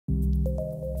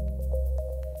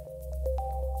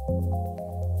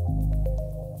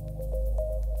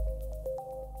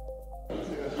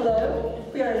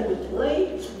bit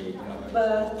late,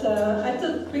 but I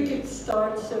thought we could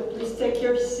start, so please take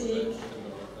your seat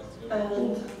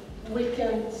and we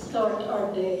can start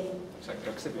our day.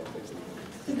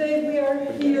 Today we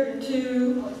are here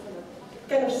to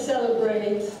kind of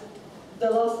celebrate the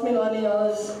Lost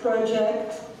Millennials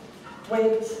project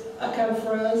with a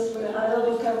conference, with a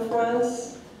high-level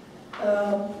conference,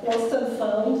 Lost and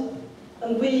Found,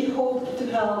 and we hope to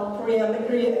help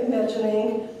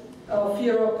reimagining of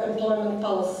Europe employment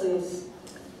policies.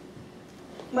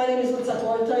 My name is Juliet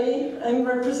Koltai. I'm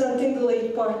representing the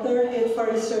lead partner,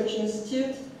 HETFA Research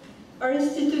Institute. Our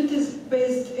institute is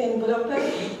based in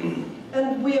Budapest,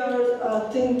 and we are a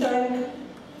think tank.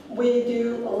 We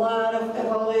do a lot of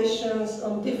evaluations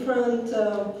on different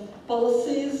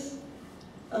policies,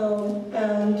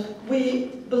 and we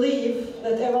believe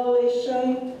that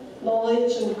evaluation,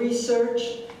 knowledge, and research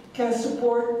can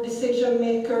support decision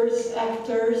makers,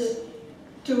 actors,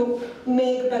 to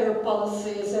make better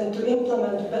policies and to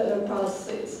implement better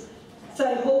policies. So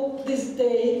I hope this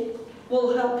day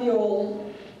will help you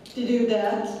all to do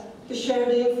that, to share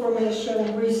the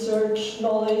information, research,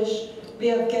 knowledge we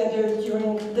have gathered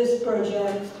during this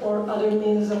project or other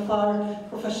means of our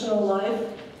professional life,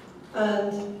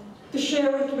 and to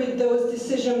share it with those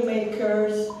decision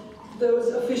makers,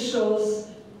 those officials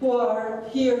who are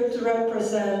here to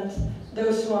represent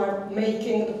those who are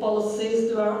making the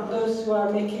policies, those who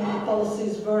are making the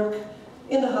policies work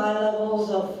in the high levels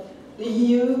of the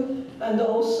EU and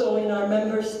also in our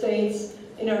member states,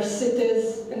 in our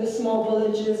cities, in the small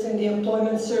villages, in the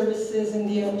employment services, in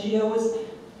the NGOs,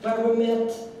 where we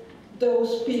met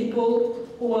those people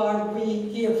who are we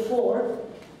here for,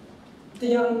 the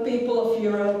young people of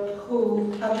Europe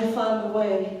who haven't found a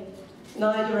way,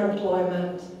 neither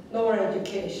employment nor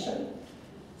education.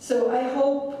 So I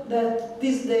hope that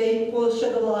this day will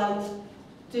shed a light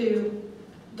to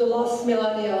the lost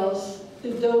millennials,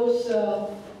 to those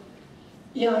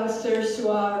youngsters who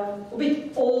are a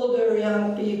bit older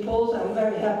young people. I'm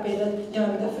very happy that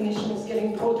young definition is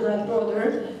getting broader and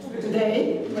broader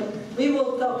today. But we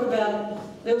will talk about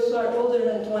those who are older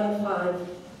than 25.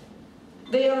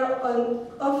 They are an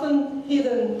often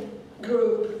hidden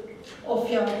group of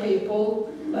young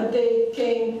people, but they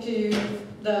came to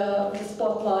the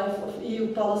spotlight of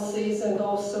EU policies and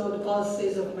also the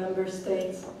policies of member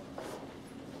states.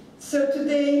 So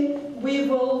today we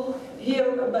will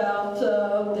hear about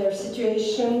their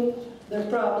situation, their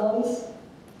problems,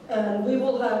 and we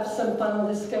will have some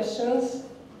panel discussions.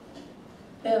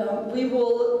 We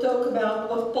will talk about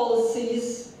what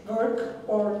policies work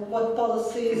or what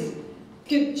policies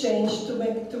could change to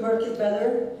work it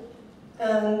better,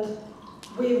 and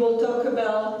we will talk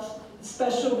about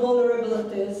special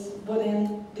vulnerabilities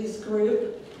within this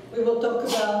group. We will talk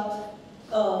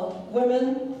about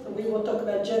women, we will talk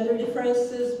about gender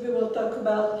differences, we will talk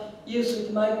about youth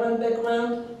with migrant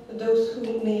background, those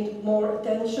who need more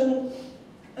attention,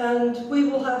 and we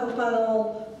will have a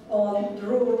panel on the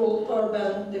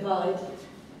rural-urban divide.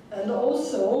 And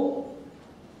also,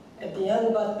 at the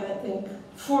end, but I think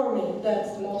for me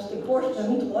that's the most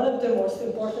important, one of the most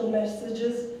important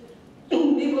messages,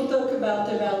 we will talk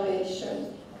about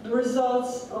evaluation, the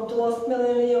results of the Lost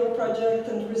Millennial Project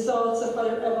and results of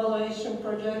other evaluation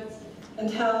projects, and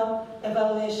how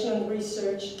evaluation and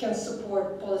research can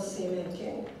support policy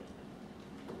making.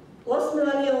 Lost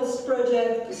Millennials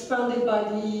Project is funded by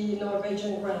the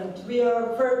Norwegian grant. We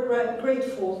are very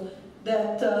grateful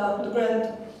that the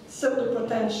grant saw the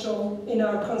potential in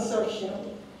our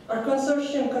consortium. Our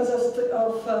consortium consists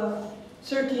of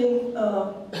 13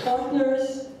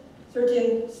 partners,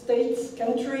 13 states,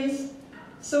 countries,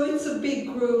 so it's a big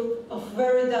group of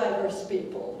very diverse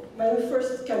people. When we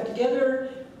first came together,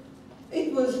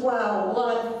 it was, wow, a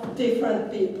lot of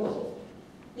different people.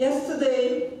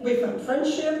 Yesterday, we found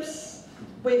friendships,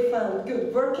 we found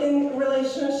good working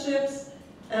relationships,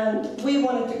 and we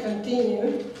wanted to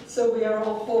continue, so we are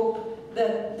all hope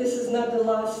that this is not the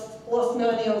last Lost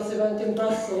Millennials event in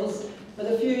Brussels, but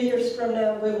a few years from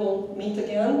now we will meet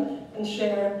again and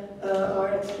share our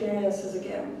experiences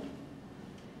again.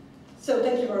 So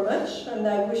thank you very much, and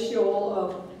I wish you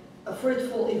all a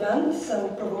fruitful event,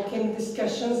 some provoking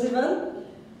discussions event,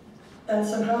 and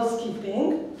some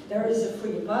housekeeping. There is a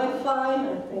free Wi-Fi.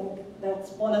 I think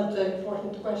that's one of the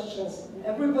important questions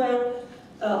everywhere.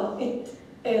 It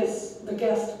is the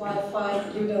guest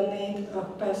Wi-Fi. You don't need a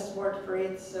password for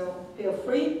it, so feel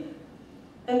free.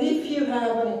 And if you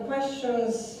have any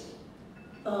questions,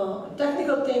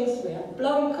 technical things, we have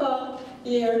Blanca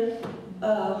here,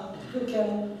 who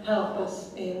can help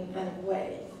us in any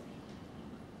way.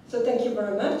 So thank you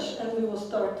very much, and we will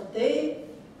start today.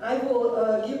 I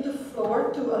will give the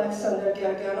floor to Alexander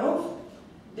Gerganov,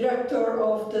 Director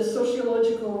of the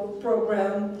Sociological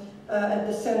Program at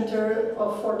the Center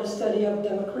for the Study of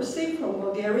Democracy from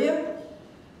Bulgaria.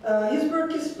 His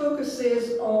work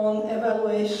focuses on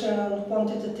evaluation and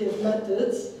quantitative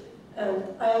methods, and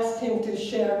I asked him to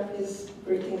share his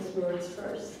greetings words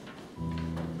first.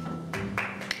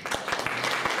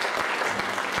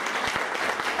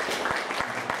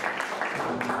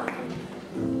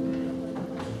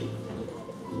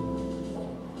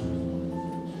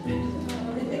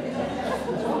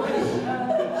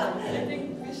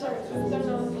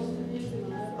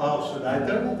 Oh, should I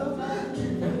turn it off?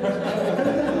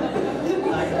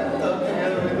 I can talk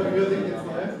together with the music, it's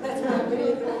nice. That's my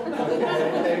video. Okay,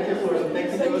 thank you for the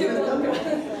technical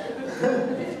assistance.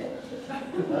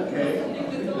 Okay,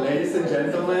 ladies and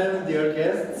gentlemen, dear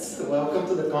guests, welcome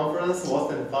to the conference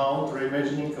Lost and Found,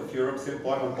 Reimagining of Europe's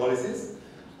Employment Policies.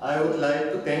 I would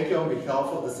like to thank you on behalf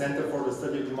of the Center for the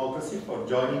Study of Democracy for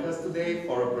joining us today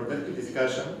for a productive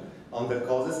discussion on the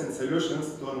causes and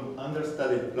solutions to an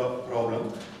understudied problem,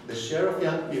 the share of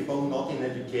young people not in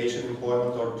education,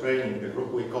 employment or training, the group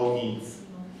we call NEETs.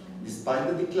 Despite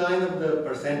the decline of the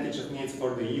percentage of NEETs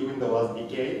for the EU in the last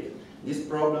decade, this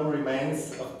problem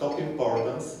remains of top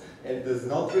importance and does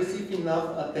not receive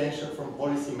enough attention from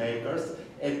policymakers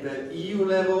at the EU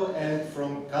level and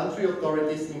from country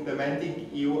authorities implementing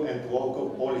EU and local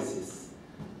policies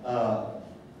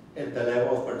at the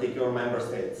level of particular member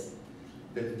states.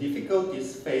 The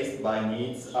difficulties faced by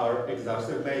NEETs are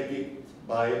exacerbated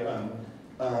by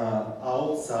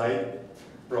outside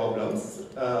problems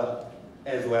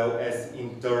as well as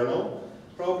internal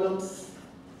problems.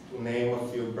 To name a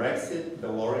few: Brexit,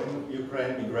 the war in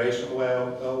Ukraine, migration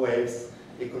waves,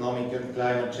 economic and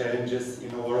climate challenges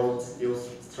in a world still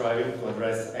striving to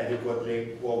address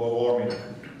adequately global warming,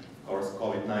 of course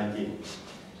COVID-19.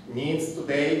 NEETs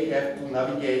today have to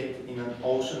navigate in an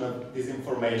ocean of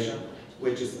disinformation,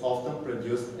 which is often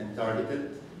produced and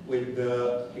targeted with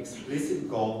the explicit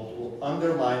goal to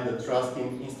undermine the trust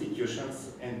in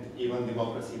institutions and even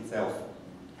democracy itself.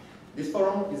 This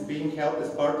forum is being held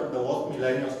as part of the Lost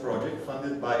Millennials project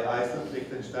funded by Iceland,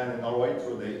 Liechtenstein and Norway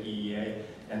through the EEA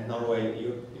and Norway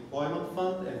Youth Employment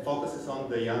Fund, and focuses on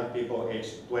the young people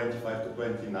aged 25 to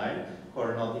 29 who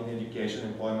are not in education,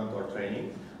 employment or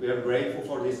training. We are grateful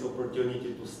for this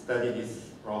opportunity to study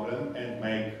this problem and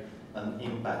make an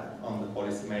impact on the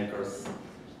policymakers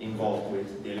involved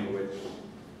with dealing with.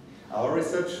 Our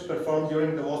research performed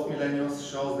during the Lost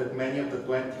Millennials shows that many of the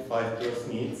 25+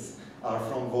 NEETs are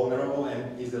from vulnerable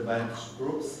and disadvantaged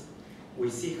groups. We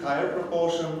see higher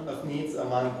proportion of NEETs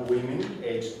among women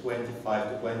aged 25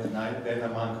 to 29 than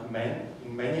among men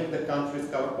in many of the countries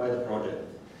covered by the project.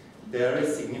 There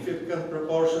is significant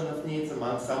proportion of NEETs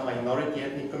among some minority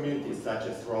ethnic communities such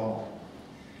as Roma.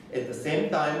 At the same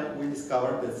time, we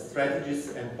discovered that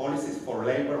strategies and policies for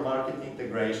labor market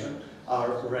integration are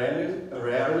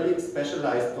rarely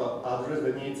specialized to address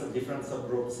the needs of different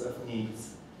subgroups of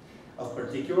NEETs. Of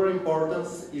particular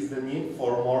importance is the need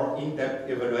for more in-depth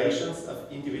evaluations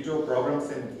of individual programs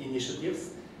and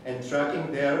initiatives and tracking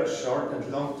their short and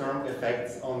long-term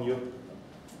effects on youth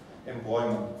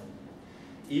employment.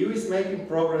 EU is making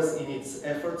progress in its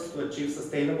efforts to achieve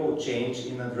sustainable change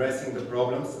in addressing the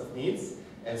problems of NEETs,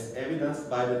 as evidenced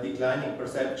by the declining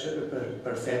percentage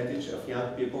of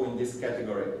young people in this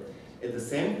category. At the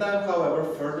same time, however,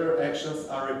 further actions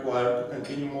are required to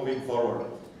continue moving forward.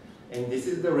 And this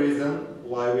is the reason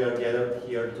why we are gathered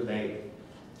here today.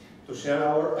 To share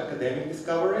our academic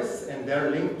discoveries and their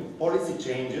link to policy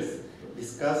changes,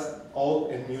 discuss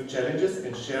old and new challenges,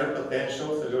 and share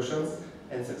potential solutions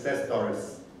and success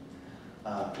stories.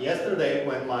 Yesterday,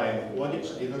 when my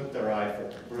luggage didn't arrive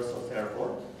at Brussels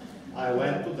airport, I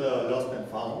went to the Lost and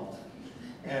Found,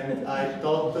 and I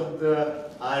thought of the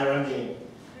irony,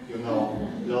 you know,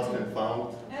 Lost and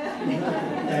Found.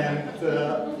 And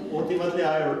ultimately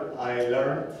I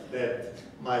learned that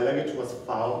my luggage was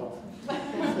found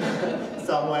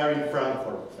somewhere in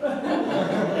Frankfurt.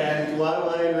 And while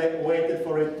I waited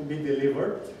for it to be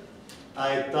delivered,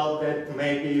 I thought that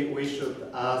maybe we should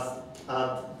add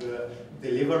the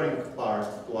delivering part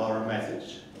to our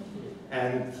message.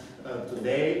 And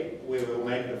today we will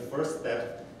make the first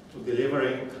step to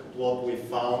delivering what we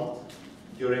found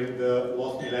during the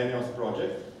Lost Millennials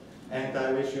project. And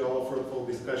I wish you all a fruitful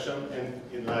discussion and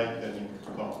enlightening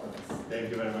conference. Thank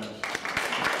you very much.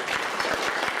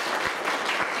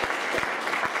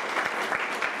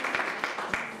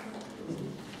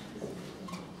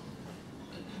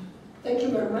 Thank you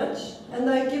very much. And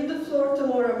I give the floor to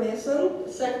Nora Mehsen,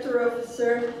 Sector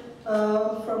Officer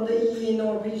from the EE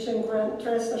Norwegian Grant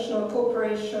Transnational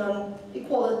Cooperation,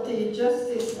 Equality,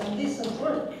 Justice and Decent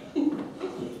Work.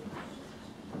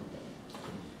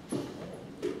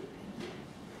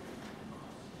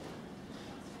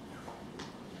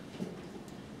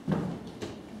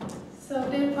 So,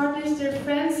 dear partners, dear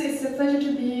friends, it's a pleasure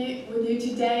to be with you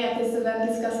today at this event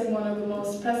discussing one of the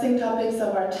most pressing topics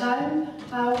of our time: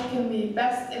 how can we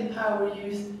best empower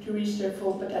youth to reach their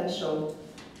full potential?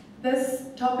 This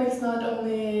topic is not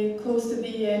only close to the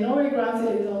EA Norway grants,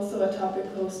 it is also a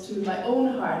topic close to my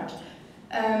own heart.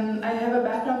 I have a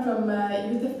background from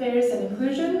youth affairs and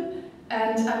inclusion,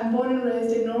 and I'm born and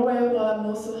raised in Norway, while I'm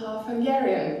also half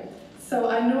Hungarian. So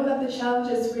I know that the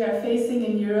challenges we are facing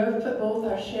in Europe both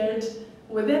are shared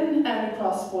within and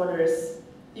across borders,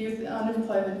 youth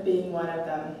unemployment being one of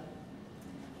them.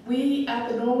 We at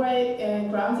the Norway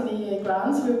Grounds and EA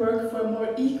Grounds, we work for a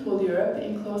more equal Europe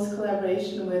in close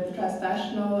collaboration with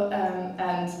transnational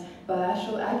and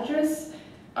bilateral actors.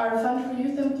 Our Fund for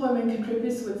Youth Employment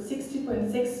contributes with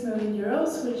 60.6 million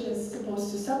euros, which is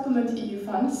supposed to supplement EU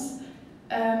funds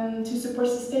to support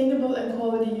sustainable and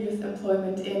quality youth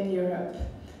employment in Europe.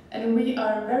 And we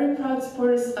are very proud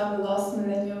supporters of the Lost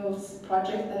Millennials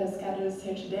project that has gathered us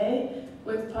here today,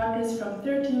 with partners from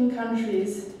 13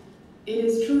 countries. It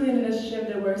is truly an initiative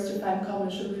that works to find common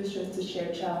solutions to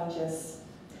shared challenges.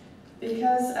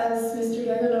 Because, as Mr.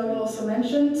 Gerganov also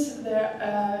mentioned,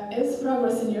 there is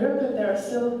progress in Europe, but there are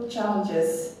still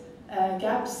challenges,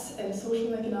 gaps in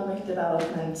social and economic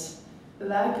development. The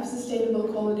lack of sustainable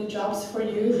quality jobs for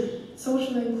youth,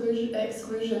 social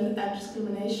exclusion and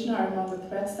discrimination are among the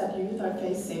threats that youth are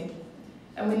facing.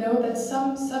 And we know that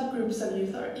some subgroups of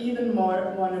youth are even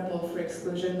more vulnerable for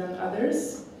exclusion than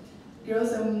others.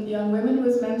 Girls and young women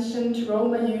was mentioned,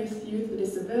 Roma youth, youth with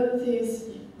disabilities,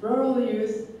 rural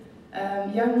youth,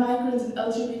 young migrants and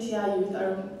LGBTI youth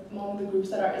are among the groups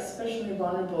that are especially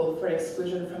vulnerable for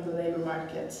exclusion from the labor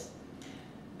market.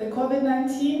 The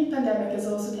COVID-19 pandemic has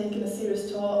also taken a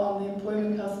serious toll on the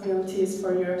employment possibilities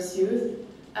for Europe's youth,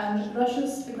 and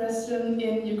Russia's aggression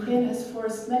in Ukraine has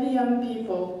forced many young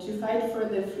people to fight for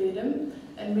their freedom,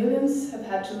 and millions have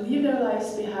had to leave their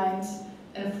lives behind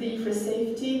and flee for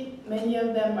safety. Many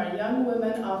of them are young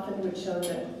women, often with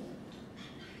children.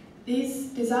 These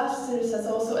disasters has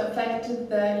also affected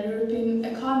the European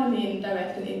economy in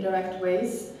direct and indirect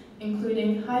ways,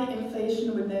 including high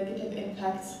inflation with negative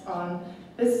impacts on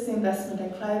business investment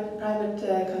and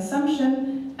private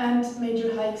consumption, and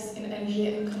major hikes in energy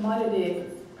and commodity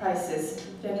prices,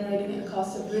 generating a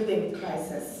cost of living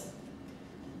crisis.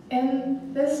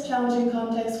 In this challenging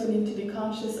context, we need to be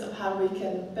conscious of how we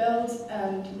can build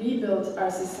and rebuild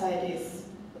our societies,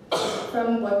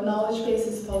 from what knowledge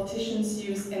bases politicians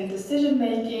use in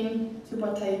decision-making, to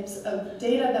what types of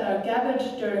data that are gathered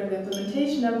during the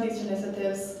implementation of these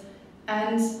initiatives,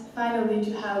 and finally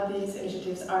to how these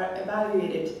initiatives are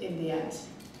evaluated in the end.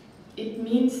 It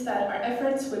means that our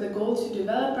efforts with the goal to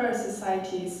develop our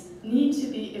societies need to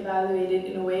be evaluated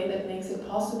in a way that makes it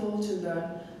possible to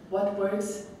learn what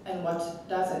works and what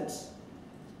doesn't.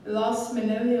 The Lost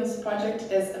Millennials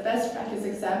project is a best practice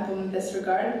example in this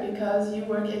regard, because you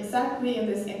work exactly in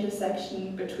this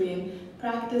intersection between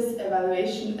practice,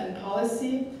 evaluation and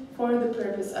policy for the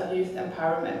purpose of youth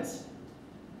empowerment.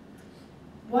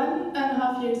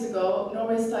 1.5 years ago,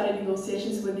 Norway started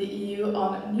negotiations with the EU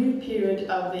on a new period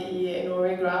of the EA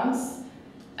Norway grants,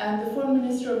 and the Foreign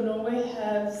Minister of Norway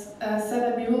has said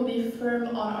that we will be firm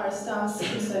on our stance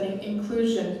concerning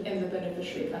inclusion in the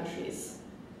beneficiary countries.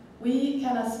 We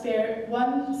cannot spare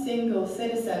one single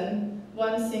citizen,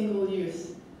 one single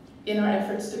youth, in our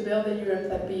efforts to build the Europe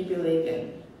that we believe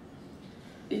in.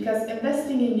 Because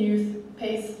investing in youth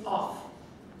pays off.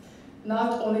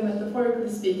 Not only metaphorically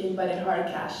speaking, but in hard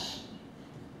cash.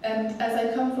 And as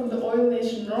I come from the oil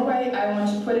nation Norway, I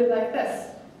want to put it like this.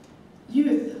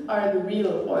 Youth are the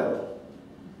real oil.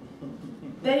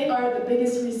 They are the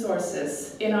biggest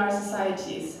resources in our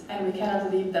societies, and we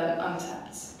cannot leave them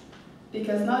untapped.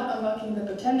 Because not unlocking the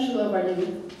potential of our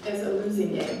youth is a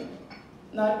losing game.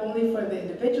 Not only for the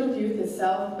individual youth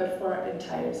itself, but for our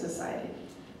entire society.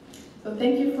 So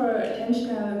thank you for your attention,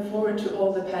 and I look forward to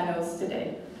all the panels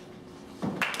today.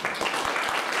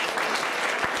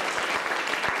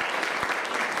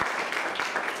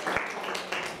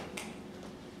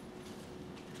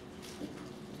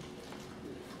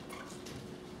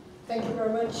 Thank you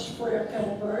very much for your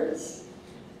kind words.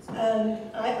 And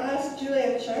I asked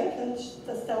Juliet Tschank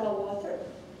Stella Wolter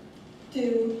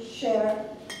to share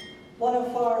one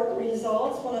of our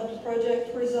results, one of the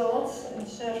project results, and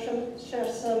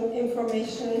share some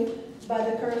information about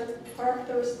the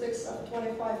characteristics of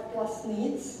 25+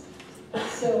 NEETs.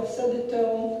 So the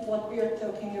tone, what we are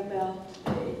talking about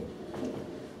today.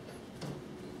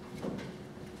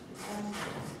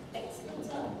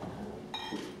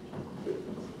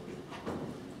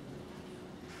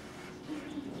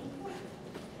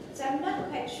 So I'm not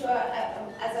quite sure,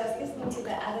 as I was listening to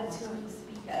the other two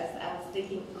speakers, I was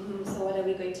thinking, so what are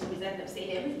we going to present? I've said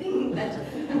everything that,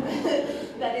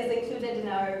 that is included in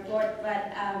our report,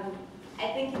 but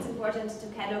I think it's important to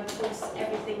kind of put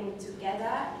everything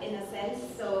together in a sense.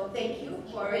 So thank you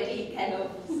for already kind of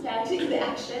starting the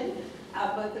action,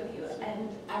 both of you. And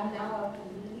I'm now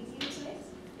leave you to it.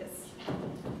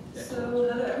 Yes. So hello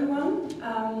everyone.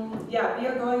 Yeah, we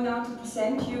are going now to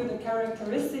present you the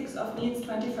characteristics of NEETs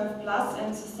 25+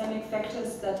 and systemic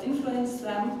factors that influence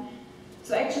them.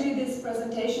 So actually this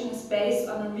presentation is based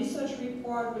on a research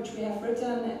report which we have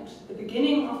written at the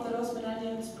beginning of the Los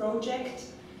Millennials project,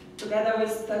 together with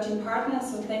 13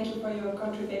 partners, so thank you for your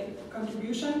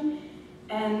contribution.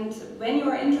 And when you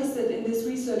are interested in this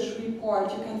research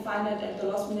report, you can find it at the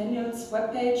Los Millennials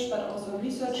webpage, but also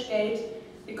ResearchGate.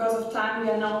 Because of time, we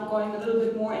are now going a little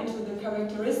bit more into the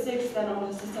characteristics than on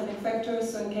the systemic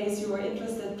factors, so in case you are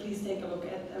interested, please take a look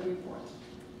at the report.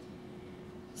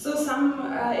 So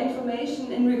some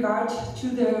information in regard to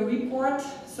the report.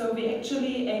 So we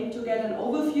actually aim to get an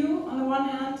overview on the one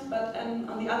hand, but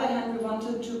on the other hand, we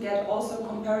wanted to get also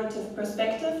comparative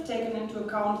perspective, taken into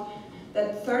account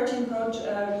that 13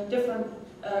 different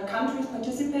countries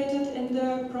participated in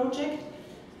the project.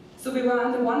 So we were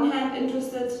on the one hand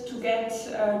interested to get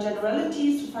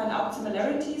generalities, to find out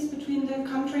similarities between the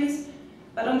countries,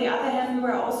 but on the other hand, we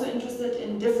were also interested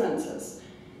in differences.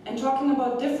 And talking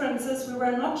about differences, we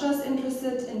were not just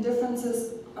interested in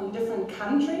differences on different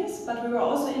countries, but we were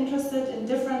also interested in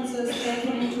differences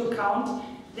taking into account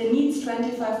the NEETs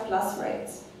 25+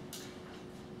 rates.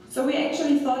 So we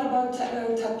actually thought about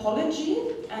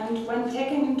typology, and when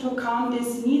taking into account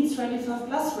this NEETs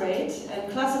 25+ rate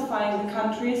and classifying the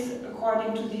countries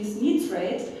according to these NEETs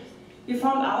rates, we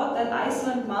found out that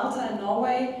Iceland, Malta and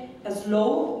Norway has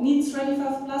low NEETs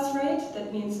 25+ rate,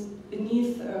 that means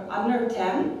beneath under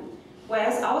 10,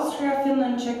 whereas Austria,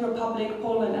 Finland, Czech Republic,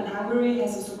 Poland and Hungary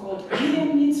has a so-called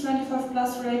medium NEETs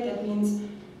 25+ rate, that means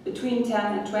between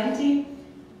 10 and 20,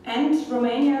 and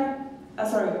Romania,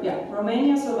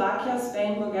 Slovakia,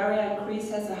 Spain, Bulgaria and Greece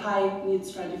has a high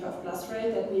NEETs 25+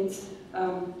 rate, that means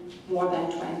more than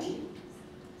 20.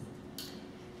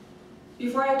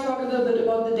 Before I talk a little bit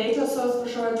about the data source, for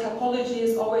sure, typology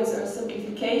is always a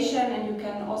simplification and you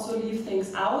can also leave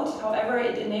things out. However,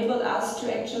 it enabled us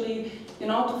to actually,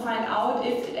 to find out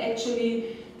if it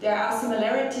actually, there are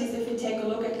similarities if we take a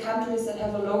look at countries that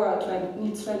have a lower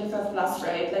NEETs 25+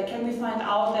 rate. Like, can we find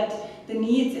out that the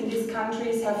NEETs in these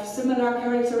countries have similar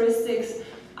characteristics?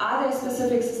 Are there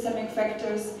specific systemic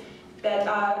factors that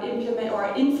are implement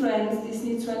or influence this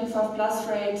NEETs 25+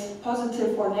 rate,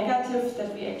 positive or negative,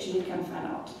 that we actually can find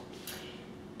out.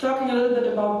 Talking a little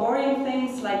bit about boring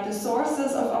things like the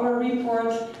sources of our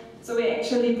report. So we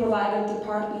actually provided the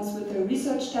partners with a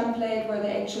research template where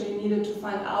they actually needed to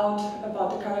find out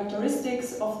about the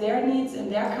characteristics of their needs in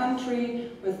their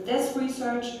country with desk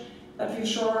research. But we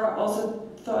sure also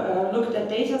looked at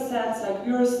data sets like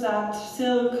Eurostat,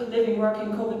 SILK, Living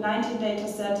Working COVID-19 data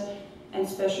set, and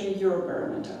especially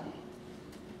Eurobarometer.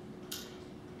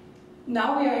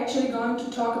 Now we are actually going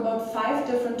to talk about 5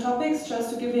 different topics, just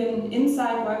to give you an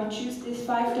insight why we choose these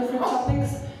 5 different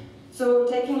topics.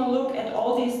 So taking a look at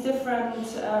all these different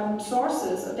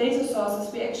sources, data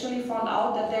sources, we actually found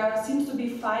out that there seems to be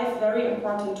 5 very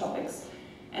important topics.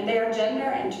 And they are gender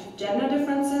and gender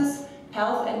differences,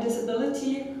 health and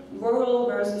disability, rural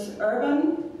versus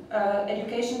urban,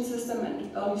 education system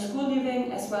and early school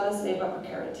leaving, as well as labor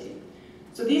precarity.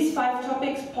 So these 5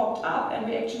 topics popped up and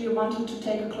we actually wanted to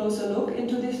take a closer look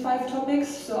into these 5 topics.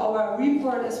 So our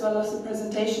report as well as the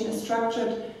presentation is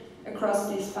structured across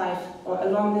these 5 or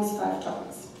along these 5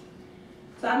 topics.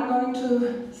 So I'm going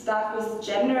to start with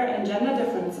gender and gender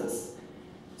differences.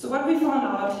 So what we found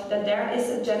out that there is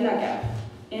a gender gap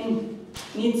in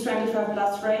NEETs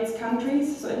 25+ rates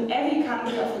countries. So in every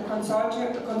country of the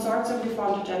consortium we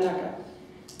found a gender gap.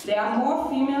 There are more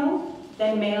female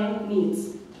than male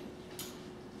NEETs.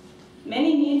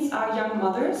 Many NEETs are young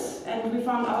mothers, and we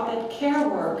found out that care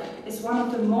work is one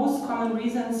of the most common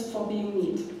reasons for being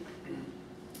NEET.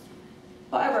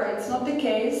 However, it's not the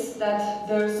case that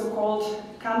the so-called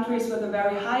countries with a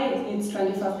very high NEETs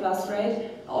 25+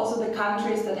 rate are also the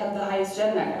countries that have the highest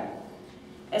gender gap.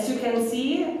 As you can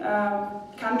see,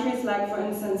 countries like, for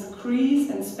instance, Greece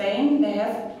and Spain,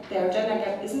 their gender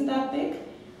gap isn't that big.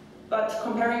 But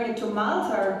comparing it to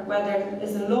Malta, where there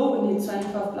is a low NEETs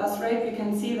 25 plus rate, we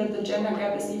can see that the gender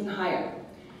gap is even higher.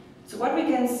 So what we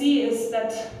can see is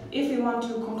that if we want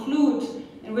to conclude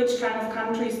in which kind of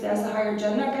countries there's a higher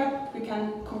gender gap, we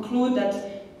can conclude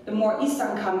that the more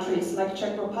eastern countries like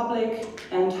Czech Republic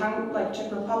and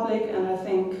I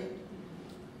think,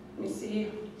 let me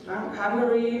see,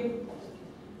 Hungary,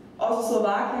 also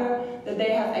Slovakia, that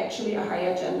they have actually a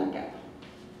higher gender gap.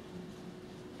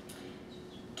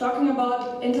 Talking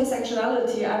about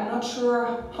intersectionality, I'm not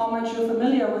sure how much you're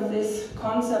familiar with this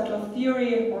concept of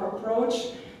theory or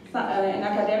approach. In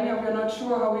academia, we're not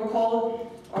sure how we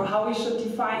call or how we should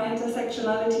define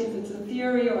intersectionality, if it's a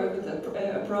theory or if it's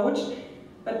an approach.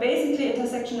 But basically,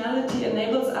 intersectionality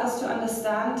enables us to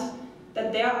understand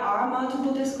that there are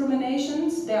multiple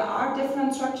discriminations, there are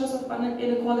different structures of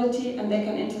inequality, and they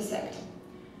can intersect.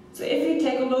 So if we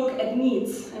take a look at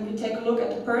NEETs, and we take a look at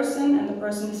the person, and the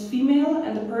person is female,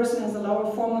 and the person has a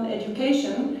lower formal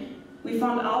education, we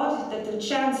found out that the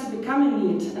chance to become a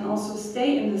NEET and also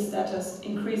stay in this status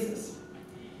increases.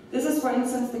 This is, for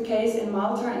instance, the case in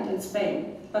Malta and in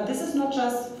Spain. But this is not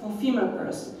just for female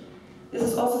person. This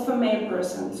is also for male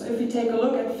person. So if we take a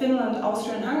look at Finland,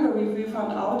 Austria, and Hungary, we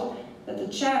found out that the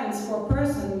chance for a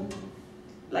person,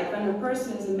 like when a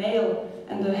person is a male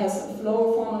and has a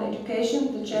lower formal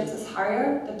education, the chance is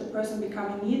higher that the person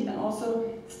become a NEET and also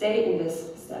stay in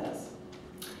this status.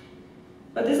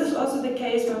 But this is also the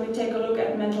case when we take a look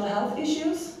at mental health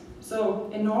issues. So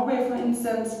in Norway, for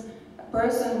instance, a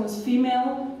person who is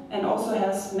female and also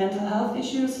has mental health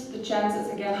issues, the chance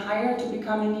is again higher to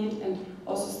become a NEET and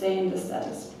also stay in this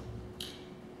status.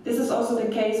 This is also the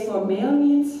case for male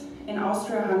NEETs in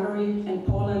Austria, Hungary, and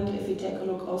Poland, if we take a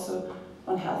look also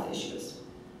on health issues.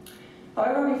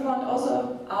 However, we found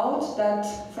also out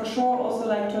that for sure also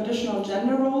like traditional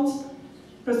gender roles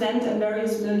present in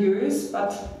various milieus,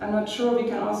 but I'm not sure we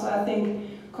can also, I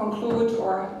think, conclude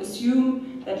or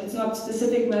assume that it's not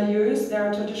specific milieus. There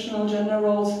are traditional gender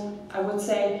roles, I would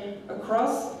say,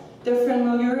 across different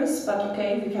milieus, but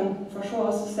okay, we can for sure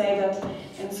also say that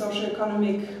in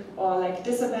socioeconomic or like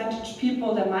disadvantaged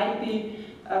people there might be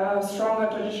stronger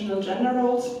traditional gender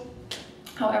roles.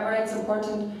 However, it's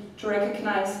important to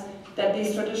recognize that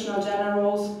these traditional gender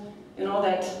roles, you know,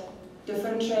 that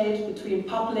differentiate between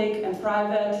public and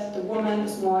private. The woman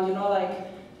is more, you know, like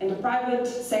in the private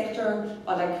sector,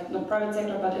 or like not private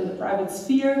sector, but in the private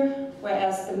sphere,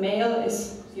 whereas the male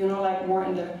is, you know, like more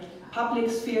in the public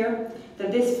sphere.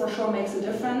 That this for sure makes a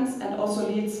difference and also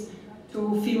leads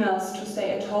to females to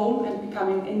stay at home and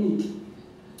becoming a NEET.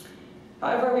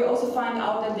 However, we also find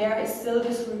out that there is still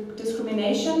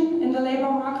discrimination in the labor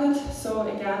market. So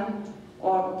again,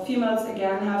 or females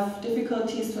again have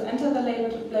difficulties to enter the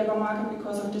labor market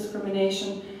because of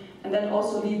discrimination, and that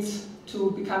also leads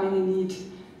to becoming a NEET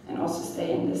and also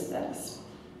stay in this status.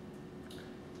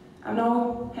 I'm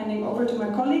now handing over to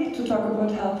my colleague to talk about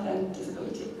health and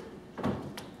disability.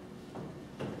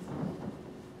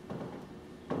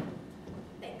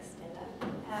 Thanks,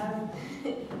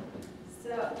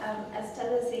 Stella. As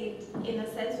Stella said, in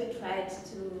a sense we tried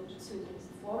to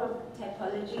form a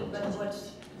typology, but what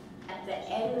at the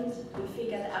end we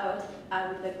figured out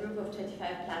the group of 25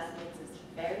 plus NEETs is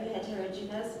very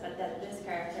heterogeneous, but that these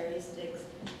characteristics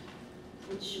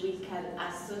which we can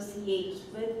associate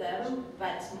with them,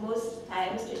 but most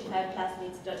times 25 plus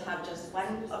NEETs don't have just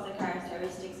one of the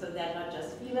characteristics, so they're not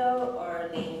just female, or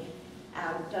they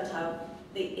don't have,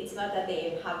 it's not that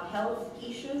they have health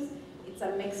issues, it's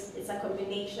a mix, it's a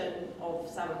combination of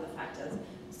some of the factors.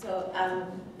 So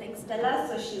thanks Stella,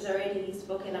 so she's already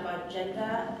spoken about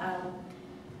gender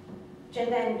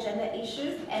and gender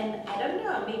issues, and I don't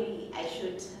know, maybe I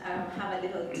should have a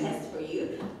little test for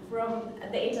you. From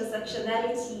the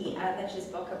intersectionality that she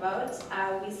spoke about,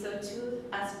 we saw two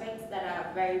aspects that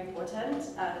are very important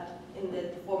in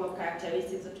the form of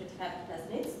characteristics of 25 plus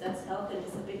NEETs, that's health and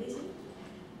disability.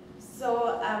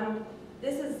 So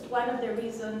this is one of the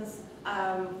reasons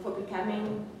for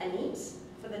becoming a NEET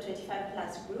for the 25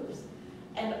 plus groups.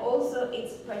 And also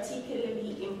it's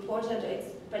particularly important,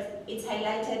 it's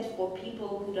highlighted for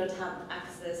people who don't have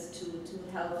access to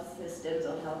health systems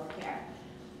or health care.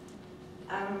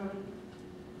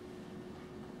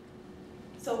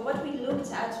 So what we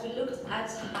looked at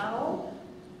how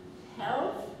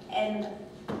health and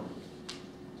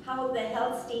how the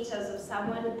health status of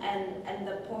someone and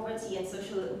the poverty and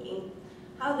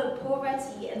how the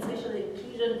poverty and social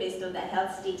inclusion based on the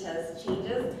health status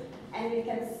changes. And you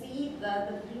can see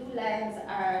the blue lines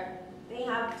they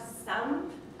have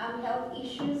some health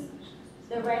issues.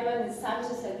 The red one is some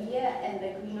to severe and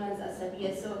the green ones are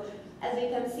severe. So as you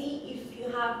can see, if you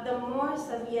have the more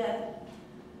severe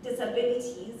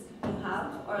disabilities you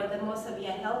have, or the more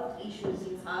severe health issues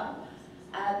you have,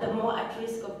 the more at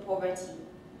risk of poverty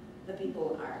the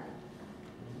people are.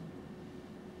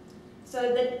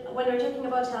 So that when we're talking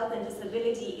about health and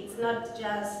disability, it's not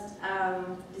just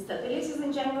disabilities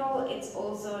in general, it's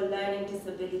also learning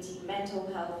disability, mental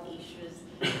health issues,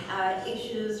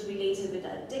 issues related with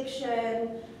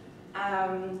addiction,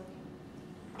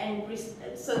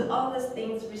 so all these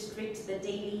things restrict the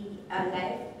daily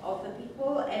life of the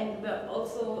people, and we've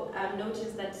also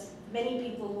noticed that many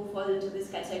people who fall into this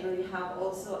category have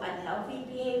also unhealthy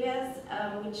behaviors,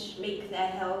 which make their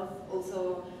health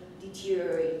also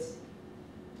deteriorate.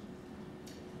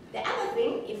 The other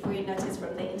thing, if we notice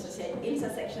from the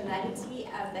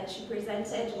intersectionality that she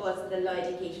presented, was the low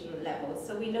educational level.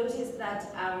 So we noticed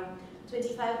that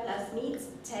 25 plus NEETs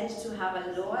tend to have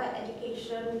a lower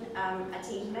education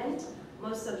attainment.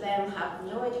 Most of them have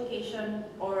no education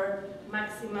or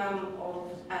maximum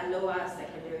of a lower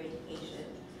secondary education.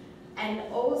 And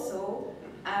also,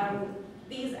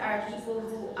 these are people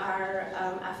who are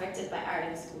affected by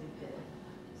early school.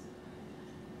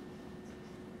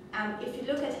 If you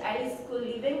look at early school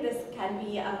living, this can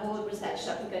be a whole research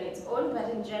topic on its own, but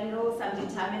in general, some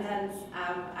determinants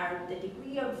are the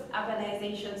degree of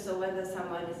urbanization, so whether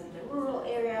someone is in the rural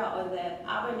area or the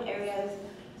urban areas,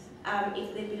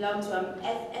 if they belong to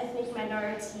an ethnic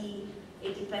minority,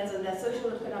 it depends on their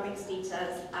social economic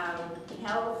status,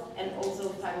 health, and also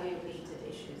family-related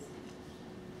issues.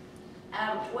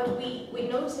 What we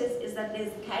notice is that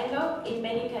there's kind of, in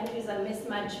many countries, a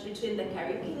mismatch between the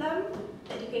curriculum,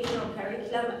 educational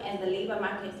curriculum, and the labor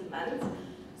market demands.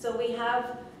 So we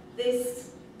have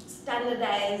this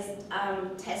standardized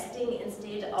testing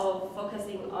instead of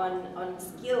focusing on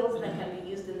skills that can be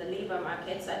used in the labor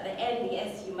market. So at the end,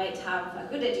 yes, you might have a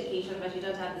good education, but you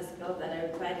don't have the skills that are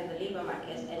required in the labor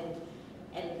market,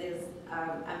 and there's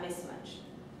a mismatch.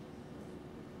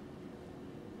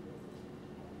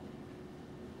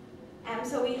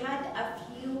 So we had a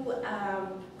few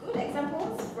good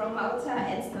examples from Malta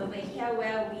and Slovakia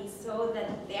where we saw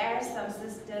that there are some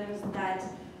systems that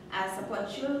support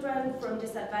children from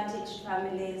disadvantaged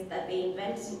families, that they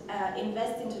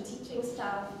invest into teaching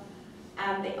staff,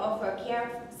 they offer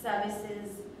care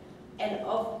services, and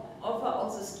offer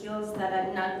also skills that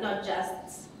are not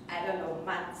just, I don't know,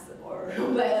 maths or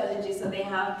biology, so they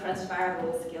have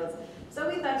transferable skills. So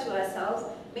we thought to ourselves,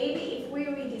 maybe if we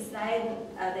redesign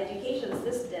the education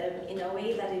system in a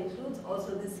way that includes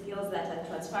also the skills that are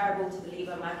transferable to the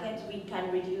labor market, we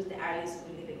can reduce the early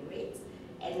school living rates.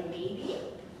 And maybe,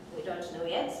 we don't know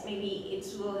yet, maybe it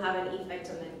will have an effect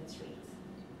on the NEETs rates.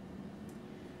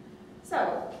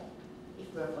 So,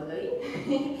 if we're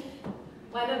following,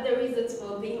 one of the reasons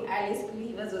for being early school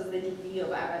leavers was the degree of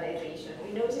urbanization.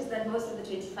 We noticed that most of the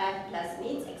 25 plus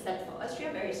NEETs, except for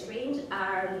Austria, very strange,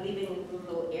 are living in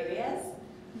rural areas.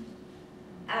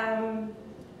 And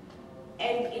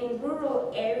in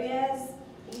rural areas,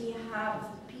 we have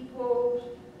people,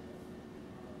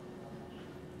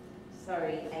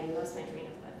 sorry, I lost my train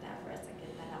of thought there for a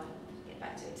second, but I'll get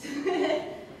back to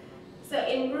it. So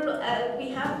in rural, we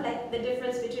have like the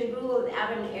difference between rural and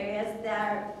urban areas.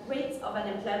 Their rates of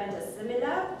unemployment are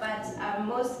similar, but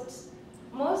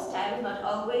most times, not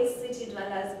always, city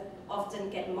dwellers often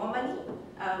get more money,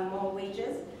 more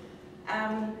wages.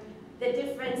 The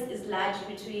difference is large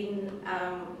between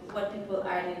what people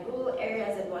earn in rural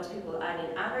areas and what people earn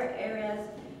in urban areas.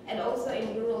 And also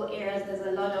in rural areas, there's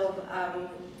a lot of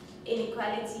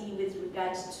inequality with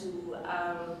regard to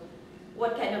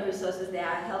what kind of resources there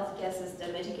are, healthcare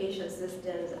system, education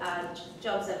systems,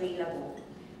 jobs available.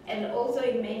 And also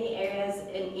in many areas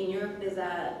in Europe, there's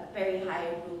a very high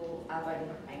rural-urban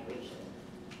migration.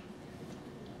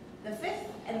 The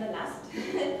fifth and the last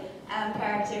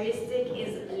characteristic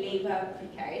is labor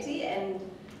precarity. And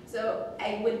so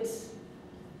I would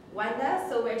wonder,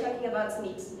 so we're talking about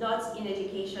NEETs, not in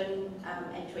education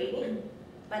and training.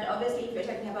 But obviously, if you're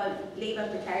talking about labor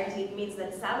precarity, it means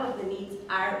that some of the NEETs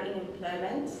are in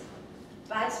employment,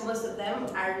 but most of them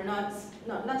are not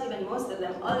even most of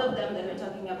them, all of them that we're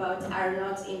talking about are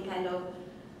not in kind of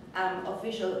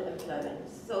official employment.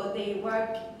 So they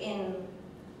work in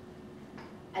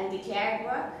undeclared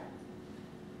work,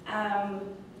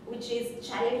 which is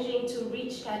challenging to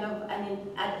reach kind of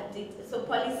so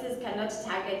policies cannot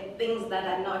target things that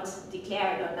are not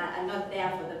declared or that are not there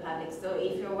for the public. So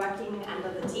if you're working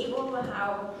under the table,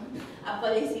 how a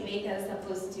policymaker is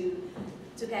supposed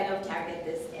to kind of target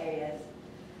these areas.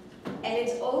 And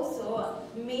it also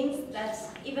means that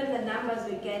even the numbers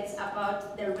we get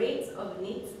about the rates of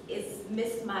needs is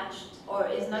mismatched or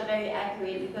is not very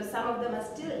accurate, because some of them are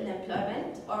still in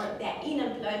employment, or they're in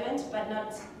employment but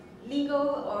not legal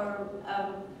or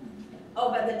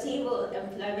over-the-table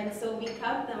employment, so we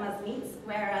count them as needs,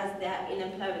 whereas they're in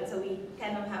employment, so we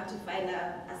kind of have to find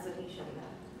a solution there.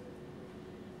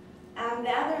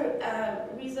 The other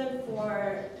reason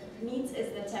for needs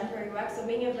is the temporary work, so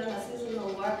many of them are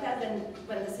seasonal workers, and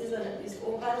when the season is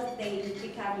over, they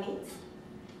become needs.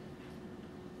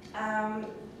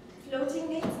 Floating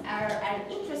needs are an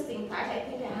interesting part. I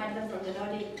think I had them from the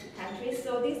Nordic countries.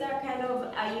 So these are kind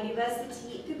of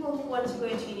university, people who want to go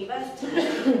into university,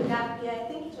 I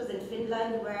think it was in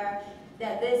Finland, where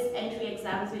there are these entry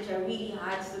exams which are really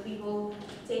hard, so people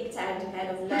take time to kind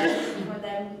of learn for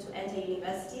them to enter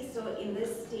university. So in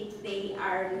this state, they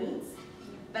are needs.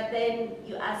 But then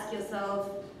you ask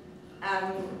yourself,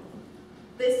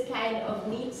 this kind of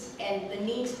need, and the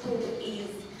need who is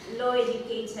low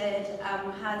educated,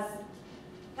 has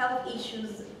health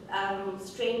issues,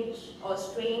 strained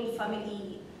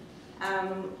family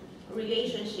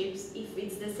relationships, if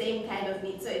it's the same kind of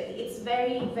need. So it's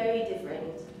very, very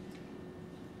different.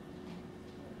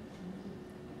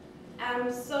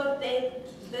 So the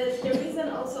reason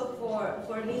also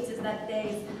for needs is that there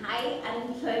is high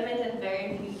unemployment and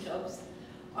very few jobs,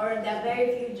 or there are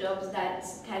very few jobs that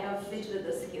kind of fit with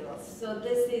the skills. So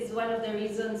this is one of the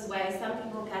reasons why some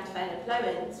people can't find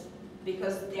employment,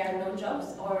 because there are no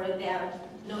jobs, or there are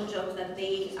no jobs that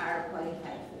they are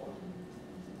qualified for.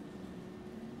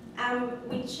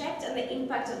 We checked on the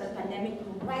impact of the pandemic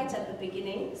right at the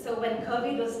beginning. So when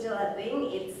COVID was still a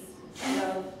thing, it's kind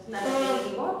of not a thing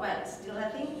anymore, but still a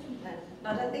thing,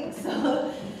 not a thing.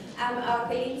 So our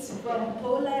colleagues from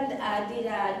Poland did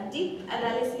a deep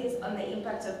analysis on the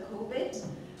impact of COVID.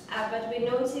 But we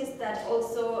noticed that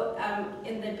also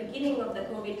in the beginning of the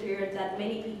COVID period that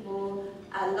many people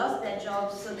lost their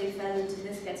jobs, so they fell into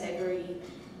this category.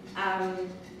 And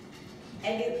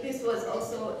this was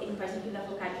also in particular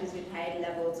for countries with high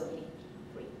levels of need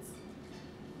rates.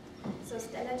 So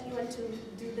Stella, do you want to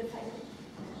do the final?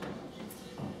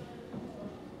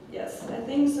 Yes, I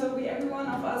think so. Every one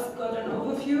of us got an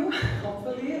overview,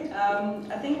 hopefully.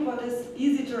 I think what is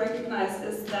easy to recognize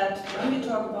is that when we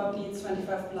talk about needs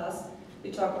 25+,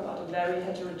 we talk about a very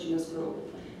heterogeneous group.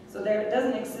 So there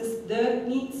doesn't exist the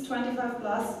needs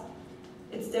 25+.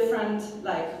 It's different,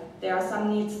 like there are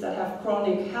some needs that have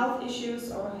chronic health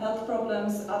issues or health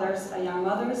problems, others are young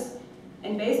mothers.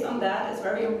 And based on that, it's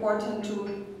very important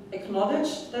to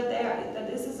acknowledge that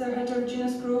this is a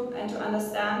heterogeneous group, and to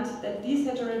understand that these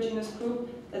heterogeneous group,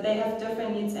 that they have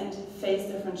different needs and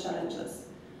face different challenges.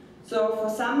 So for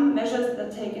some, measures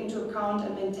that take into account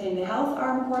and maintain the health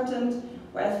are important,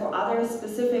 whereas for others,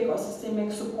 specific or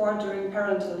systemic support during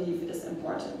parental leave is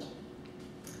important.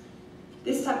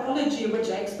 This typology, which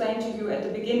I explained to you at the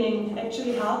beginning,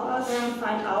 actually helped us to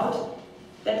find out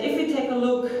that if we take a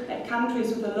look at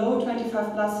countries with a low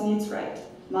 25+ needs rate,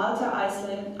 Malta,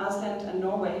 Iceland and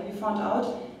Norway, we found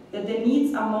out that the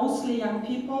needs are mostly young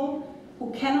people who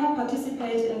cannot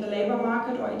participate in the labor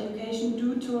market or education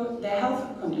due to their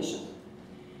health condition.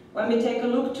 When we take a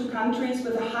look to countries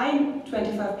with a high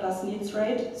 25+ needs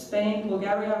rate, Spain,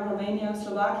 Bulgaria, Romania,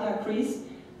 Slovakia, Greece,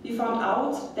 we found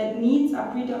out that needs are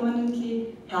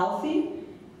predominantly healthy,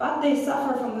 but they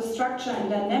suffer from the structure and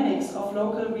dynamics of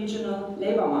local regional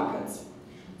labor markets.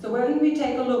 So when we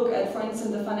take a look at, for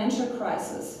instance, the financial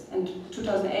crisis in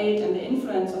 2008 and the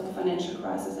influence of the financial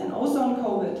crisis, and also on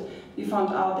COVID, we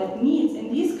found out that needs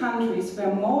in these countries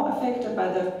were more affected by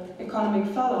the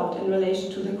economic fallout in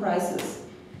relation to the crisis.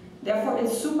 Therefore,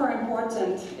 it's super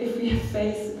important, if we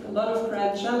face a lot of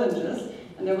grand challenges,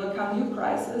 and there will come new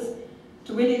crises,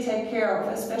 to really take care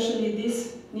of especially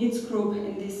this needs group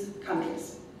in these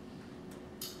countries.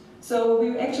 So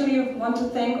we actually want to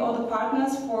thank all the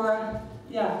partners for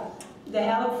the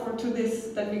help to this,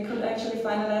 that we could actually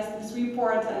finalize this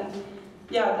report, and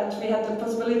that we had the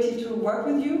possibility to work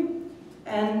with you.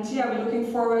 And we're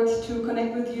looking forward to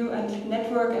connect with you and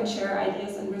network and share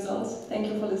ideas and results. Thank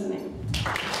you for listening.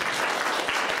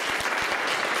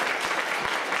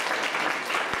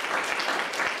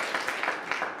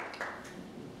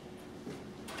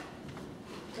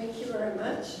 Thank you very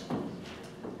much.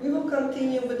 We will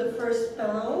continue with the first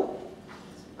panel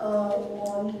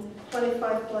on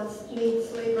 25+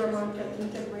 needs, labor market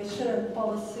integration and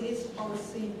policies,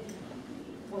 policy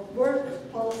of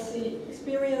work, policy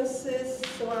experiences.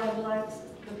 So I'd like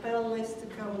the panelists to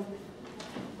come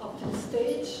up to the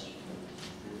stage.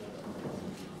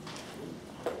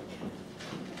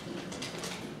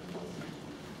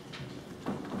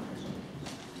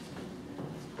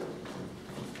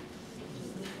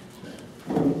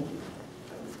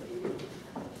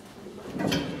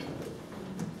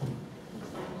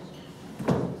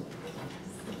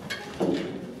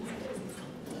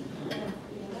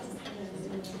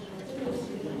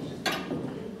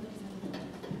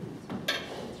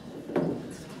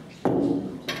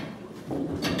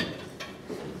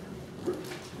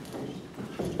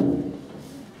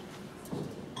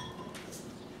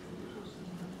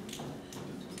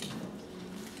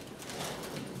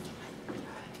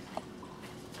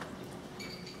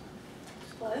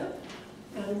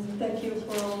 And thank you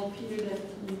for all of you that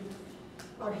you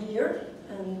are here,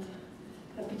 and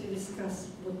happy to discuss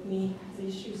with me the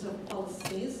issues of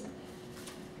policies.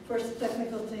 First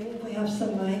technical thing, we have some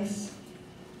mics.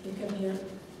 You can hear.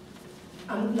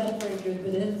 I'm not very good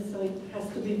with it, so it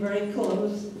has to be very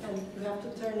close, and you have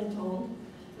to turn it on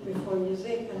before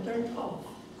using and turn it off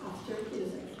after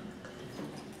using.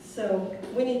 So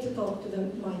we need to talk to the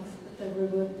mics that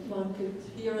everyone could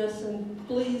hear us, and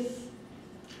please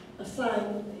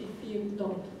assign if you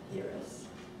don't hear us.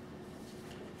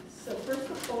 So first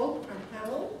of all, our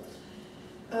panel.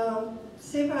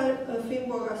 Sævar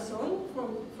Finnbogason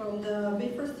from the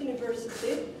Bifröst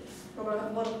University, from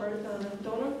one of our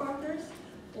donor partners,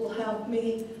 will help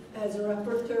me as a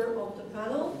rapporteur of the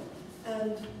panel.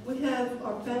 And we have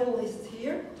our panelists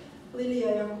here,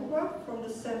 Lilia Yakova from the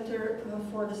Center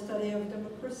for the Study of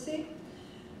Democracy.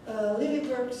 Lilia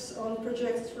works on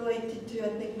projects related to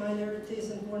ethnic minorities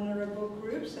and vulnerable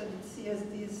groups at the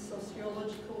CSD's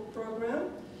Sociological program.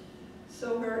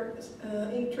 So her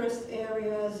interest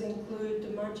areas include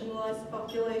the marginalized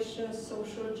populations,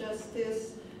 social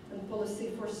justice, and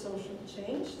policy for social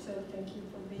change. So thank you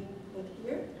for being with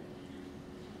here.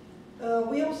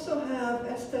 We also have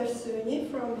Eszter Szőnyi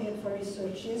from HETFA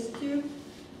Research Institute.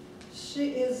 She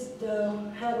is the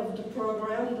head of the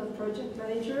program, the project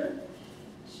manager.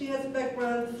 She has a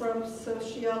background from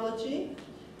sociology,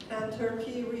 and her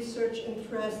key research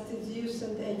interest is youth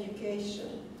and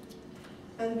education.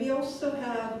 And we also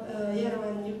have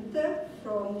Jeroen Jutte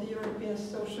from the European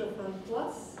Social Fund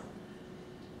Plus.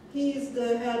 He is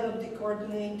the head of the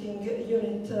coordinating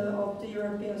unit of the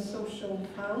European Social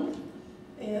Fund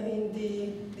in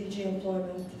the DG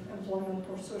Employment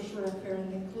for Social Welfare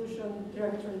and Inclusion,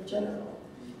 Directorate General.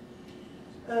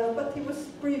 But he was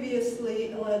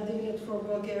previously led the unit for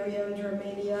Bulgaria and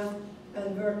Romania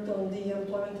and worked on the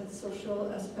employment and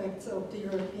social aspects of the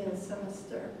European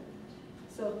semester.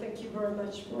 So thank you very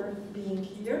much for being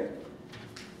here.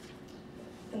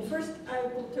 And first I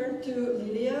will turn to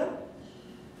Lilia.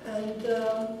 And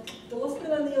the Los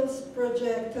Millennials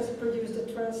project has produced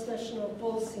a transnational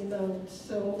policy note.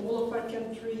 So all of our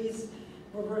countries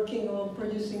were working on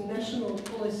producing national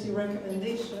policy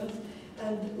recommendations,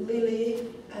 and Lily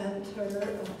and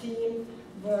her team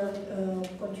were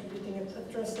contributing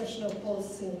a transnational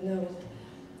policy note.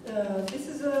 This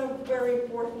is a very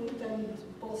important and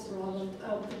also relevant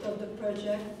output of the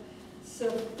project. So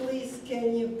please,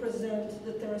 can you present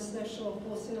the transnational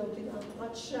policy note in a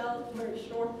nutshell, very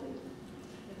shortly?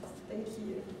 Yes, thank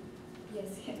you.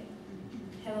 Yes.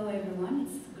 Hello, everyone.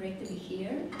 It's great to be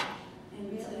here.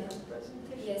 And we have a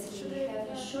presentation. Yes, we have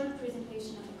a short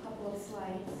presentation of a couple of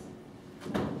slides.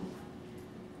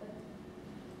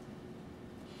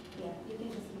 Yeah, you can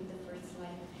just leave the first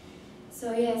slide.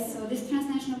 So yes, so this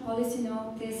transnational policy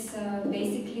note is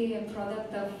basically a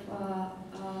product of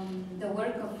the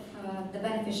work of the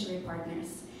beneficiary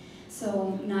partners.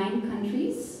 So 9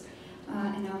 countries,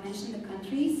 and I'll mention the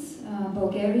countries: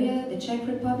 Bulgaria, the Czech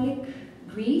Republic,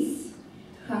 Greece,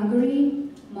 Hungary,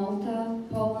 Malta,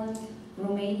 Poland,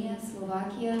 Romania,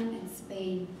 Slovakia, and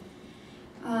Spain.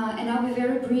 And I'll be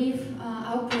very brief.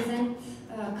 I'll present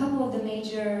a couple of the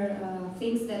major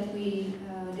things that we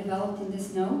developed in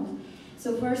this note.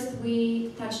 So first,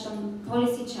 we touched on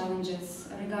policy challenges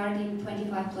regarding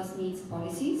 25+ needs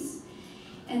policies.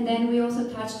 And then we also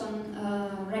touched on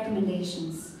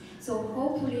recommendations. So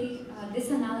hopefully,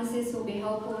 this analysis will be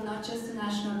helpful not just to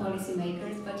national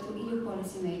policymakers, but to EU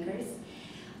policymakers.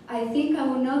 I think I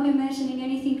will not be mentioning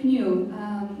anything new.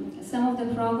 Some of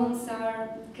the problems are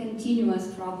continuous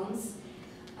problems,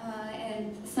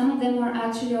 and some of them were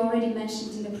actually already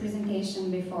mentioned in the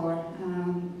presentation before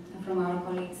from our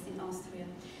colleagues in Austria.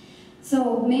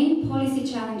 So, main policy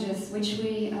challenges which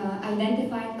we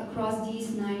identified across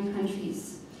these 9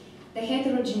 countries. The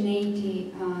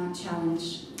heterogeneity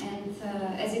challenge, and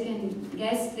as you can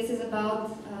guess, this is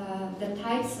about the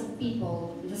types of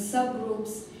people, the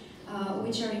subgroups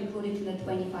which are included in the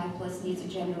 25+ needs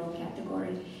general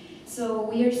category. So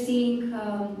we are seeing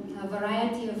a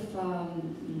variety of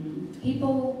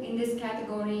people in this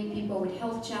category, people with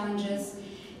health challenges,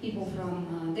 people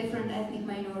from different ethnic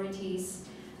minorities.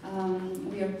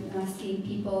 We are seeing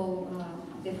people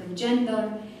of different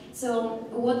gender. So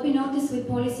what we notice with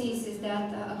policies is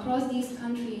that across these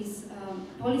countries,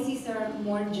 policies are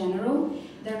more general.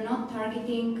 They're not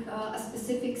targeting a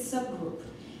specific subgroup.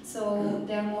 So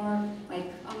they're more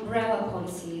like umbrella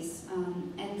policies.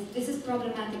 And this is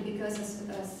problematic because,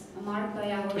 as marked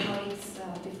by our colleagues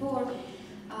before,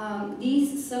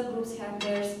 these subgroups have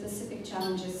their specific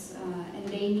challenges and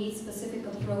they need specific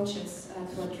approaches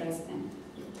to address them.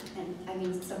 And I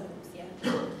mean subgroups, yeah.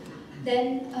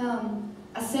 Then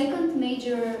a second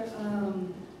major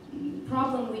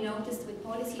problem we noticed with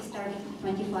policies starting from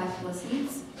 25 plus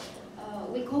NEETs,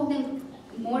 we call them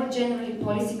more generally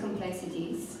policy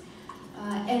complexities.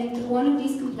 And one of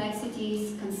these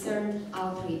complexities concerned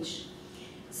outreach.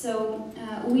 So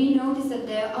we noticed that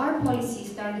there are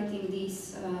policies targeting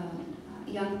these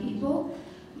young people,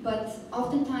 but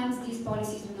oftentimes these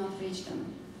policies do not reach them.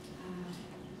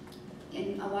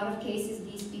 In a lot of cases,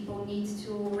 these people need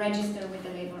to register with the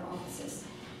labor offices,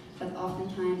 but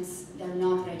oftentimes they're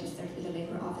not registered with the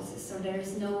labor offices, so there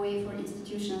is no way for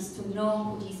institutions to know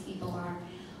who these people are.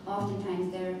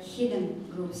 Oftentimes they're hidden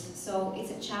groups, so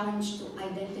it's a challenge to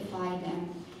identify them.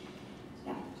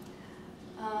 Yeah.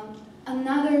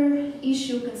 Another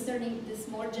issue concerning this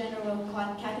more general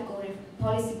category of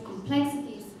policy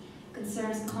complexities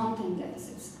concerns content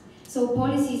deficits. So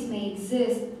policies may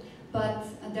exist, but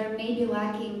there may be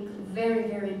lacking very,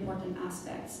 very important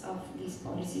aspects of these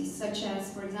policies, such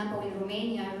as, for example, in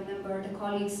Romania, I remember the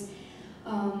colleagues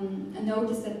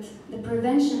noticed that the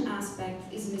prevention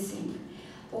aspect is missing.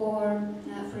 Or,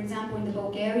 for example, in the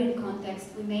Bulgarian context,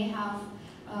 we may have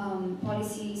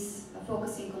policies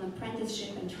focusing on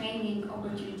apprenticeship and training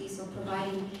opportunities or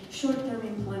providing short-term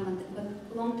employment, but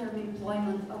long-term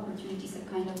employment opportunities are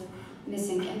kind of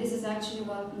missing. And this is actually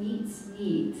what NEETs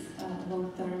need,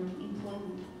 long-term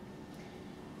employment.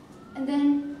 And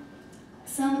then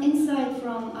some insight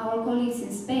from our colleagues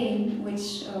in Spain,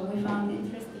 which we found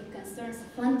interesting, concerns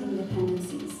funding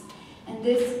dependencies and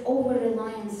this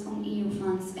over-reliance on EU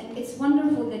funds. And it's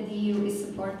wonderful that the EU is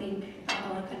supporting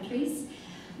our countries,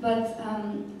 but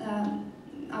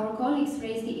our colleagues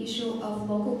raised the issue of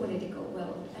local political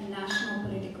will and national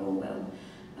political will.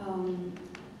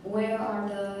 Where are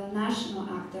the national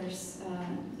actors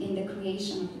in the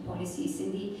creation of the policies,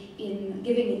 in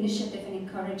giving initiative and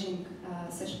encouraging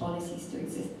such policies to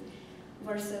exist,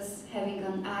 versus having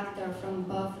an actor from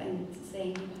above and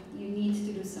saying, you need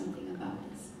to do something about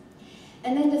this.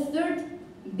 And then the third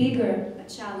bigger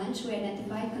challenge we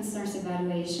identified concerns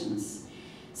evaluations.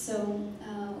 So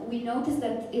we noticed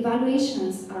that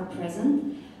evaluations are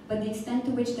present, but the extent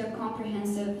to which they're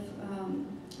comprehensive,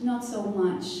 not so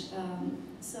much.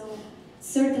 So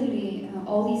certainly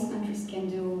all these countries can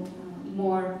do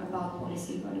more about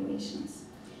policy evaluations.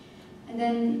 And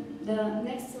then the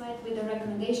next slide with the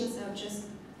recommendations, I'll just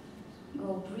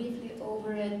go briefly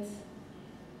over it.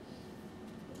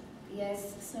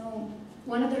 Yes, so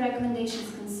one of the recommendations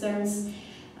concerns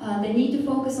the need to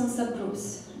focus on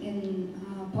subgroups in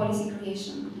policy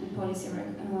creation and policy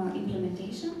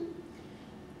implementation.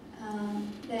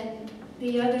 Then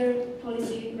the other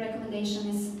policy recommendation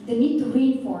is the need to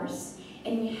reinforce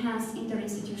and enhance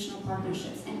interinstitutional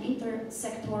partnerships and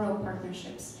intersectoral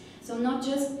partnerships. So not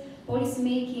just policy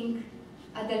making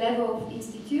at the level of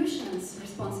institutions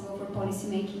responsible for policy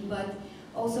making, but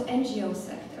also NGO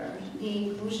sector, the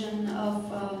inclusion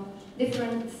of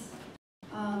different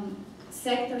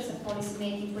sectors of policy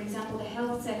making. For example, the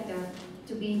health sector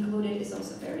to be included is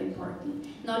also very important,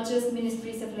 not just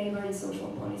ministries of labor and social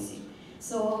policy.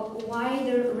 So a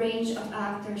wider range of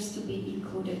actors to be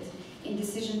included in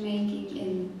decision making,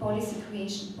 in policy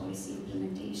creation, policy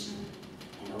implementation,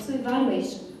 and also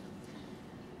evaluation.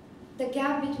 The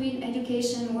gap between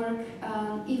education and work,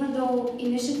 even though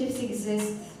initiatives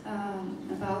exist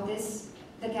about this,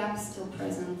 the gap is still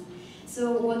present.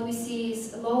 So what we see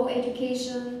is low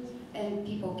education and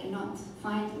people cannot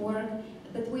find work,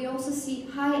 but we also see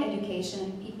high education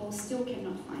and people still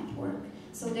cannot find work.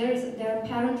 So there are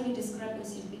apparently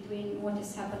discrepancies between what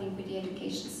is happening with the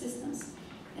education systems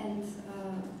and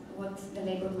what the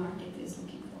labor market is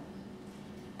looking for.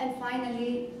 And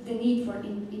finally, the need for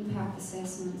impact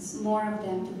assessments, more of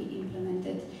them to be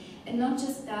implemented. And not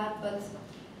just that, but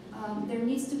there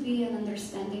needs to be an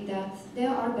understanding that there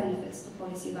are benefits to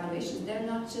policy evaluations. They're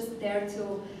not just there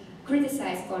to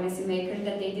criticize policymakers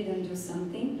that they didn't do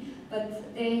something,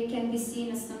 but they can be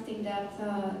seen as something that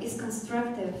is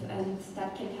constructive and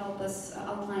that can help us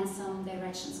outline some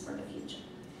directions for the future.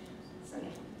 So yeah,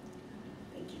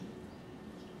 thank you.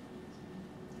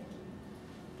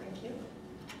 Thank you.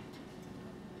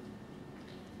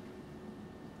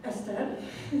 Eszter,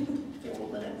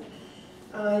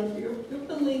 you've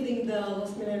been leading the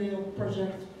Los Millennials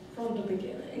project from the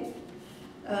beginning.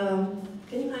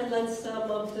 Can you highlight some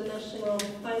of the national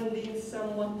findings,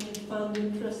 some what you found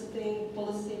interesting,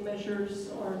 policy measures,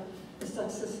 or the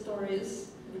success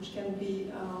stories which can be,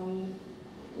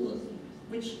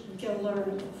 which we can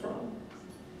learn from?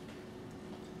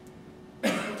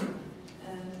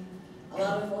 A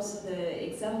lot of also the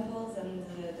examples and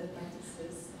the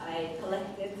practices I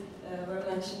collected were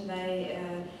mentioned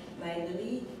by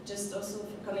Lilia. Just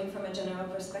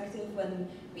when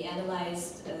we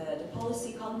analyzed the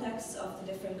policy context of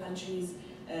the different countries.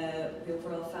 We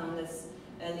overall found, as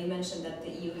Lee mentioned, that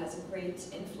the EU has a great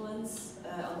influence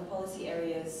on the policy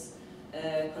areas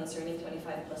concerning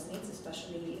 25+ needs,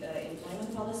 especially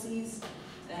employment policies,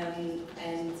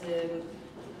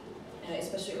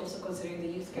 especially also considering the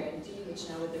youth guarantee, which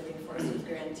now with the reinforced youth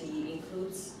guarantee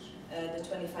includes the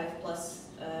 25+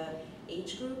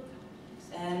 age group.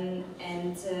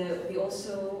 We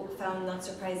also found, not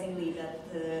surprisingly,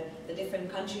 that the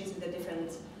different countries with the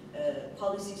different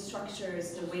policy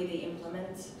structures, the way they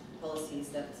implement policies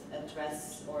that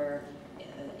address or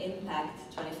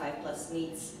impact 25+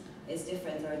 needs is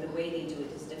different, or the way they do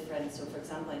it is different. So for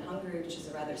example, in Hungary, which is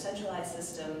a rather centralized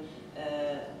system,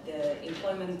 the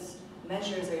employment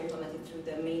measures are implemented through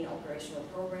the main operational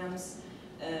programs,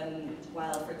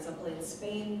 while for example in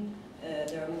Spain,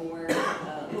 there are more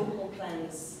local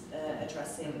plans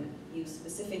addressing youth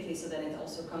specifically, so then it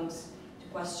also comes to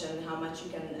question how much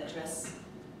you can address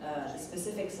the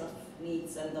specifics of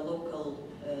needs and the local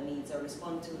needs, or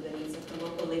respond to the needs of the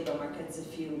local labor markets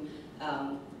if you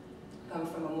come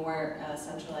from a more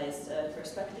centralized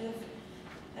perspective.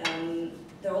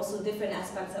 There are also different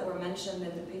aspects that were mentioned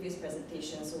in the previous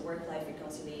presentation, so work-life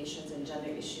reconciliations and gender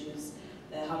issues,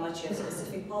 how much you have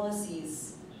specific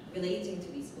policies relating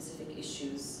to these specific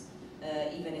issues,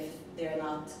 even if they're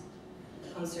not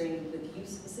concerned with youth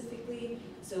specifically.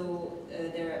 So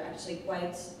there are actually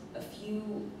quite a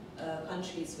few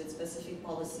countries with specific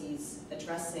policies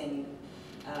addressing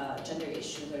gender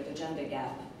issues or the gender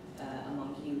gap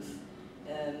among youth.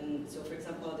 So for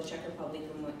example, the Czech Republic,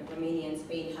 Romania and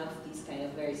Spain have these kind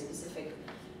of very specific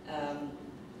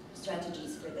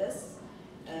strategies for this.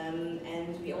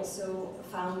 And we also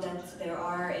found that there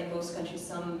are in most countries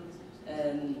some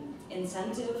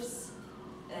incentives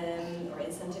or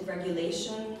incentive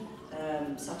regulation,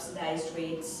 subsidized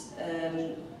rates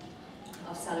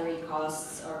of salary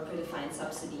costs or predefined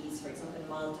subsidies, for example in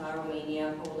Malta,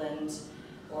 Romania, Poland,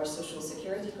 or social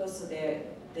security costs. So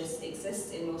this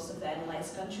exists in most of the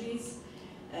analyzed countries.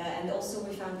 And also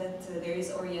we found that there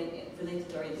is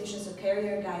related orientation, so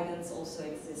career guidance also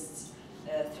exists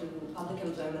through public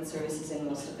employment services in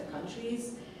most of the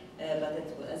countries. But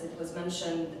as it was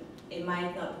mentioned, it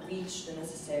might not reach the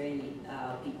necessary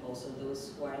people, so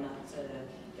those who are not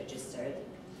registered.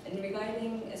 And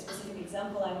regarding a specific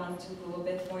example, I want to go a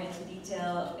bit more into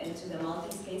detail into the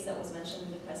Maltese case that was mentioned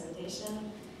in the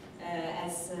presentation.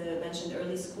 As mentioned,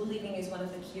 early school leaving is one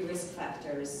of the key risk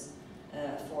factors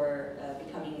for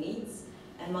becoming NEETs.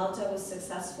 And Malta was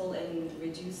successful in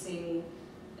reducing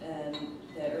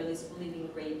the early school leaving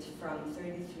rate from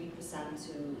 33%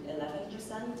 to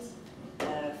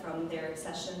 11% from their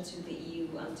accession to the EU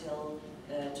until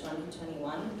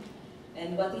 2021.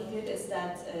 And what they did is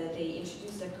that they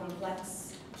introduced a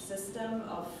complex system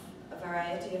of a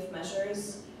variety of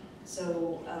measures.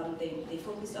 So they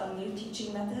focused on new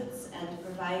teaching methods and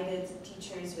provided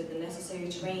teachers with the necessary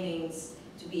trainings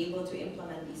to be able to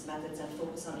implement these methods and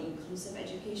focus on inclusive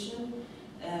education.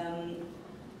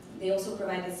 They also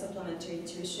provided supplementary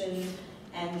tuition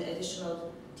and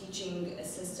additional teaching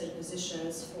assistant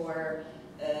positions for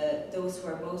those who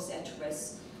are most at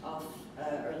risk of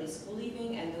early school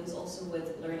leaving and those also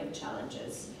with learning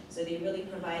challenges. So they really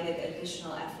provided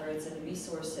additional efforts and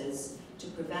resources to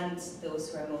prevent those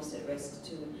who are most at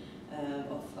risk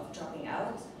of dropping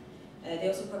out. They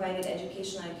also provided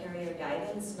educational and career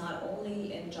guidance, not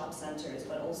only in job centers,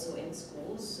 but also in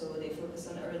schools. So they focused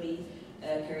on early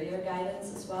career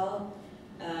guidance as well.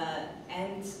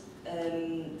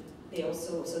 They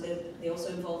also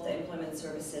involved the employment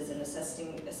services in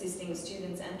assisting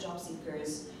students and job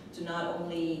seekers to not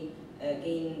only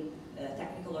gain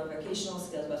technical or vocational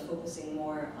skills, but focusing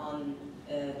more on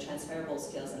transferable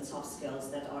skills and soft skills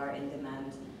that are in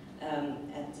demand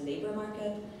at the labor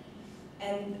market.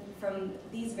 And from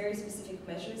these very specific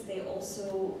measures, they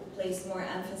also place more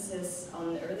emphasis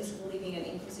on early school leaving and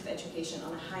inclusive education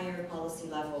on a higher policy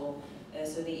level.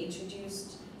 So they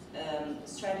introduced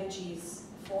strategies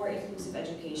for inclusive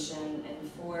education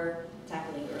and for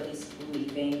tackling early school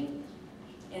leaving.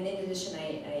 And in addition,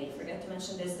 I forgot to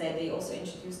mention this, that they also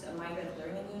introduced a migrant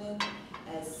learning unit,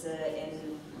 as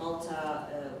in Malta,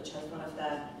 which has one of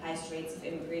the highest rates of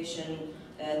immigration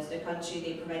to the country.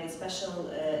 They provided special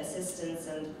assistance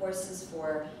and courses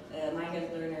for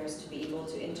migrant learners to be able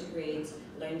to integrate,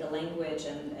 learn the language,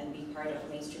 and be part of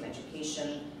mainstream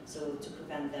education, so to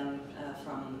prevent them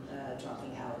from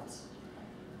dropping out.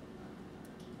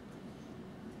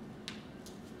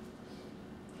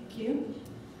 Thank you.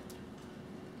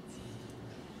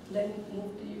 Then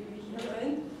move to you,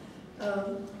 Jeroen.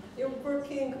 You're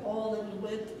working on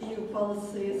with EU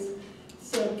policies,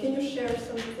 so can you share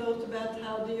some thoughts about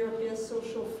how the European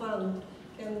Social Fund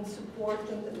can support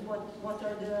and what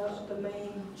are the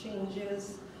main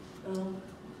changes,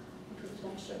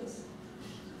 reflections?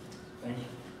 Thank you.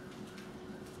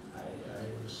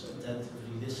 I was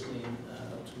attentively listening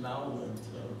up to now, and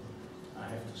I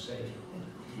have to say,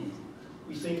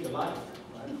 we think alike,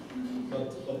 right?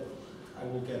 But I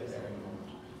will get there in a moment.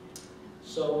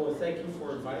 So thank you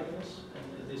for inviting us, and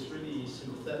it is really a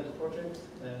sympathetic project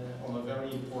on a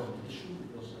very important issue,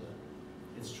 because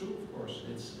it's true, of course,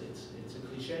 it's a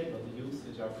cliche, but the youth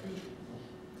is our future.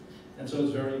 And so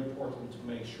it's very important to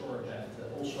make sure that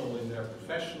also in their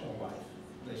professional life,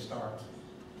 they start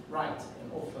right.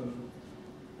 And often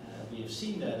we have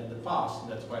seen that in the past,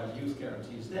 and that's why the youth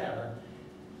guarantee is there.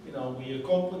 You know, we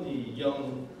accompany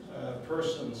young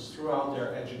persons throughout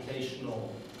their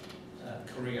educational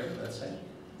career, let's say,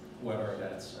 whether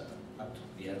that's up to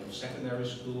the end of secondary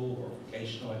school or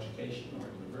vocational education or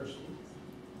university.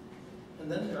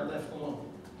 And then they're left alone.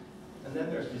 And then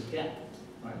there's this gap,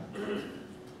 right?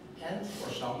 And for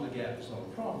some, the gap is not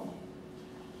a problem,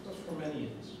 but for many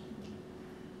it is.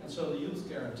 And so the youth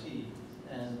guarantee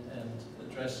and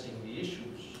addressing the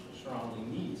issues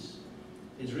surrounding needs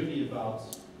is really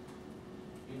about,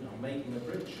 you know, making a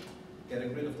bridge,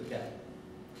 getting rid of the gap.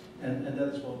 And that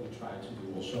is what we try to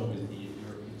do also with the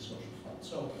European Social Fund.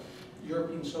 So the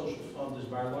European Social Fund is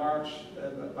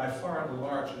by far the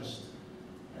largest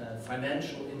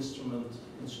financial instrument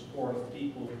in support of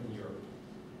people in Europe.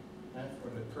 And for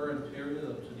the current period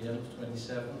up to the end of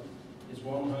 27, it's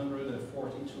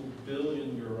 142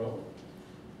 billion euro,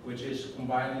 which is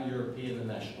combining European and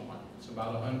national money. It's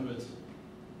about 100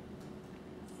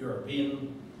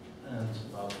 European and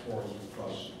about 40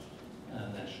 plus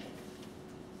national.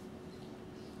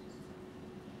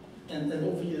 And then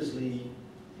obviously,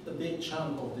 a big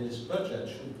chunk of this budget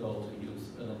should go to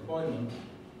youth unemployment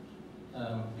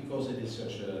because it is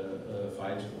such a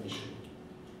vital issue.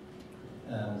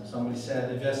 Somebody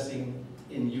said investing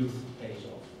in youth pays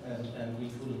off, and we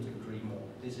couldn't agree more.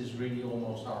 This is really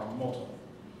almost our motto,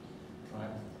 right?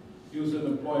 Youth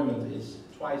unemployment is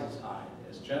twice as high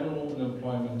as general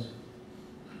unemployment,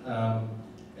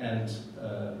 and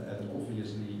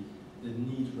obviously the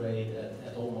need rate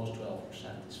at almost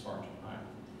 12% is far too high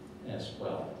as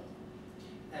well.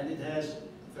 And it has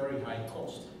very high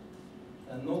cost,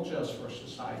 and not just for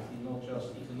society, not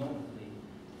just economically,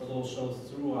 but also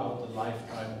throughout the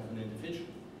lifetime of an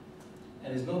individual.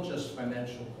 And it's not just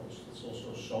financial cost, it's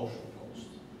also social cost,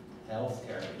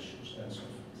 healthcare issues, and so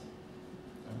forth.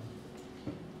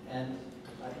 And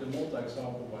like the Malta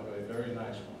example, by the way, very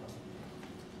nice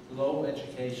one. Low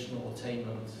educational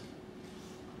attainment,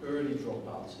 early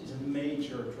dropouts is a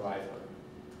major driver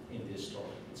in this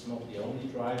story. It's not the only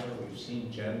driver. We've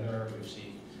seen gender, we've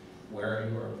seen where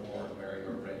you are born, where you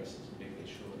are raised. It's a big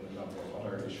issue, and a number of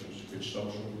other issues, which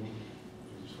social group.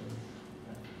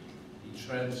 The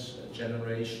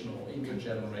transgenerational,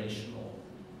 intergenerational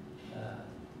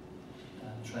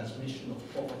transmission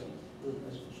of poverty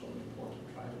is also an important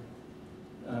driver.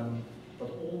 But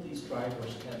all these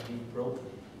drivers can be broken,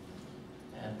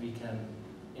 and we can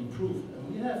improve.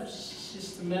 And we have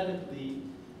systematically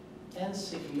and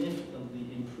significantly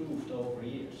improved over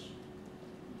years.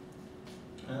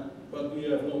 But we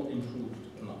have not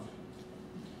improved enough.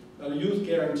 Now, the youth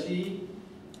guarantee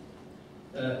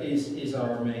is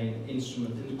our main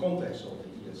instrument in the context of the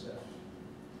ESF.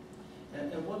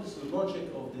 And what is the logic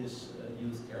of this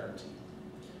youth guarantee?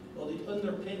 Well, the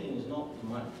underpinning is not the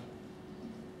money.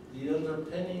 The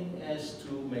underpinning is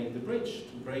to make the bridge,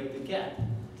 to break the gap.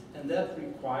 And that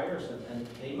requires, and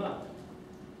it came up,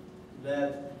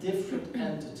 that different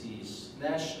entities,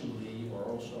 nationally or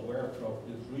also where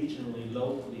appropriate, regionally,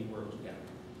 locally work together.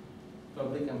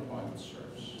 Public employment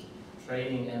service,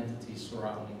 training entities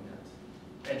surrounding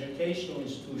that, educational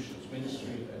institutions,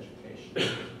 Ministry of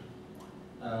Education,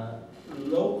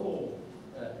 local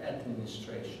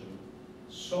administration,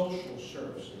 social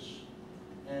services,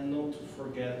 and not to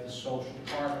forget the social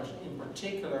partners, in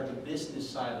particular the business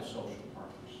side of social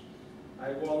partners.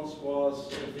 I once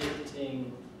was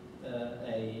visiting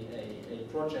a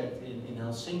project in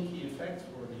Helsinki, in fact,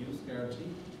 for the youth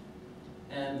guarantee,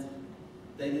 and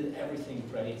they did everything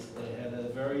great. They had a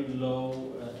very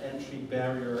low entry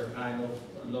barrier kind of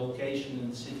location in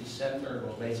the city center. It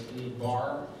was basically a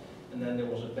bar, and then there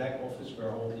was a back office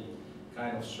where all the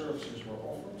kind of services were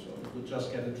offered. So you could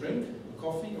just get a drink, a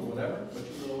coffee or whatever, but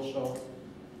you could also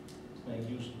make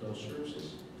use of those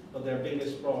services. But their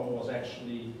biggest problem was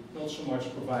actually not so much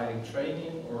providing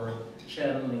training or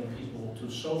channeling people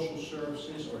to social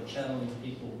services or channeling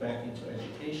people back into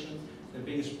education. The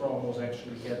biggest problem was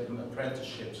actually getting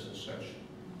apprenticeships as such.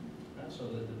 So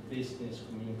that the business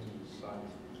community side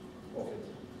of it.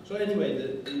 So anyway,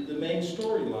 the main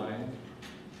storyline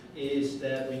is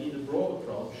that we need a broad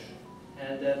approach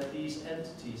and that these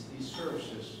entities, these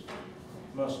services,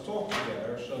 must talk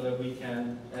together so that we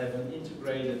can have an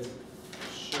integrated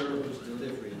service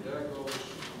delivery. There goes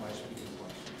my speaking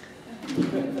voice.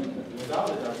 Without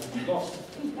it, I would be lost.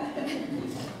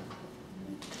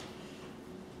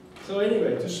 So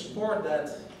anyway, to support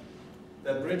that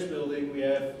bridge building, we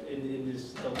have in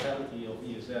this totality of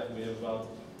ESF, we have about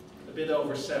a bit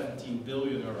over 17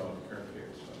 billion euro in the current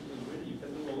period. So really, you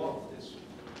can do a lot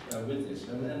with this.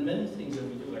 And many things that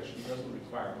we do actually doesn't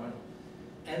require money.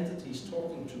 Entities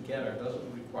talking together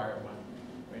doesn't require money.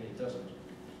 Really, it doesn't.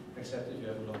 Except if you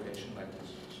have a location like this.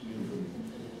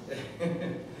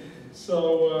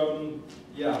 So,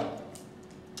 yeah.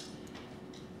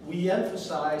 We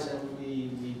emphasize and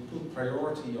we put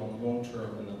priority on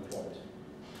long-term unemployed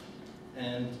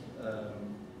and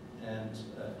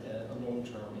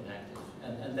long-term inactive.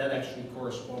 And that actually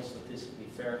corresponds statistically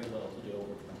fairly well to the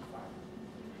over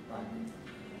 25.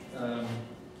 Right?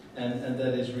 And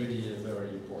that is really a very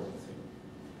important thing.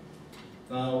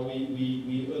 Now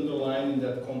we underline in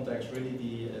that context really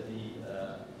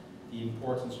the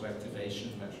importance of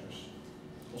activation measures.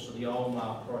 Also the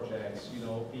ALMA projects, you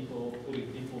know, putting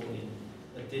people in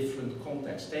a different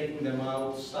context, taking them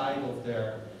outside of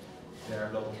their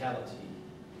locality,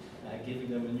 giving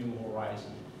them a new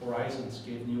horizon. Horizons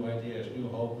give new ideas, new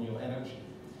hope, new energy.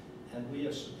 And we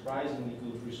have surprisingly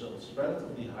good results,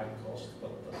 relatively high cost,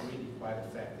 but really quite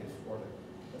effective for the,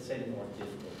 let's say, the more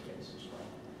difficult cases,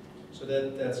 right? So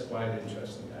that's quite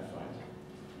interesting, I find.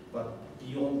 But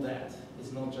beyond that,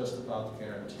 it's not just about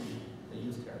guarantee, the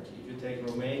youth guarantee. If you take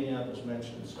Romania, it was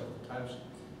mentioned several times,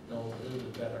 no, a little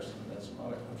bit better than some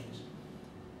other countries.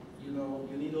 You know,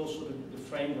 you need also the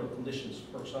framework conditions.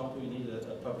 For example, you need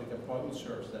a public employment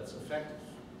service that's effective.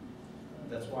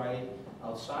 That's why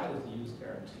outside of the youth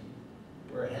guarantee,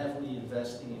 we're heavily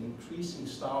investing in increasing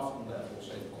staffing levels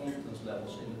and competence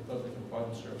levels in the public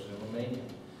employment service in Romania.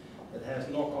 That has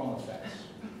knock-on effects.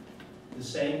 The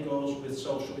same goes with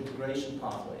social integration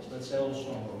pathways, let's say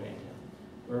also in Romania,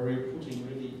 where we're putting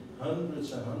really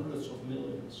hundreds and hundreds of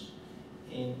millions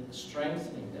in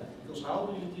strengthening that. Because how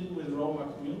do you deal with Roma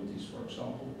communities, for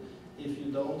example, if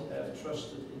you don't have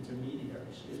trusted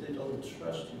intermediaries, if they don't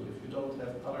trust you, if you don't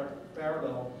have other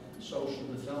parallel social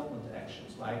development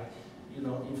actions, like, you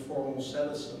know, informal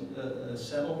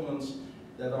settlements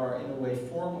that are in a way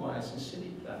formalized in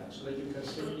city planning, so that you can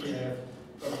simply have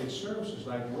public services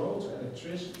like roads,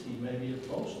 electricity, maybe a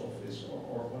post office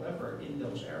or whatever in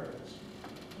those areas,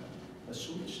 a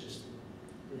sewage system.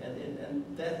 And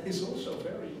that is also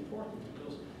very important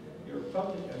because your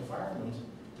public environment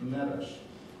matters.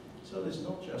 So it's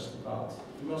not just about,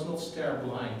 you must not stare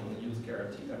blind on the youth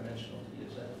guarantee dimension of the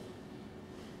ESF.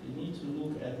 You need to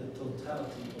look at the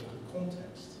totality of the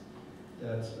context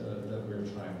that we're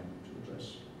trying to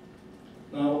address.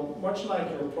 Now, much like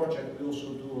your project, we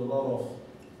also do a lot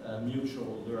of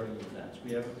mutual learning events.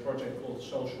 We have a project called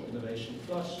Social Innovation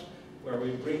Plus, where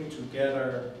we bring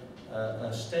together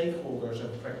stakeholders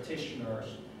and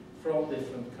practitioners from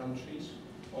different countries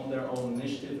on their own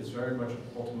initiative. It's very much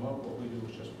bottom-up. What we do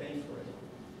is just pay for it.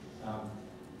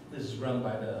 This is run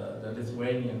by the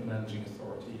Lithuanian Managing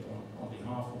Authority on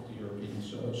behalf of the European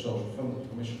Social Funding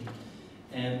Commission,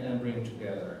 and bring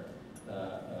together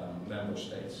member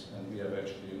states. And we have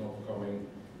actually an upcoming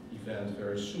event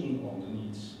very soon on the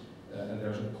NEETs, and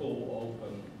there's a call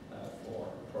open for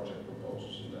project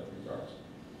proposals in that regard.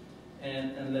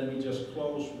 And let me just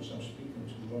close, because I'm speaking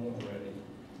too long already,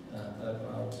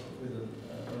 with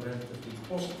a relatively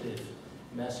positive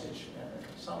message,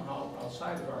 somehow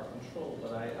outside of our control,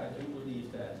 but I do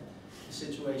believe that the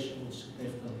situation will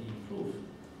significantly improve.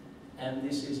 And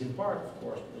this is in part, of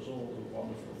course, because all the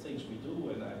wonderful things we do,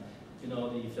 and you know,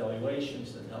 the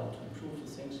evaluations that help to improve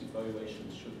the things.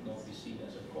 Evaluations should not be seen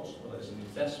as a cost, but as an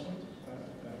investment,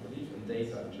 I believe, in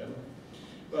data in general.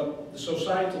 But the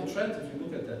societal trend, if you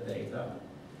look at that data,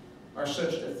 are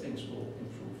such that things will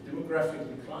improve. Demographic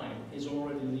decline is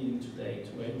already leading today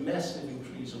to a massive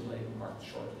increase of labor market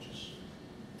shortages.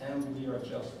 And we are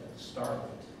just at the start of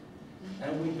it.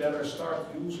 And we better start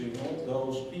using all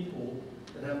those people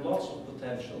that have lots of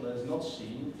potential that is not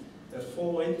seen, that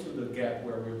fall into the gap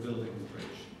where we're building the bridge.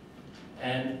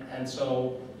 And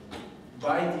so,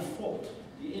 by default,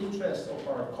 the interest of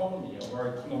our economy, of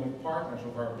our economic partners,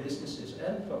 of our businesses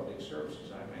and public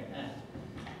services, I may add,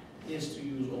 is to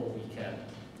use all we can,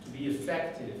 to be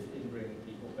effective in bringing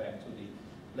people back to the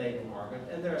labor market.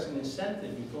 And there's an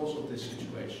incentive because of this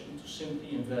situation to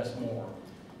simply invest more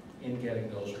in getting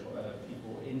those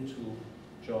people into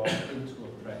jobs, into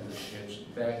apprenticeships,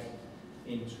 back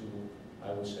into,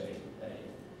 I would say,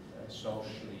 a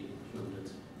socially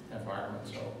included environment.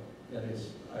 So that is,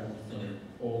 I would think,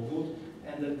 all good,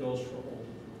 and that goes for all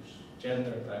the groups.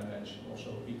 Gender dimension,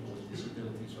 also people with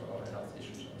disabilities or other health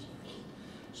issues and so forth.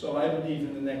 So I believe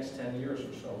in the next 10 years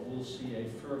or so, we'll see a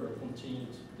further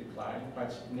continued decline,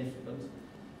 quite significant,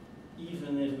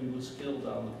 even if we would scale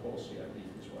down the policy, I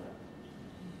believe as well.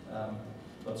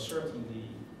 But certainly,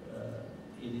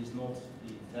 it is not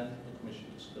the intent of the Commission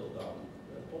to scale down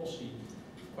policy,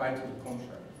 quite to the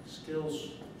contrary.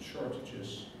 Skills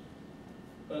shortages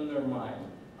undermine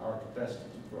our capacity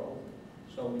to grow,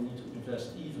 so we need to invest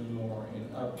even more in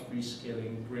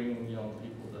reskilling, bringing young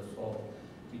people that fall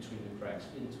between the cracks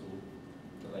into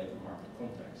the labor market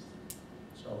context.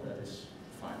 So that is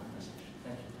the final message.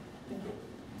 Thank you. Thank you.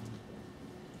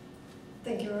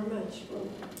 Thank you very much.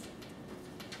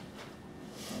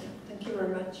 Thank you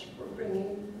very much for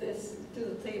bringing this to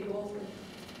the table.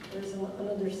 There's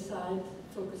another side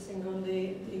focusing on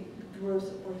the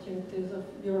growth opportunities of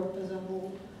Europe as a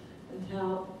whole and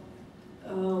how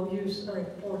youths are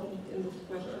important in this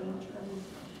question and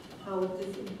how it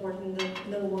is important that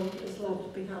no one is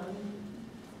left behind.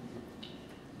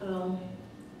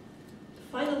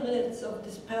 Final minutes of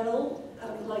this panel. I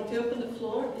would like to open the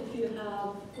floor if you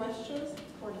have questions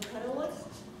for the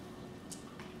panelists.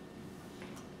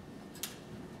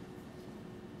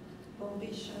 Don't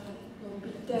be shy, don't be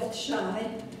that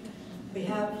shy. We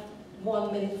have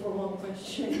 1 minute for one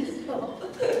question.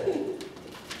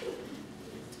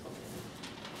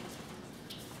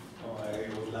 I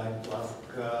would like to ask,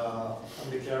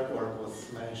 undeclared work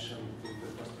was mentioned in the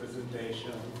first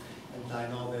presentation, and I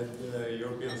know that the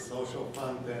European Social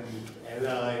Fund and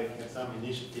ELI have some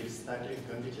initiatives tackling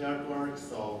undeclared work,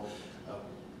 so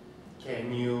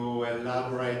can you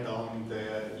elaborate on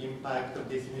the impact of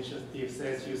these initiatives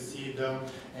as you see them,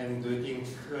 and do you think,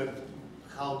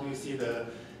 how do you see the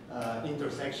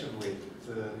intersection with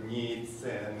needs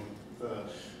and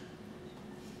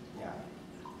yeah?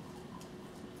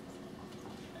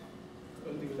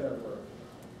 Undeclared work.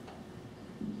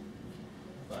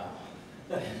 Wow.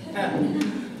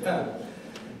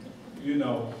 You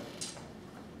know,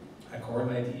 I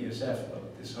coordinate the ESF,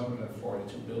 but this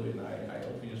 142 billion, I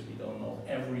obviously don't know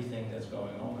everything that's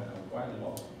going on, I know quite a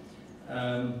lot.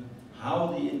 How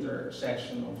the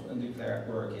intersection of undeclared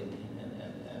work and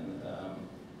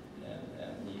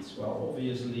needs, well,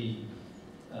 obviously,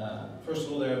 first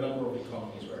of all, there are a number of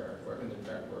economies where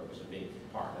undeclared work is a big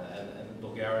part, and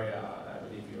Bulgaria, I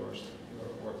believe you're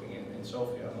working in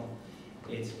Sofia, no?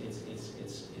 It's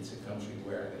a country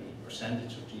where the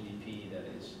percentage of GDP that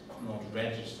is not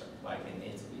registered, like in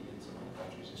Italy, in some other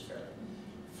countries, is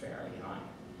fairly high.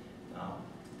 Now,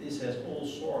 this has all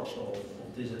sorts of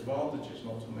disadvantages,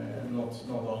 not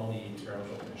only in terms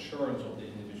of insurance of the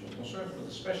individual concerned, but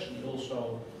especially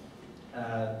also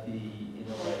in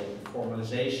a way, the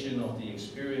formalization of the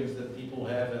experience that people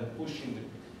have and pushing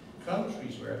the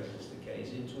countries where this is the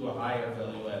case into a higher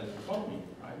value-added economy,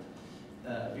 right?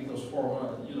 Because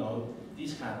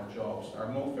these kind of jobs are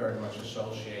not very much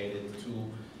associated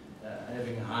to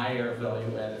having higher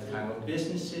value-added kind of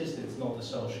businesses. It's not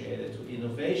associated to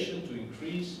innovation, to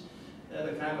increase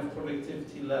the kind of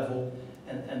productivity level,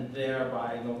 and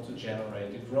thereby not to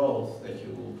generate the growth that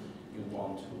you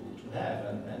want to have.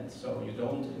 And so you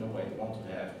don't, in a way, want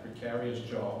to have precarious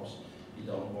jobs. You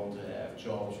don't want to have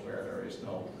jobs where there is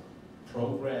no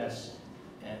progress.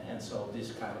 And so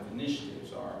these kind of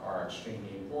initiatives are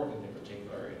extremely important, in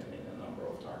particular in a number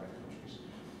of target countries.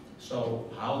 So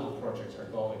how the projects are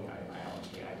going, I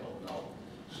honestly, I don't know.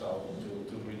 So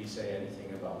to really say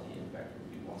anything about the impact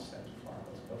would be one step too far.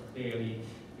 But clearly,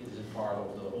 it is a part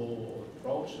of the whole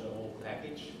approach, the whole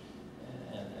package,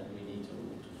 and we need to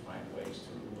find ways to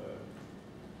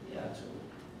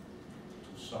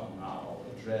somehow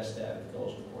address that. It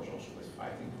goes, of course, also with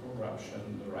fighting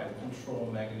corruption, the right control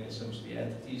mechanisms. The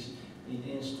entities need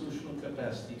the institutional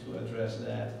capacity to address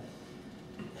that.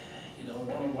 You don't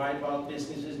want to wipe out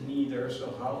businesses neither,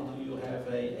 so how do you have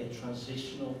a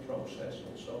transitional process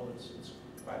also? It's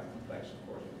quite complex, of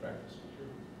course, in practice.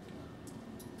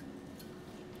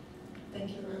 Thank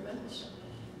you very much.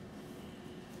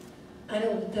 I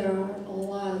know that there are a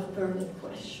lot of burning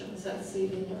questions I see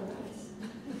in your eyes.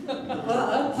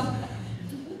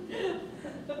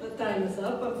 But the time is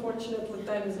up. Unfortunately,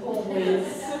 time is always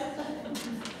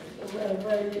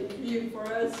very few for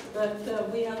us.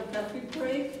 But we have a coffee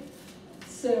break.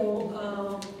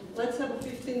 So let's have a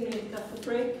 15-minute coffee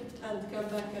break and come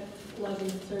back at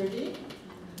 11:30.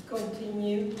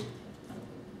 Continue.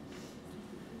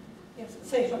 Yes,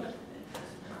 Sævar.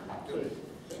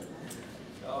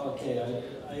 Okay,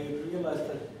 I realize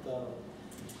that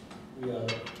we are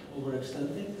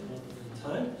overextended in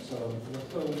time, so I'm not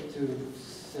going to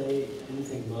say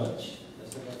anything much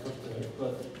as a rapporteur,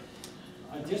 but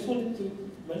I just wanted to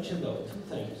mention though two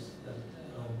things that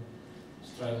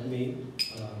strike me.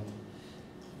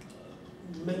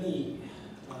 Many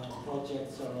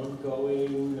projects are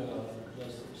ongoing. The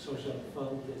social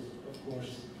fund is, of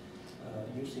course,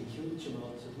 using huge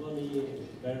amounts of money in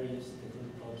various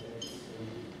different projects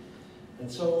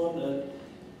and so on.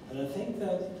 And I think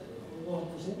that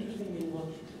what was interesting in what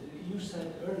you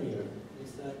said earlier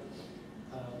is that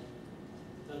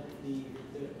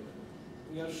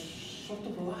we are sort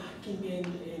of lacking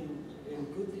in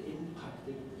good impact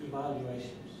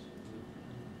evaluations,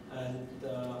 and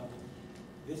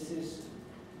this is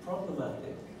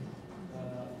problematic,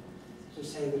 to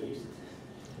say the least.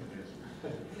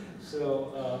 So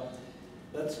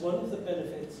that's one of the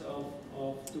benefits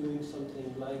of doing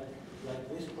something like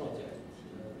this project,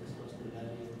 this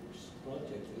Millennials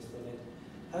project, is that it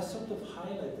has sort of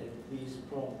highlighted these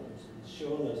problems and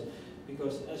shown us,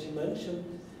 because as you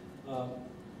mentioned,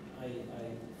 I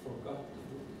forgot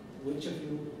which of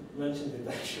you mentioned it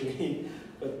actually,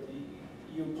 but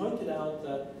you pointed out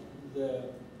that the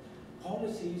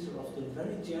policies are often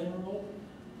very general.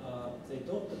 They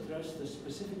don't address the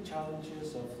specific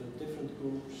challenges of the different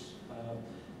groups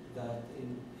that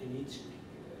in each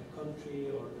country,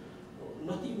 or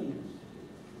not even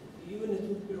it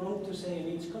would be wrong to say in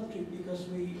each country, because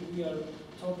we are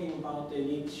talking about in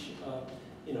each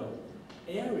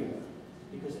area,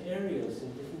 because areas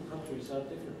in different countries are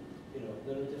different.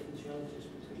 There are different challenges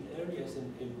between areas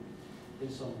in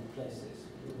some places,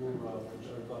 rural and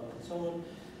urban and so on.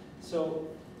 So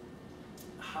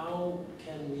how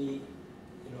can we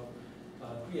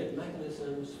create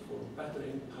mechanisms for better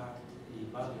impact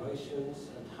evaluations,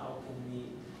 and how can we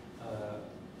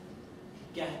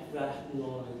get that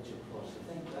knowledge across?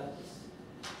 I think that's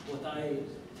what I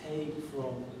take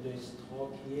from this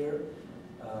talk here,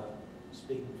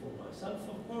 speaking for myself,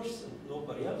 of course, and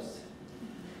nobody else.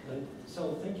 And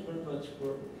so thank you very much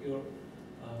for your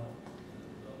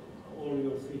all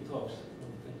your three talks.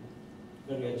 They've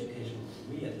been very educational to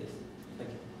me, at least. Thank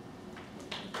you.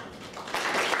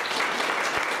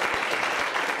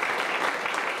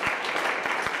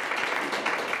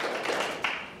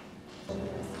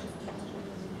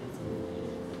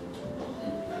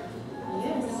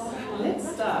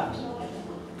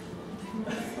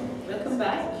 Welcome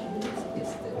back.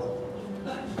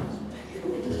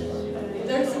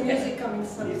 There's some music coming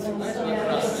soon.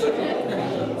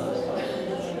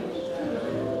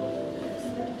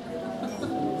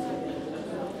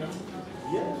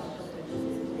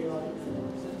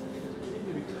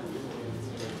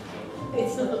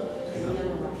 It's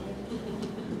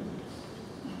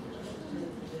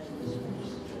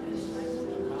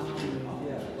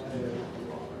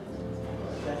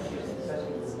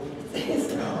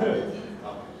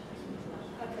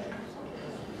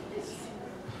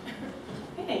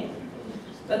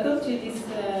welcome to this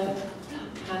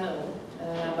panel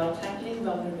about tackling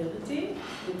vulnerability,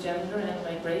 the gender and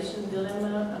migration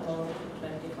dilemma among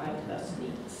 25+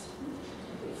 NEETs.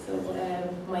 So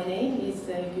my name is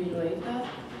Juliet.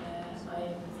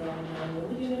 I'm from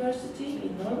Nora University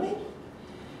in Norway.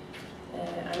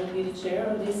 I will be the chair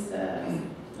of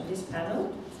this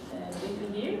panel. With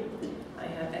me here, I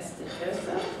have Eszter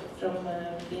from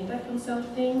Binda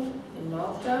Consulting in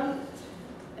Malta,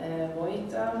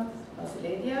 Vojtěch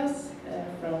Vasileiadis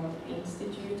from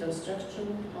Institute of Structural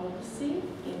Policy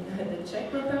in the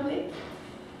Czech Republic,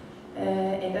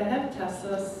 and I have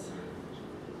Tassos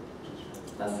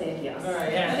Vasileiadis.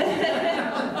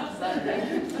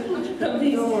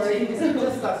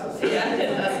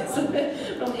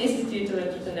 From the Institute of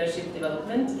Entrepreneurship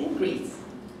Development in Greece.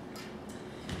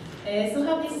 So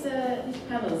how this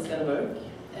panel is going to work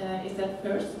is that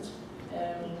first,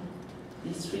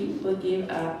 these three will give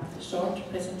a short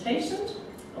presentation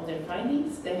of their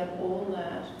findings. They have all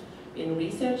been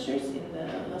researchers in the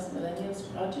Last Millennials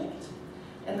project.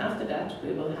 And after that,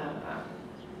 we will have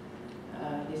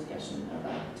a discussion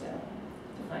about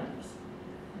the findings.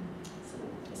 So,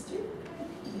 Eszter,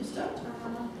 can you start?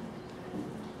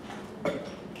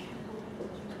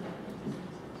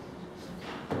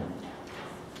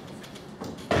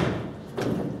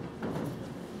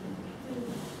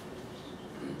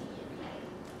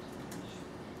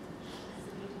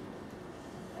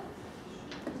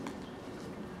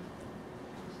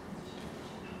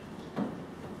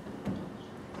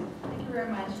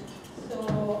 much.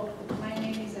 So, my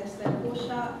name is Eszter.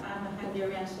 I'm a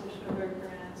Hungarian social worker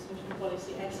and social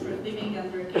policy expert living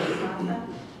and working in Malta.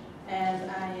 And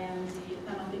I am the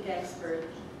thematic expert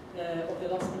of the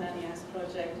Los Millennials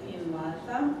project in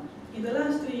Malta. In the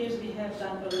last 2 years, we have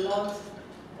done a lot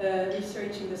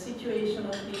researching the situation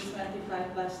of these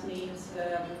 25+ needs,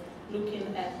 looking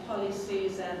at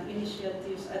policies and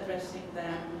initiatives addressing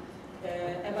them,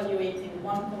 evaluating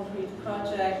one concrete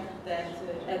project that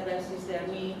addresses their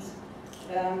needs.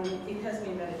 It has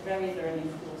been very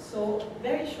learning. So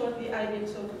very shortly I will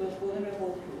talk about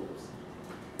vulnerable groups.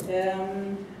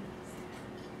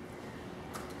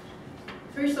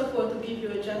 First of all, to give you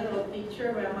a general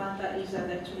picture where Malta is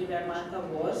and actually where Malta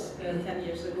was 10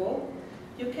 years ago,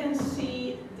 you can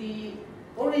see the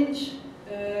orange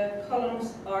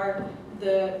columns are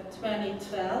the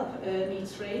 2012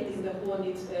 needs rate in the whole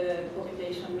needs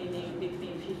population, meaning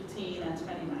between 15 and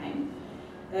 29.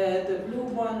 The blue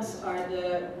ones are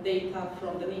the data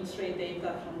from the needs rate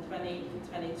data from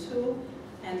 2022,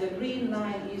 and the green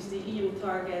line is the EU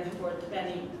target for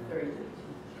 2030.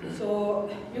 So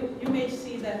you may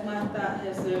see that Malta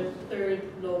has the third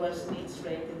lowest needs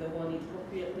rate in the whole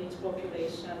needs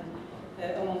population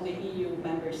among the EU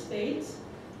member states,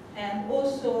 and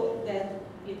also that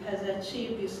it has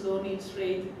achieved this low needs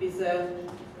rate with a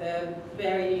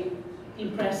very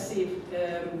impressive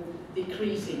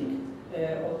decreasing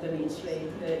of the needs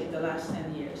rate in the last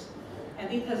 10 years.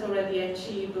 And it has already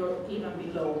achieved or even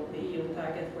below the EU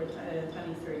target for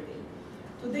 2030.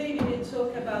 Today we will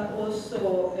talk about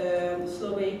also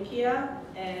Slovakia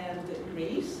and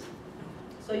Greece.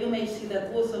 So you may see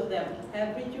that both of them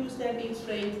have reduced their needs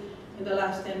rate in the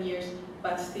last 10 years,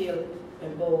 but still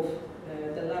above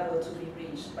the level to be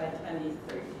reached by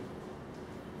 2030.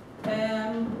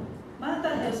 Malta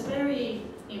has very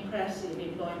impressive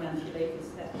employment-related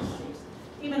statistics.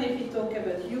 Even if we talk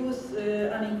about youth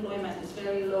unemployment, it's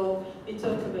very low. We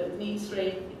talk about needs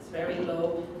rate, it's very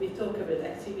low. We talk about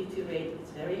activity rate,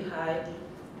 it's very high.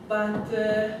 But,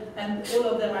 and all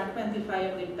of them are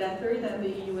quantifiably better than the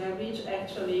EU average,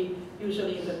 actually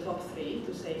usually in the top 3,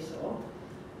 to say so.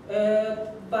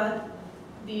 But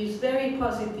these very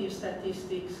positive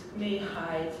statistics may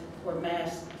hide or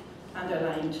mask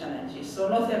underlying challenges. So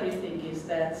not everything is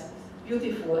that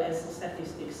beautiful as the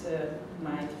statistics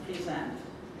might present.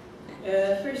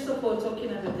 First of all, talking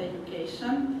about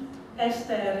education,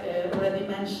 Eszter already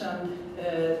mentioned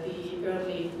the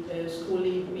early school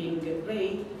leaving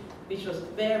rate, which was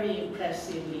very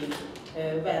impressively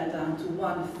went down to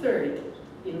 1/3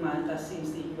 in Malta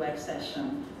since the EU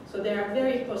accession. So there are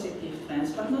very positive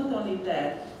trends, but not only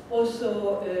that,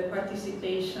 also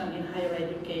participation in higher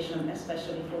education,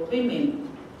 especially for women,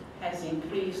 has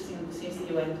increased since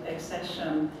the EU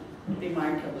accession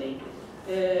remarkably.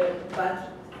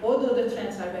 But although the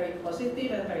trends are very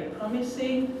positive and very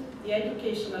promising, the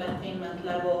educational attainment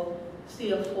level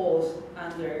still falls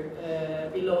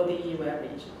below the EU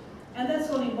average. And that's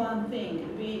only one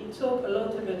thing. We talk a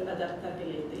lot about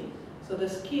adaptability. So the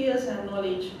skills and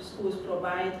knowledge schools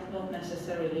provide not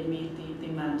necessarily meet the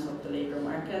demands of the labor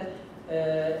market.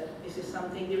 This is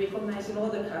something we recognize in all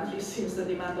the countries since the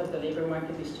demand of the labor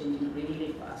market is changing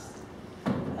really fast.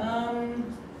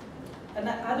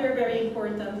 Another very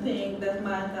important thing that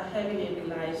Malta heavily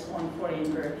relies on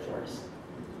foreign workforce.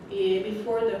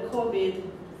 Before the COVID,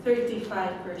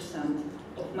 35%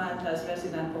 of Malta's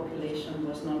resident population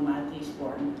was non-Maltese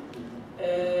born.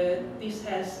 This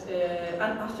has,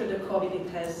 and after the COVID, it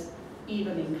has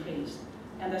even increased,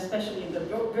 and especially in the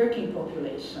working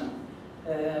population,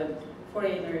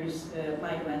 foreigners,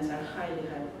 migrants are highly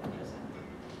represented.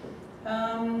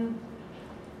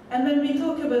 And when we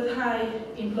talk about high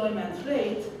employment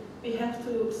rate, we have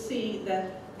to see that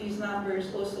these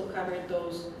numbers also cover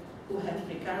those who have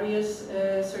precarious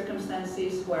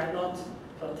circumstances, who are not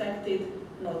protected,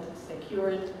 not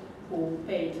secured, who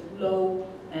paid low,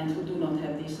 and who do not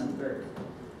have decent work.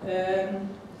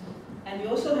 And we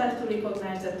also have to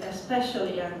recognize that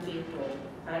especially young people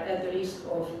are at the risk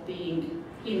of being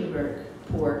in work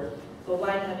poor, so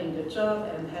while having a job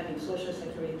and having social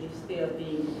security still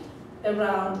being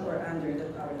around or under the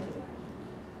poverty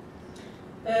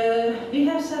line. We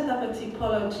have set up a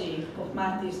typology of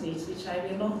Maltese needs, which I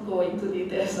will not go into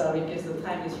details of because the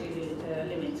time is really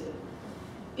limited.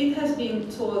 It has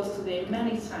been told today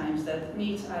many times that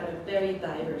needs are a very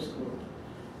diverse group.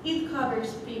 It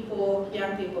covers people,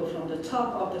 young people from the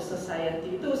top of the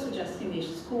society, those who just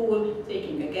finished school,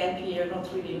 taking a gap year, not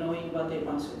really knowing what they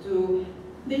want to do.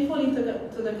 They fall into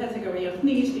the category of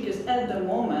needs because at the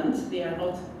moment they are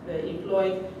not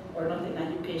employed, or not in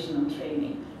education and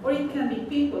training. Or it can be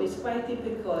people. It's quite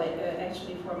typical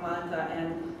actually for Malta,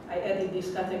 and I added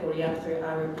this category after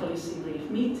our policy brief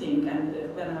meeting, and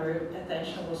when our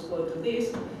attention was called to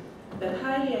this, that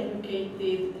highly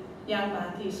educated young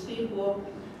Maltese people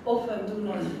often do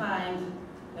not find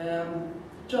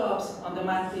jobs on the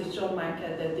Maltese job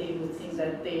market that they would think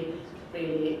that they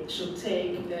really should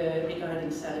take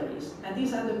regarding salaries. And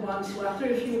these are the ones who after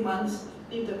a few months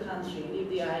leave the country, leave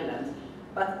the island.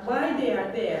 But while they are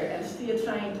there and still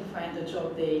trying to find the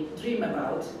job they dream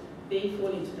about, they fall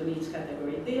into the NEETs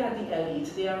category. They are the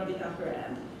elite, they are on the upper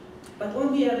end. But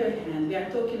on the other hand, we are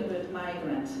talking about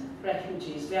migrants,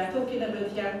 refugees, we are talking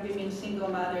about young women, single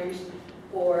mothers,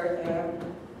 or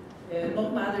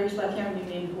not mothers, but young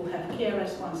women who have care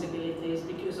responsibilities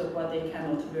because of what they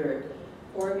cannot work.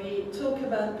 Or we talk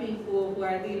about people who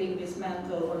are dealing with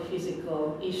mental or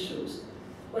physical issues.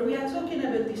 Or we are talking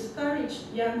about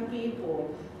discouraged young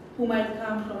people who might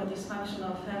come from a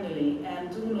dysfunctional family and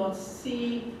do not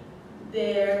see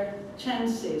their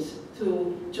chances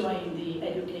to join the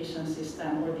education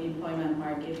system or the employment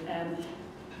market, and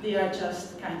they are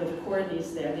just kind of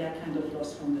cornies there, they are kind of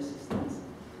lost from the systems.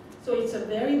 So it's a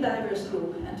very diverse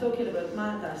group, and talking about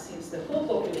Malta, since the whole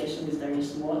population is very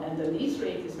small and the NEETs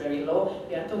rate is very low,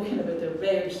 we are talking about a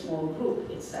very small group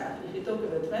itself. If you talk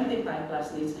about 25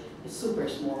 plus NEETs, it's super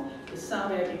small. It's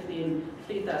somewhere between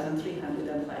 3,300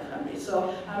 and 500.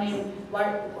 So, I mean,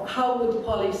 how would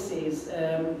policies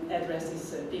address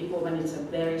these people when it's a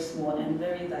very small and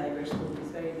very diverse group? It's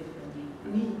very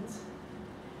different needs.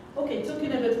 Okay,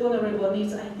 talking about vulnerable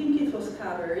needs, I think it was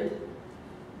covered.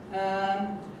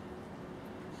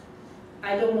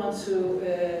 I don't want to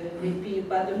repeat,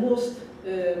 but the most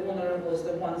vulnerable is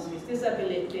the ones with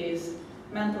disabilities,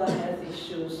 mental health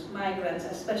issues, migrants,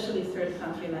 especially third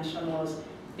country nationals,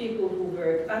 people who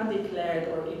work undeclared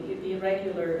or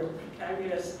irregular or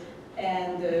precarious,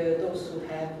 and those who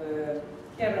have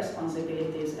care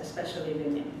responsibilities, especially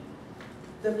women.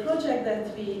 The project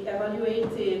that we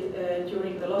evaluated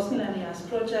during the Los Millennials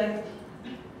project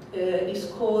is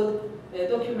called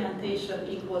Documentation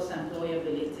Equals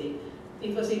Employability.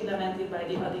 It was implemented by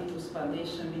the Aditus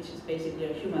Foundation, which is basically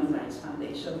a human rights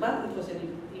foundation, but it was an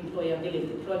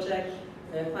employability project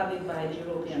funded by the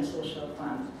European Social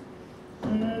Fund.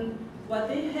 What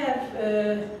they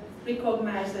have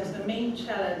recognized as the main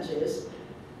challenges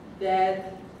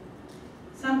that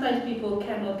sometimes people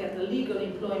cannot get a legal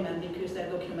employment because their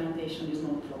documentation is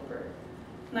not proper.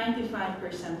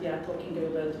 95% we are talking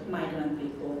about migrant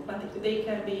people, but they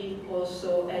can be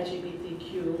also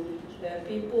LGBTQ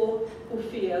people who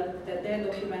feel that their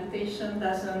documentation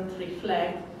doesn't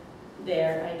reflect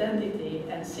their identity,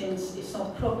 and since it's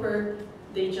not proper,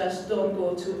 they just don't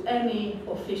go to any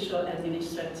official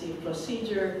administrative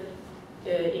procedure,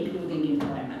 including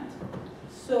employment.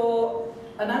 So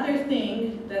another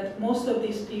thing that most of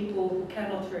these people who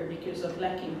cannot work because of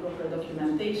lacking proper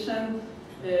documentation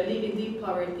live in deep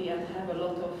poverty and have a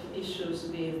lot of issues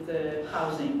with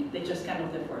housing. They just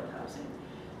cannot afford housing.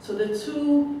 So the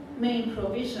two main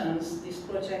provisions this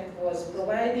project was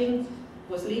providing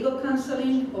was legal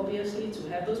counseling, obviously, to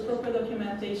have those proper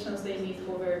documentations they need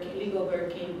for work, legal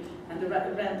working, and the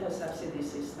rental subsidy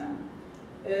system.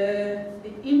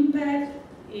 The impact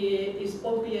is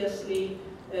obviously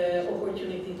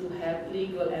opportunity to have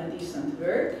legal and decent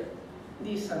work,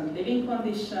 decent living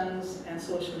conditions, and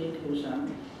social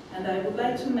inclusion. And I would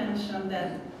like to mention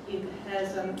that it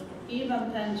has an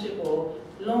even tangible,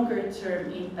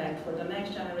 longer-term impact for the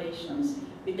next generations,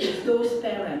 because those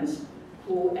parents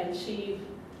who achieve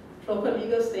proper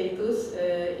legal status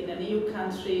in a new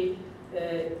country,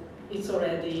 it's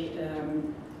already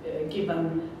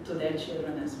given to their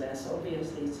children as well. So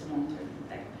obviously it's a long-term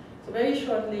impact. So very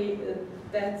shortly,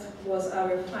 that was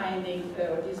our finding,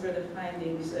 or these were the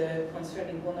findings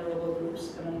concerning vulnerable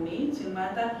groups among NEETs in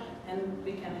Malta, and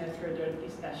we can have further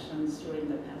discussions during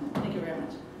the panel. Thank you very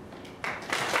much.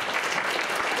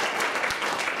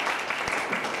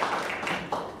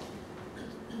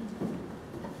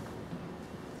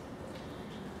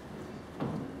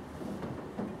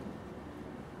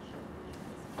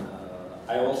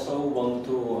 I also want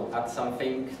to add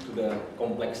something to the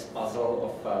complex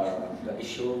puzzle of the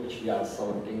issue which we are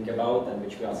talking about and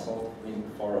which we are solving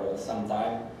for some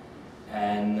time.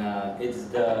 And it's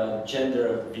the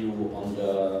gender view on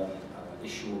the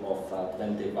issue of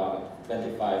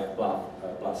 25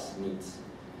 plus NEETs.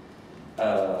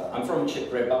 I'm from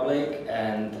Czech Republic,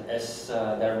 and as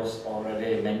there was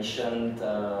already mentioned,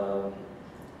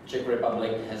 Czech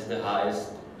Republic has the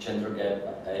highest gender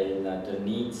gap in the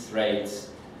NEETs rates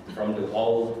from the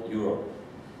whole Europe.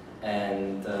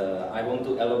 and I want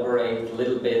to elaborate a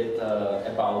little bit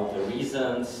about the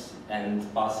reasons and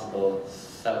possible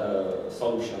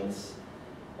solutions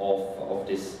of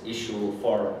this issue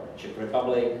for Czech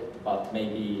Republic, but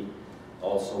maybe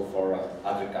also for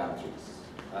other countries.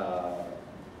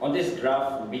 On this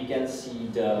graph we can see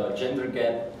the gender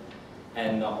gap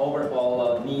and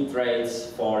overall NEET rates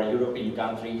for European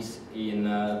countries in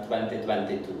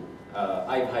 2022.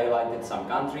 I've highlighted some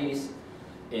countries.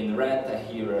 In red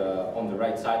here on the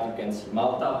right side you can see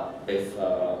Malta with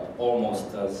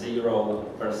almost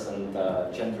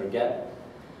 0% gender gap.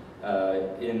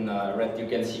 In red you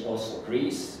can see also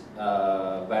Greece,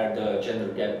 where the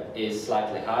gender gap is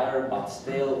slightly higher, but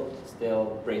still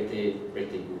pretty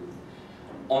good.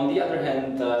 On the other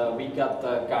hand, we got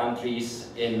countries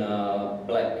in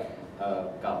black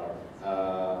color,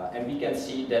 and we can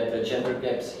see that the gender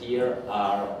gaps here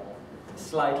are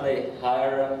slightly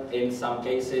higher in some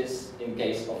cases. In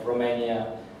case of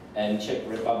Romania and Czech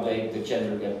Republic, the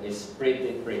gender gap is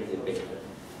pretty big.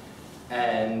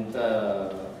 And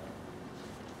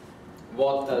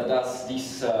what does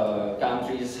these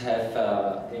countries have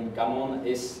in common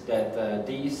is that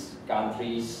these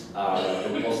countries are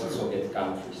the post-Soviet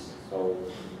countries. So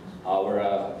our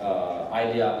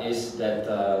idea is that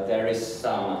there is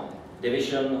some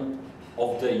division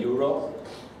of the Europe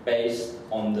based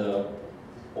on the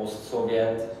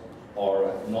post-Soviet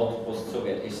or not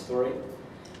post-Soviet history.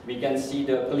 We can see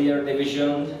the clear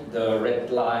division. The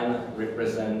red line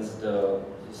represents the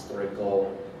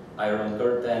historical Iron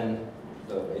Curtain.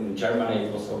 In Germany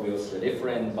it was obviously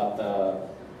different, but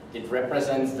it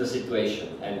represents the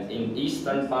situation. And in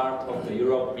eastern part of the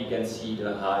Europe we can see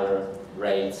the higher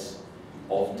rates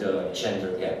of the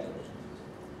gender gap.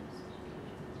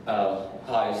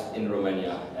 Highest in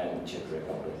Romania and Czech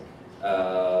Republic.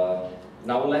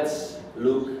 Now let's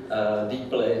look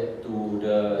deeply to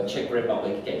the Czech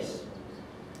Republic case.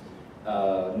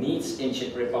 NEETs in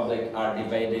Czech Republic are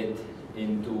divided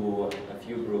into a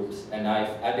few groups, and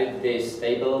I've added this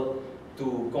table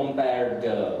to compare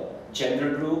the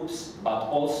gender groups, but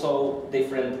also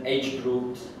different age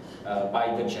groups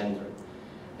by the gender.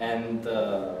 And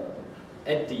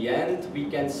at the end we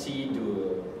can see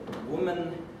the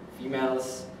women,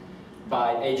 females,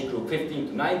 by age group 15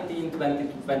 to 19, 20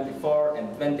 to 24,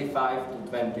 and 25 to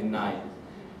 29.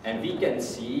 And we can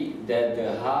see that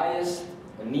the highest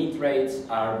NEET rates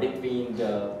are between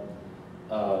the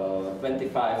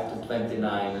 25 to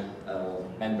 29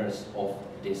 members of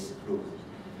this group.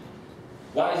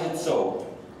 Why is it so?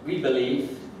 We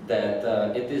believe that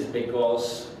it is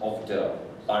because of the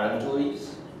parental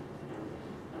leaves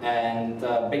and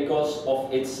because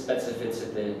of its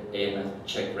specificity in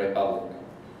Czech Republic.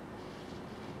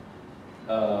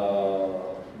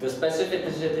 The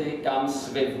specificity comes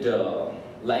with the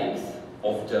length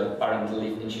of the parental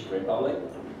leave in Czech Republic.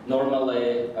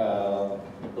 Normally,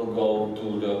 people go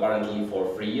to the parental leave for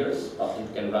 3 years, but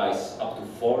it can rise up to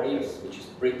 4 years, which is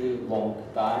pretty long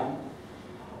time.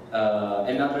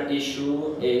 Another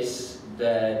issue is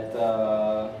that,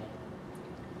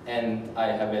 and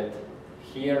I have it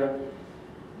here,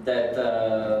 that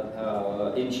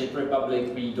in Czech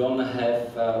Republic we don't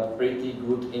have a pretty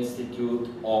good institute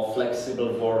of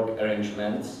flexible work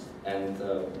arrangements, and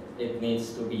it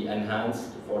needs to be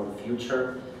enhanced for the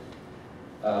future.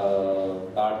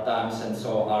 Part-times and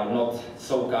so are not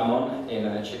so common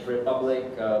in Czech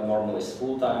Republic. Normally it's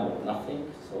full-time or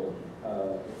nothing, so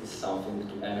it is something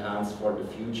to enhance for the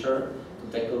future to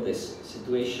tackle this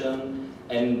situation.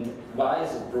 And why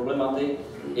is it problematic?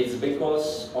 It's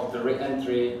because of the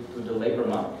re-entry to the labor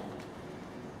market.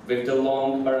 With the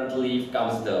long parental leave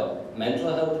comes the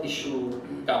mental health issue,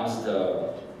 comes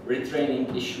the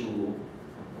retraining issue,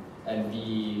 and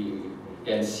we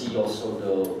can see also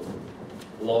the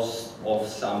loss of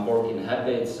some working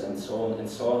habits and so on and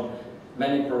so on.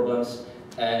 Many problems,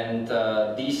 and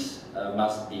these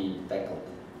must be tackled.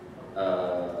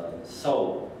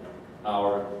 So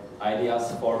our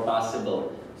ideas for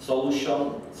possible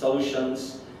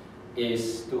solutions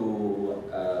is to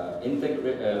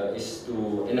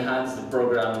enhance the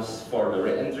programs for the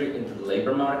re-entry into the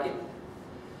labor market,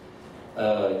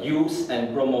 use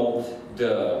and promote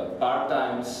the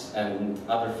part-times and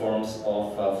other forms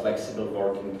of flexible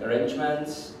working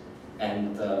arrangements,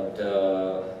 and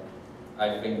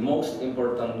I think most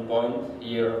important point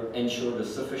here, ensure the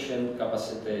sufficient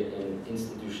capacity in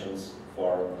institutions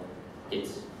for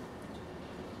kids.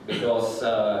 Because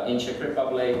in Czech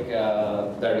Republic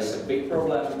there is a big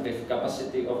problem with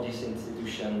capacity of these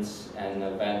institutions, and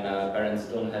when parents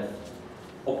don't have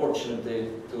opportunity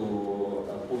to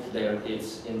put their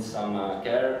kids in some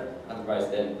care, otherwise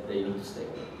then they need to stay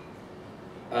home.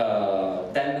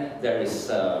 Then there is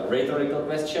a rhetorical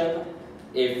question,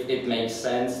 if it makes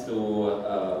sense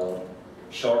to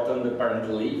shorten the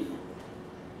parental leave.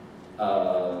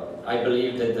 I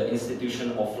believe that the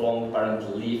institution of long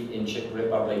parental leave in Czech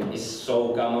Republic is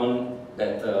so common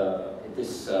that it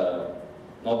is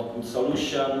not a good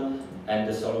solution, and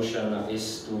the solution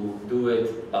is to do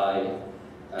it by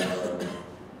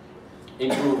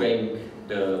improving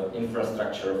the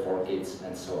infrastructure for kids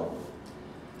and so on.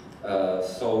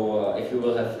 So if you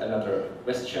will have another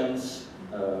questions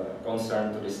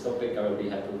concerned to this topic, I will be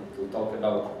happy to talk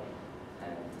about.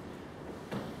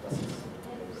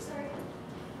 Sorry.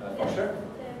 For sure.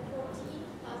 The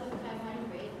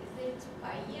 14,500, is it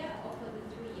per year or for the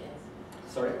 3 years?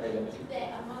 Sorry, I didn't. The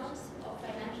amount of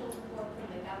financial support from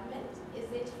the government,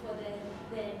 is it for the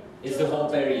It's the whole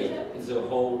period. It's the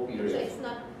whole period. So it's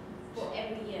not for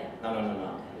every year?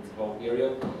 No. It's the whole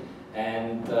period.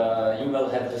 And you will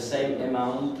have the same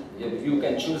amount. You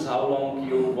can choose how long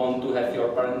you want to have your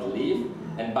parental leave,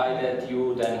 and by that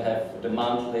you then have the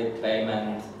monthly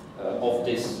payment of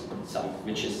this sum,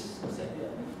 which is the same.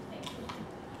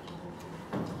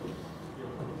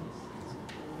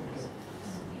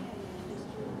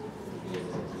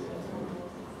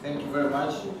 Thank you very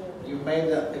much. You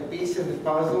made a piece in the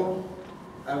puzzle.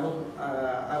 I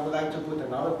would like to put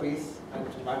another piece and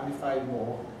to magnify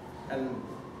more. And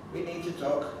we need to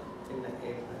talk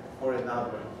for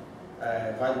another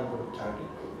vulnerable target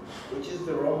group, which is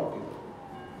the Roma people.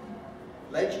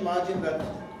 Let's imagine that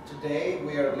today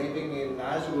we are living in an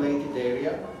isolated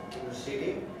area in the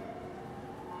city.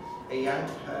 A young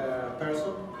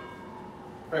person,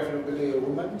 preferably a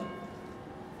woman,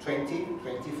 20,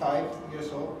 25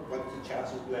 years old. What the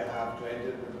chances do I have to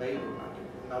enter the labor market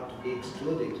and not to be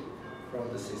excluded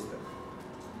from the system?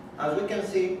 As we can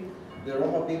see, the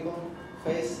Roma people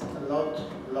face a lot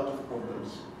of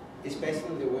problems,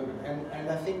 especially the women, and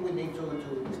I think we need to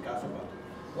discuss about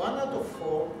it. 1 out of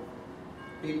 4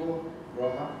 people,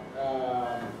 Roma,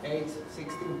 age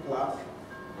 16 plus,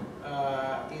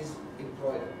 is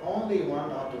employed. Only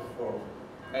 1 out of 4.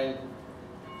 And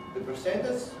the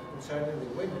percentage concerning the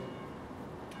women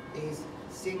is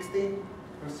 60%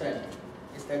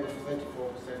 instead of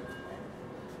 34%.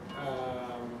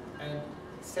 And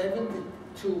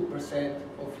 72%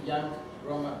 of young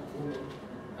Roma women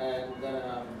and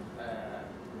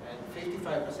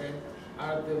 55%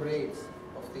 are the rates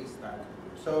of this target.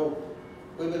 So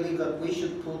we believe that we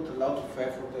should put a lot of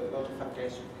effort, a lot of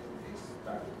attention in this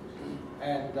target.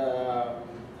 And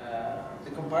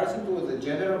the comparison to the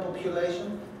general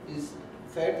population is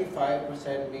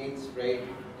 35% NEETs rate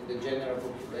in the general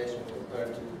population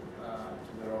compared to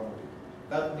the Roma people.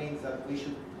 That means that we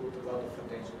should put a lot of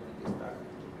attention in this target.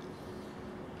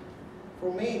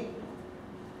 For me,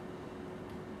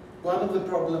 one of the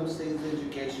problems is the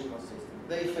educational system.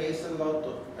 They face a lot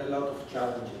of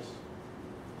challenges.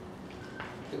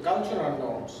 The cultural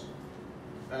norms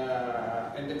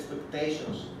and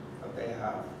expectations that they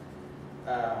have,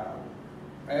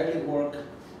 early work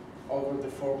over the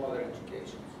formal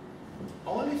education.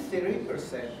 Only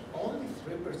 3%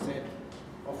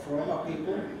 of Roma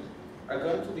people are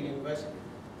going to the university.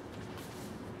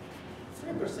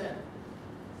 3%.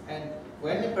 And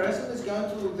when a person is going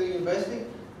to the university,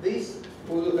 this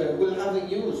will have the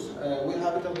news, will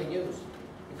have it on the news,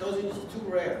 because it is too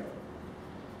rare.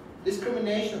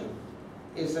 Discrimination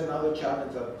is another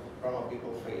challenge that Roma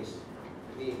people face.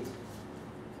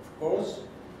 Of course,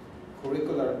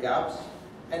 curricular gaps,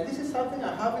 and this is something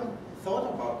I haven't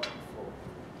thought about before.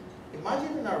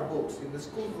 Imagine in our books, in the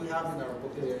schools we have in our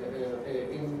book,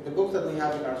 in the books that we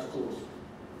have in our schools,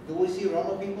 do we see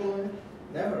Roma people in it?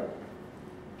 Never.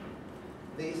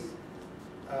 This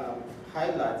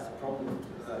highlights the problems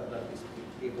that these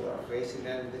people are facing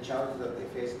and the challenges that they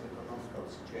face in economical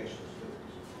situations.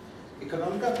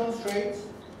 Economical constraints,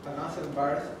 financial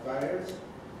barriers,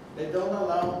 they don't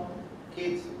allow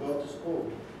kids to go to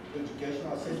school, to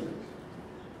educational systems.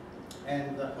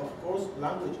 And of course,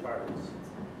 language barriers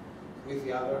with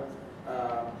the other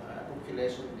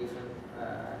population in different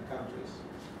countries.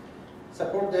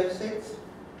 Support deficits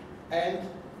and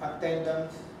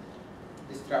attendance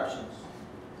disruptions.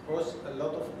 Of course, a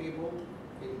lot of people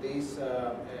in this,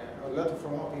 a lot of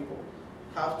Roma people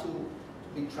have to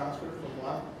be transferred from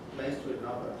one place to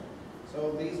another.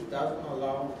 So this doesn't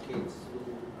allow kids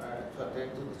to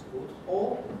attend to the schools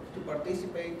or to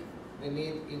participate in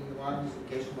one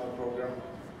educational program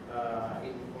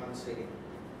in one city.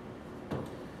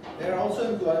 There are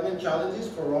also employment challenges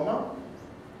for Roma.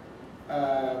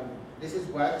 This is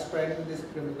widespread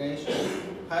discrimination,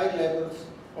 high levels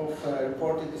of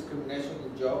reported discrimination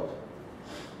in jobs.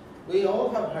 We all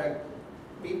have heard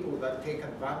people that take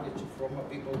advantage of Roma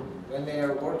people when they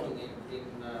are working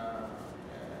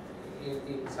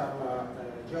in some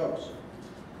jobs.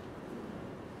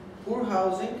 Poor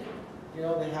housing, you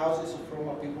know, the houses of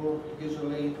Roma people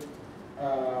usually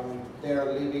they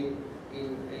are living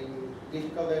in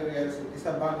difficult areas, in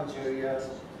disadvantaged areas,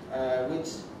 which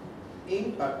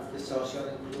impacts the social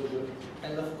inclusion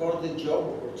and of course the job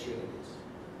opportunities.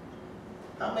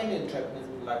 How many entrepreneurs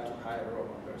would like to hire a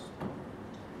Roma person?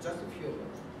 Just a few of them.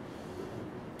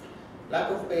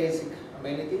 Lack of basic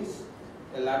amenities,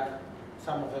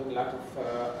 some of them lack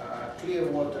of clear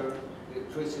water,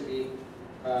 electricity,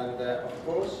 and of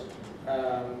course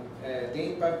the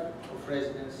impact of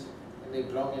residents and the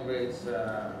employment rates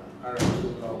are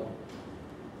too low,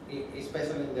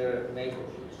 especially in their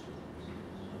neighborhoods.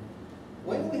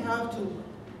 When we have to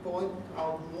point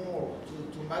out more,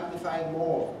 to magnify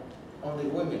more on the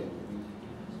women,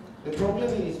 the problem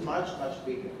is much, much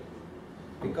bigger,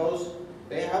 because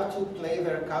they have to play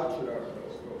their cultural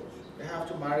roles. They have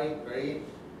to marry very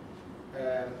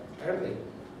early.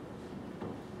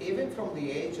 Even from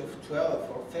the age of 12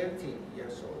 or 13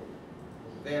 years old,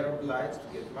 they are obliged to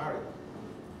get married.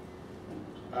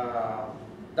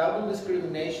 Double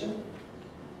discrimination,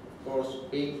 of course,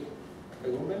 being a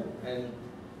woman and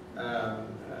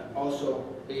also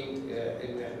being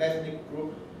in an ethnic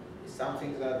group is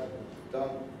something that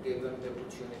don't give them the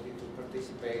opportunity to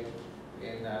participate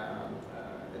in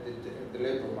the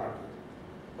labor market.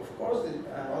 Of course,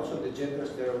 also the gender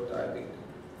stereotyping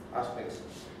aspects,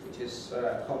 which is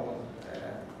common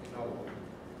in all women.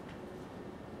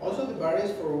 Also, the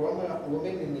barriers for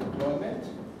women in employment.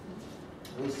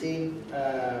 We see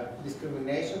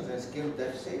discriminations and skill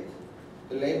deficit,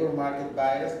 the labor market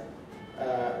bias,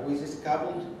 which is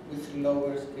coupled with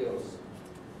lower skills.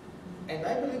 And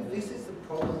I believe this is the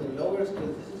problem, the lower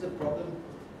skills, this is a problem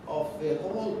of the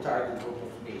whole target group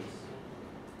of needs.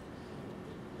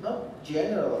 Not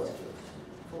general skills.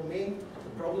 For me,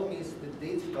 the problem is the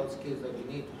digital skills that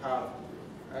we need to have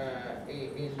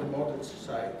in the modern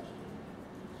society.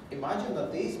 Imagine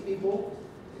that these people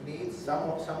need some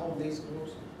of these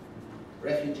groups,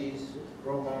 refugees,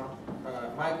 Roma,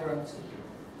 migrants.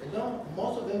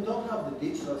 Most of them don't have the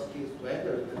digital skills to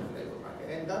enter the labor market,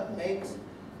 and that makes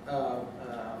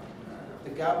the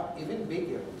gap even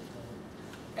bigger.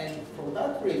 And for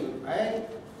that reason, I'm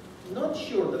not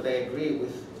sure that I agree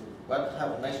with what I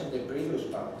have mentioned in the previous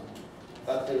part,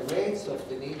 that the rates of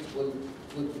the needs will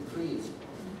decrease.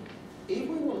 If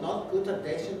we will not put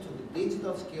attention to the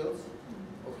digital skills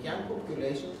of young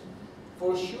populations,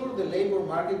 for sure the labor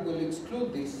market will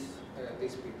exclude these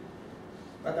people.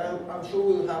 But I'm sure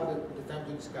we'll have the time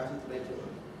to discuss it later on.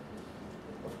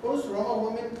 Of course, Roma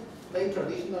women play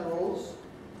traditional roles,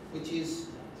 which is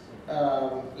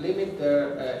limit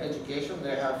their education.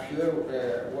 They have fewer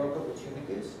work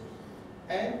opportunities,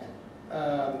 and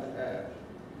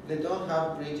they don't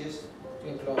have bridges to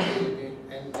employability,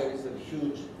 and there is a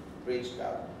huge bridge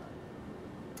gap.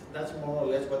 That's more or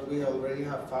less what we already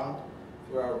have found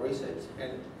through our research,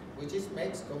 and which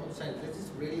makes common sense. This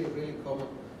is really, really common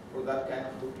for that kind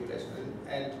of population.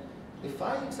 And the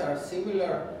findings are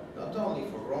similar not only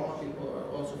for Roma people,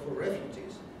 but also for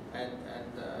refugees and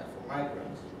for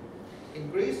migrants. In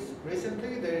Greece,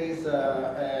 recently, there is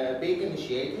a big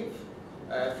initiative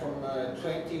from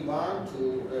 2021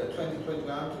 to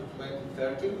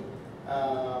 2030.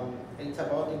 It's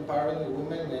about empowering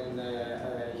women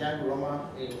and young Roma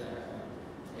in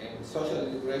social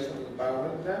integration and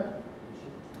empowering them.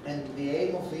 And the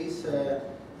aim of this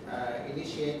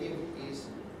initiative is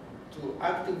to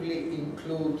actively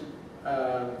include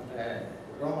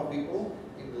Roma people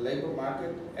in the labor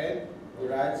market and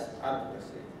rights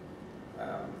advocacy.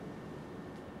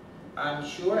 I'm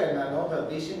sure and I know that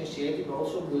this initiative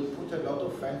also will put a lot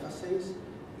of emphasis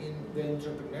in the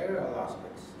entrepreneurial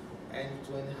aspects and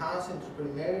to enhance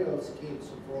entrepreneurial skills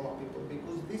of Roma people,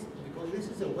 because this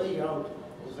is a way out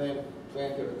of them to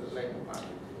enter the labor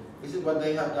market. This is what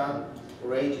they have done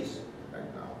for ages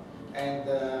right now. And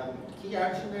key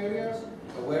action areas: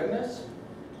 awareness,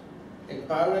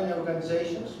 empowering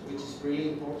organizations, which is really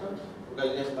important,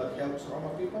 organizations that helps Roma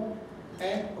people,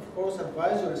 and of course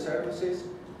advisory services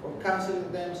for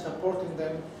counseling them, supporting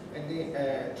them, and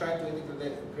trying to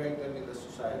integrate them in the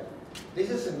society. This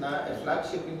is a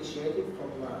flagship initiative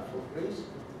from Greece,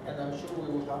 and I'm sure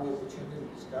we will have the opportunity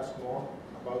to discuss more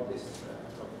about this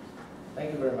topic.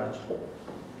 Thank you very much.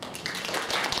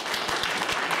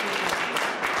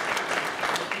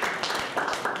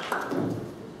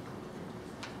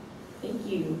 Thank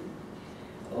you.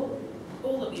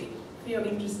 All of you for your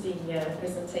interesting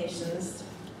presentations.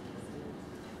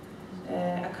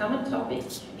 A common topic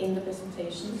in the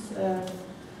presentations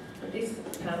for this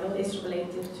panel is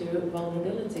related to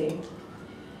vulnerability.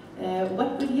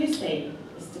 What would you say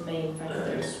is the main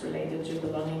factors related to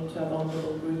belonging to a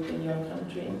vulnerable group in your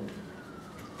country?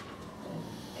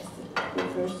 Eszter, go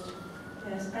first.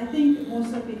 Yes, I think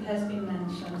most of it has been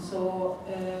mentioned. So,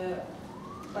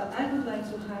 but I would like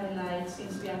to highlight,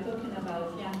 since we are talking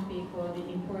about young people, the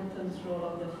important role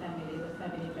of the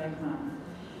family background.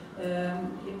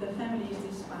 If the family is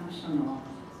dysfunctional,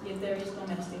 if there is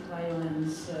domestic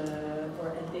violence or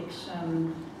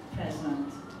addiction present,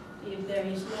 if there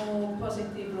is no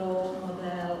positive role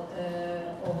model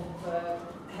of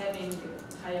having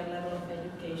higher level of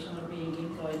education or being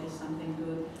employed is something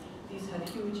good, these have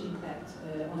huge impact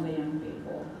on the young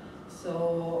people.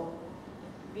 So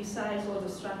besides all the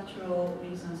structural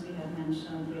reasons we have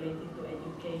mentioned related to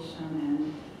education and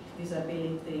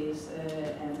disabilities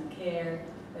and care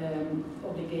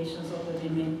obligations of the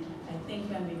women, I think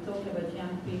when we talk about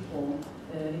young people,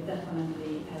 we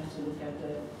definitely have to look at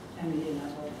the family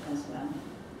level as well.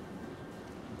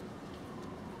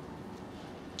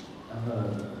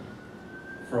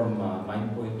 From my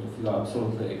point of view, I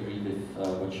absolutely agree with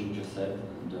what you just said.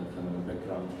 The family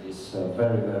background is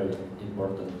very, very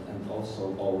important, and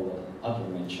also all other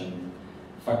mentioned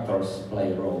factors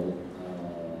play a role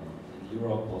in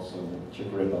Europe, also Czech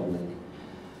Republic.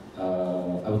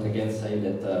 I would again say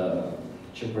that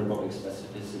Czech Republic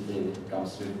specificity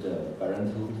comes with the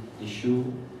parenthood issue,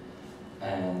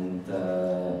 and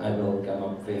I will come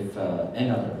up with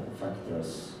another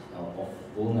factors of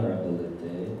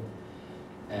vulnerability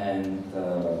and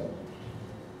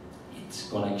its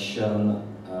connection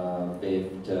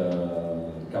with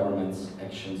the government's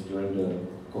actions during the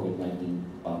COVID-19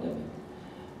 pandemic.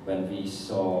 When we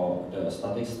saw the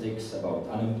statistics about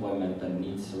unemployment and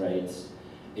needs rates,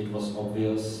 it was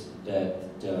obvious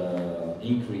that the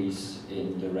increase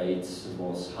in the rates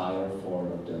was higher for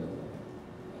the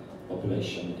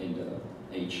population in the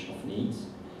age of needs.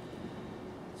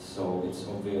 So it's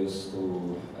obvious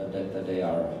that they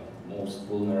are most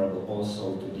vulnerable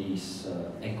also to these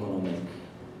economic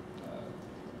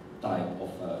type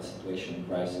of situation,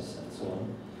 crisis, and so on.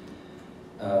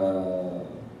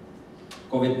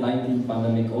 COVID-19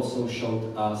 pandemic also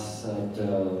showed us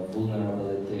the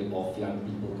vulnerability of young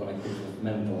people connected with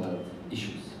mental health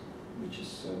issues, which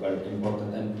is very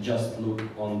important. And just look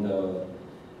on the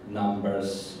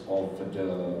numbers of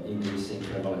the increasing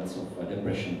prevalence of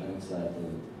depression,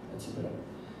 anxiety, etc.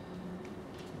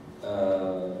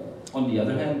 On the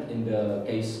other hand, in the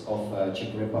case of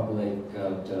Czech Republic,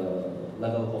 the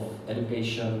level of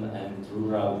education and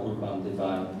rural-urban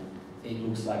divide, it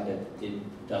looks like that it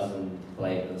doesn't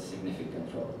play a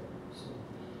significant role. So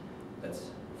that's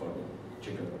for the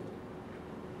Czech Republic.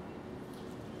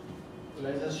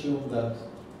 Let's assume that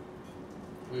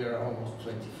we are almost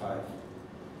 25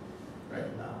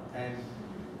 right now, and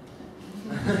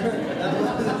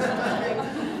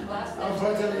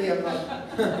unfortunately I'm not.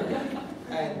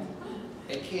 And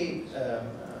a kid,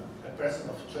 a person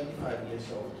of 25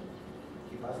 years old,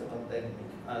 he passed the pandemic,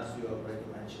 as you already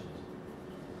mentioned.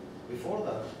 Before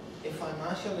that, a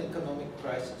financial and economic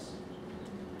crisis.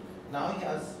 Now he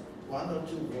has 1 or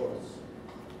 2 wars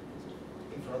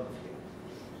in front of him.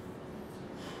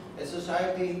 A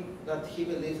society that he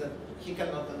believes that he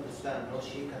cannot understand, or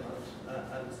she cannot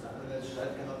understand, and the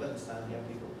society cannot understand young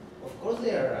people. Of course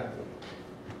they are angry.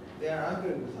 They are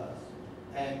angry with us.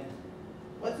 And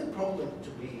what's the problem to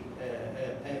be,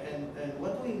 and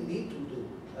what do we need to do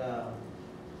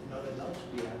in order not to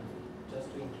be angry,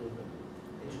 just to include them?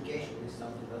 Education is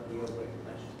something that we already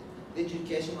mentioned. The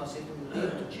educational system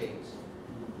needs to change.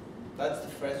 That's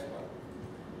the first one.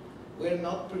 We're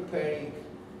not preparing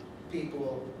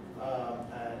people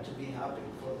to be happy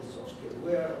for the soft skills.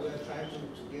 We're trying to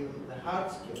give them the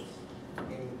hard skills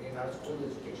in our school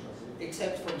educational system,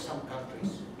 except from some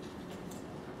countries.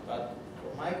 But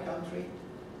for my country,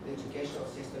 the educational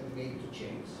system needs to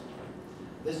change.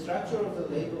 The structure of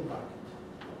the labor market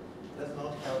does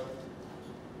not help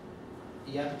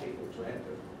young people to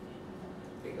enter,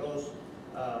 because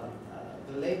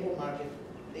the labor market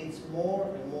needs more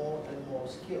and more and more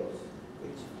skills,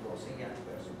 which of course a young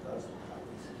person doesn't have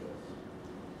these skills.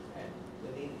 And we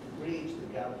need to bridge the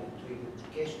gap between the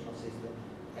educational system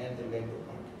and the labor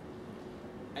market.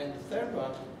 And the third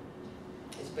one,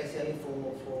 especially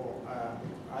for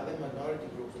other minority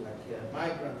groups like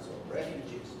migrants or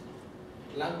refugees,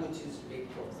 language is a big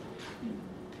problem.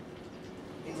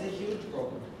 It's a huge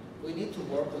problem. We need to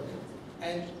work on it.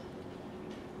 And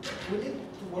we need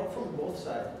to work from both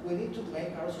sides. We need to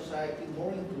make our society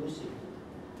more inclusive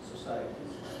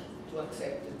societies, to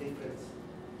accept the different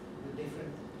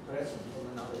person from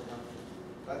another country.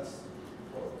 That's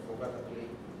for better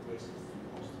reasons the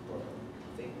most important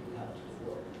thing we have to do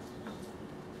work.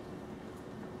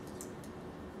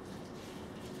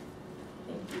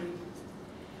 Thank you.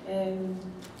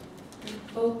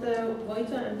 Both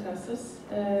Vojtěch and Tassos,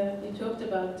 you talked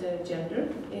about gender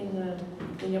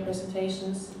in your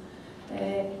presentations.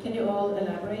 Can you all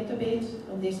elaborate a bit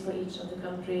on this for each of the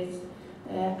countries?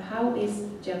 How is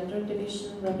gender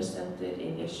division represented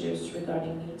in issues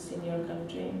regarding needs in your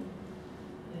country?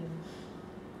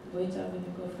 Vojtěch, will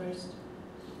you go first?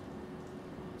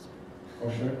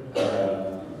 For sure.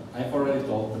 I've already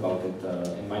talked about it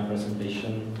in my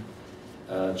presentation.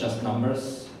 Just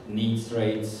numbers, needs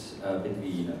rates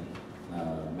between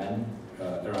men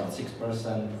around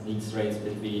 6%, needs rates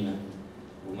between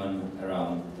women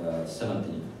around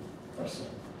 17%.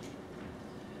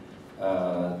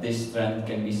 This trend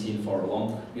can be seen for a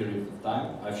long period of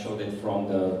time. I've showed it from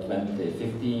the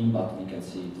 2015, but we can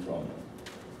see it from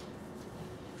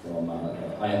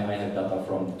I have data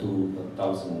from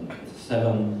 2007,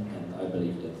 and I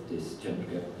believe that this gender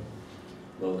gap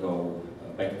will go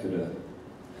back to the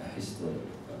history,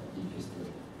 deep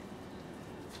history.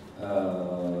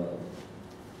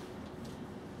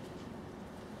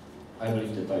 I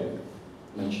believe that I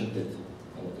mentioned it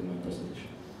a lot in my presentation.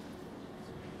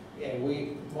 Yeah,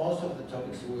 most of the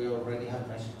topics we already have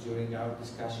mentioned during our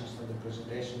discussions on the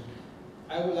presentation.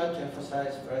 I would like to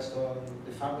emphasize first on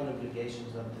the family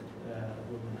obligations that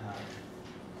women have.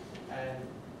 And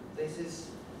this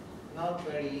is not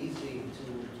very easy to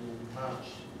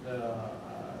match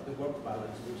the work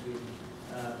balance between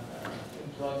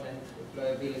employment,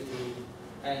 employability,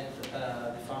 and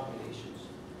the family issues.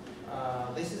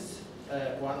 This is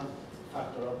one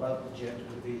factor about the gender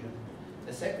division.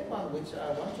 The second one, which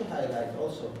I want to highlight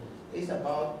also, is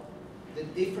about the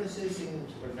differences in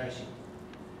entrepreneurship.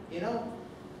 You know,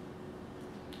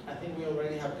 I think we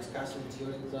already have discussed it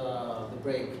during the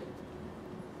break with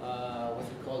a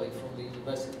colleague from the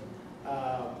university.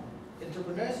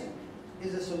 Entrepreneurship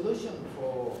is a solution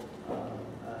for,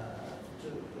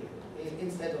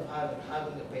 instead of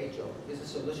having a paid job, is a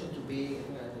solution to being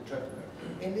an entrepreneur.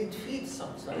 And it fits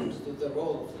sometimes to the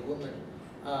role of the woman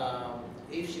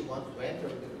if she wants to enter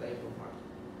the labor market.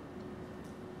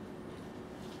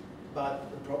 But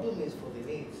the problem is for the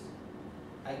needs.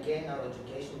 Again, our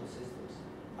educational systems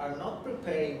are not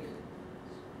preparing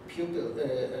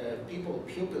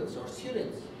pupils or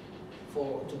students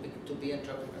to be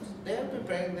entrepreneurs. They are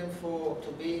preparing them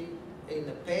to be in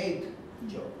a paid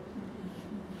job.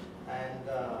 And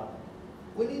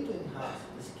we need to enhance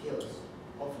the skills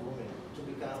of women to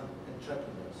become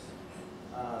entrepreneurs.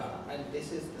 And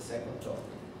this is the second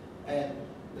topic. And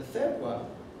the third one,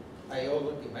 I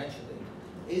already mentioned it,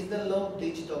 is the low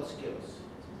digital skills.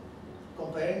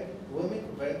 Comparing women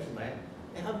compared to men,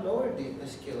 they have lower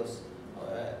skills,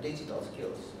 digital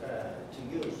skills to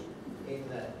use in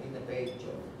a paid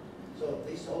job. So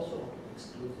this also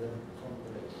excludes them from the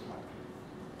labor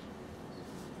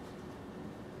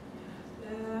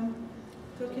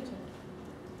market.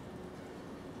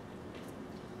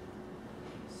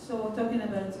 So talking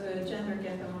about gender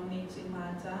gap among needs in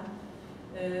Malta,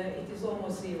 it is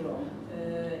almost zero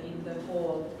in the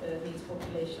whole needs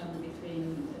population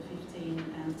between 15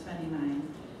 and 29.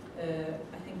 I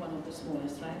think one of the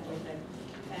smallest, right?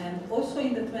 And also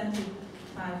in the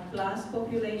 25 plus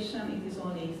population, it is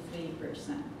only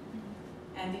 3%.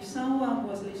 And if someone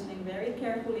was listening very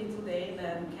carefully today,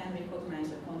 then can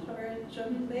recognize a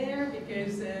contradiction there,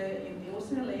 because in the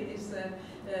Austrian ladies'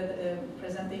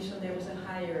 presentation, there was a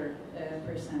higher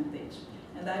percentage.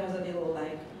 And I was a little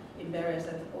like embarrassed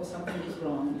that, oh, something is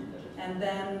wrong. And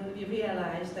then we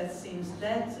realized that since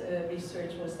that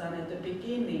research was done at the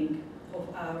beginning of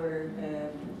our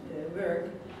work,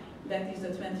 that is the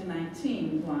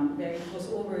 2019 one, where it was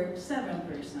over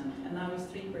 7%, and now it's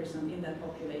 3% in that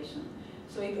population.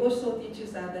 So it also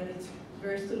teaches us that it's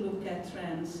worth to look at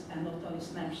trends and not only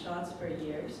snapshots per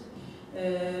years.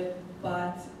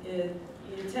 But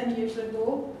 10 years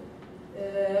ago,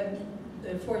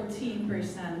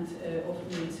 14% of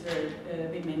needs were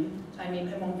women. I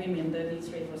mean, among women, the needs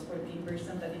rate was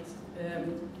 14%, and it's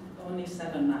only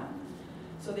 7 now.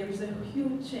 So there is a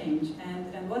huge change.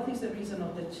 And what is the reason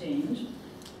of the change?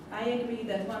 I agree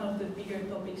that one of the bigger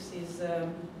topics is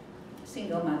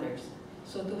single mothers.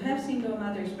 So to have single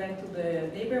mothers back to the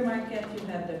labor market, you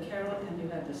have the carrot and you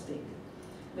have the stick.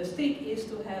 The stick is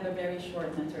to have a very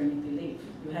short maternity leave.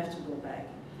 You have to go back.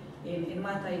 In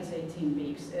Malta, it's 18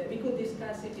 weeks. We could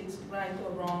discuss if it's right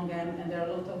or wrong, and there are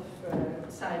a lot of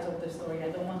sides of the story. I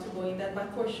don't want to go in that,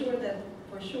 but for sure the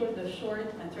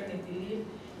short maternity leave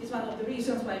is one of the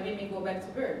reasons why women go back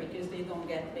to work, because they don't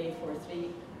get paid for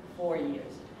 3-4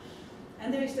 years.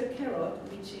 And there is the carrot,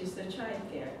 which is the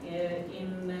childcare.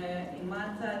 In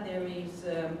Malta, there is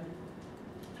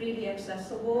freely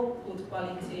accessible, good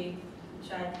quality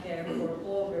childcare for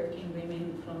all working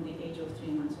women from the age of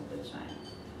 3 months of the child.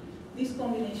 This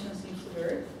combination seems to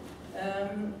work.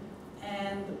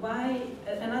 And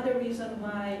another reason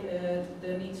why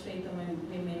the needs rate among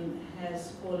women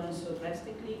has fallen so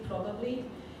drastically, probably,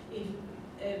 if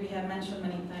we have mentioned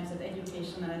many times that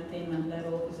education and attainment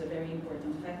level is a very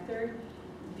important factor.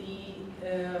 The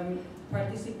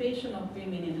participation of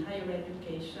women in higher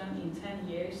education in 10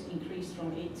 years increased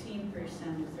from 18% to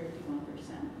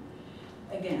 31%.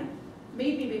 Again,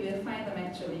 maybe we will find them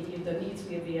actually if the needs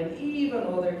will be an even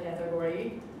older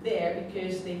category there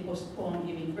because they postpone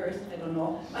giving birth. I don't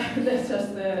know. That's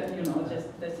just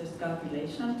that's just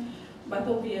calculation. But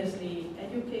obviously,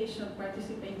 education,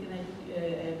 participation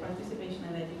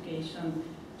in education,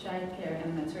 childcare,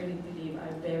 and maternity leave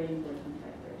are very important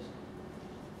factors.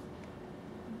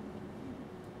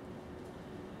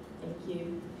 Thank you.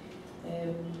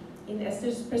 In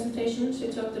Eszter's presentation, she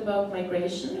talked about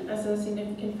migration as a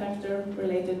significant factor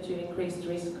related to increased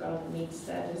risk of NEET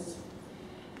status.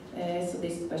 So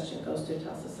this question goes to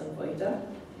Tassos and Vojtěch.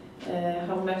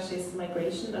 How much is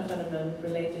migration a phenomenon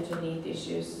related to NEET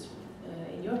issues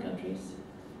in your countries?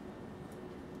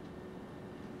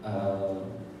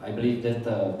 I believe that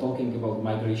talking about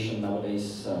migration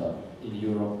nowadays in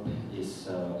Europe is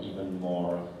even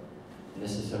more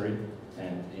necessary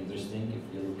and interesting if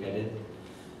you look at it.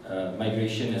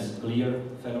 Migration is a clear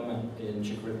phenomenon in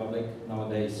Czech Republic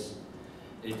nowadays.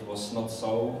 It was not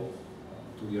so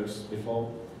 2 years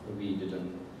before. We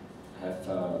didn't have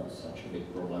such a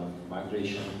big problem with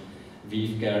migration.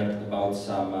 We've cared about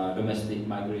some domestic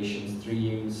migration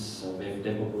streams with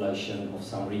depopulation of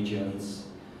some regions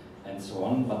and so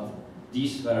on, but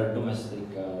these were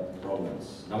domestic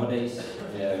problems. Nowadays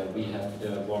we have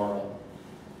the war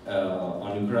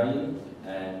on Ukraine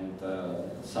and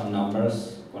some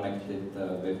numbers connected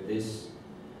with this.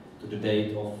 To the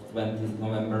date of 20th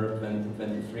November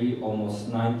 2023, almost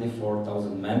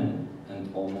 94,000 men and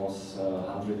almost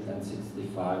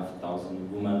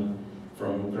 165,000 women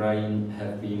from Ukraine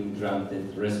have been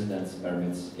granted residence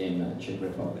permits in Czech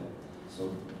Republic.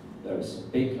 So there is a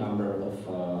big number of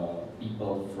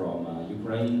people from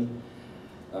Ukraine.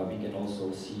 We can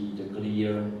also see the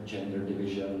clear gender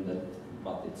division,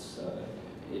 but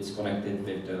it's connected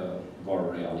with the war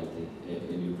reality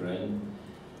in Ukraine.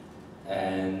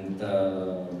 And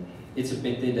it's a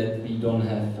pity that we don't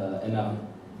have enough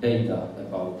data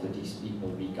about these people.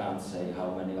 We can't say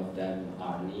how many of them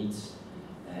are NEETs,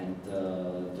 and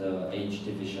the age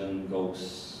division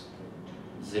goes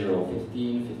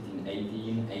 0-15,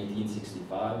 15-18,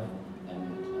 18-65,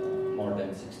 and more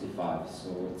than 65. So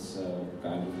it's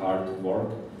kind of hard to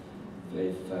work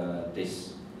with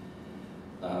this.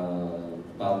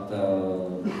 But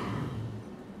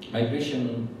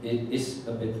migration is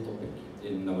a big topic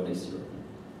in nowadays Europe.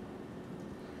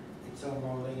 It's not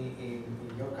only in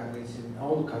your countries, in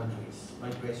all countries,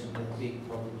 migration is a big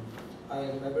problem. I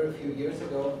remember a few years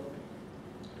ago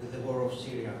with the war of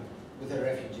Syria, with the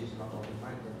refugees, not only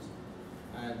migrants,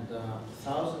 and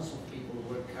thousands of people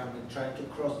were coming, trying to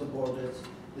cross the borders,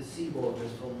 the sea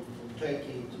borders from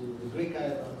Turkey to the Greek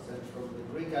islands, and from the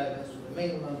Greek islands to the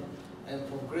mainland, and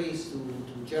from Greece to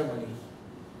Germany.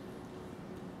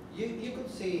 You could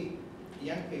see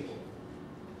young people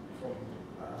from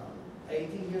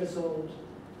 18 years old to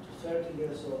 30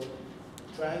 years old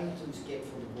trying to escape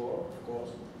from the war, of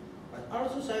course, but our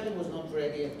society was not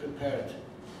ready and prepared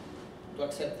to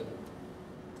accept them.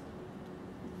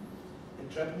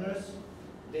 Entrepreneurs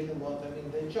didn't want them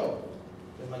in their job,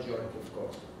 the majority, of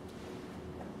course.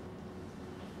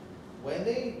 When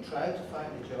they tried to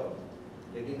find a job,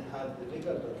 they didn't have the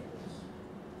legal documents.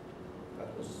 That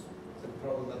was the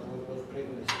problem that was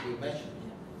previously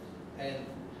mentioned. And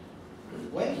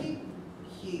when he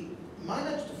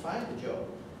managed to find a job,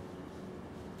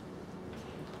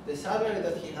 the salary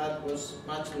that he had was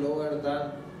much lower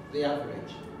than the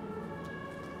average,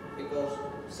 because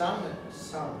some,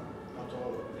 not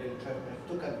all, of the entrepreneurs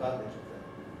took advantage of them.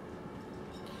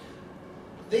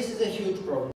 This is a huge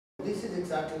problem. This is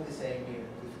exactly the same here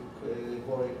with the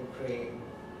war in Ukraine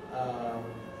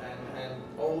and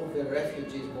all of the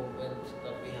refugees movement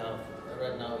that we have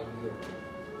right now in Europe.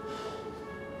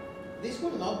 This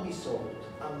will not be solved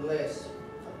unless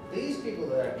these people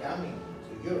that are coming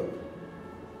to Europe,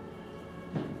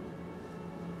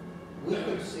 we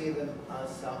could see them as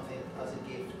something, as a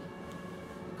gift.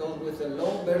 Because with the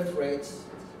low birth rates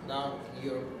now in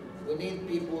Europe, we need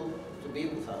people to be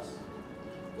with us.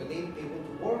 We need people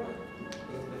to work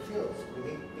in the fields.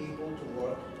 We need people to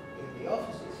work in the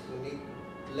offices. We need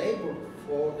labor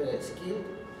for the skilled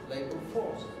labor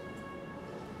force.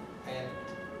 And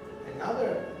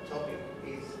another topic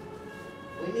is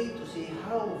we need to see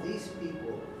how these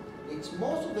people, which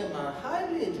most of them are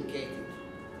highly educated,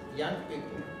 young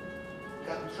people,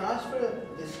 can transfer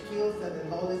the skills and the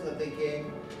knowledge that they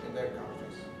gain in their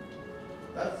countries.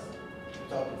 That's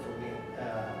the topic for me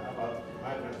about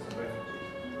migrants and refugees.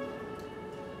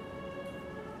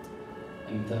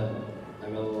 And I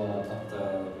will add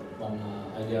one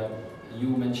idea. You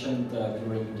mentioned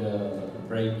during the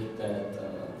break that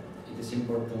it is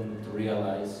important to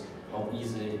realize how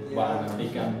easy one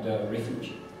becomes a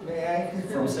refugee. May I?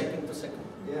 From second to second.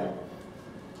 Yeah.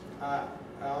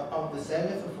 On the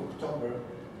 7th of October,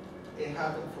 it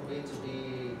happened for me to be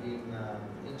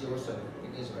in Jerusalem,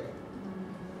 in Israel.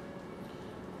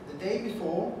 The day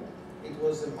before, it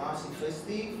was a massive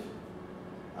festive,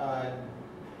 and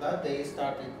that day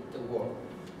started the war.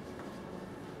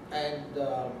 And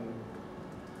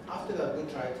after that, we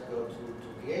tried to go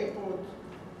to the airport.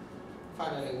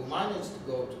 Finally, we managed to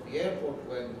go to the airport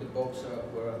when the boats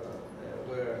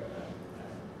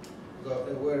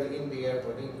were in the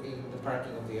airport, in the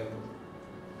parking of the airport.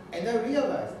 And I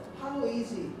realized how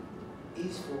easy it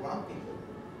is for one people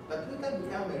that we can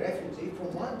become a refugee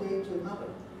from one day to another,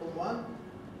 from one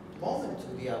moment to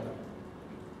the other.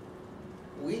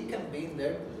 We can be in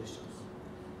their positions.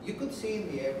 You could see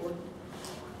in the airport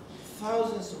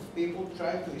thousands of people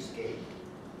trying to escape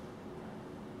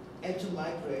and to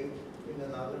migrate in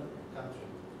another country.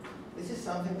 This is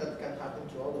something that can happen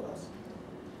to all of us.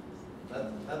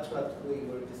 That's what we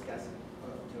were discussing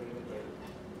during the break.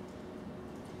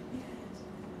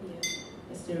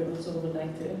 Yeah. Eszter also would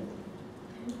like to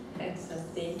add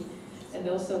something. And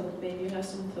also, maybe you have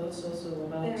some thoughts also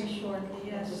about... Very shortly,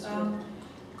 yes.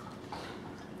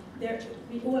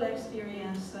 We all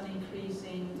experience an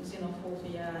increasing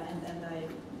xenophobia and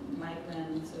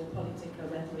anti-migrant political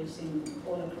rhetoric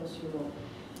all across Europe.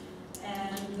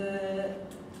 And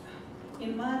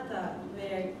in Malta,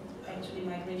 where actually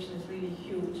migration is really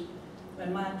huge,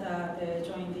 when Malta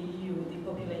joined the EU, the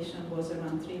population was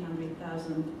around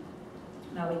 300,000.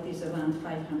 Now it is around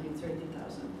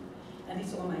 530,000. And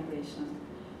it's all migration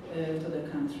to the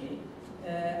country.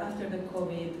 After the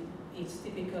COVID, it's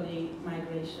typically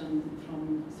migration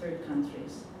from third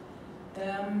countries.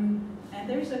 And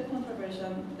there is a controversy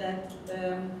that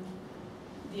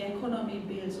the economy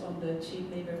builds on the cheap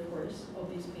labor force of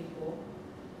these people,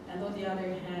 and on the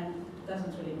other hand,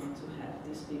 doesn't really want to have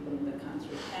these people in the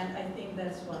country. And I think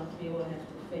that's what we all have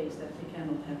to face, that we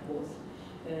cannot have both.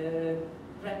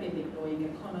 Rapidly growing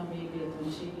economy built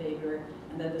on cheap labor,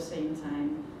 and at the same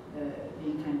time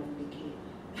being kind of picky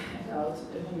about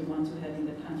who we want to have in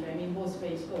the country. I mean, both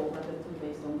ways go, but the two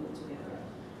ways don't go together.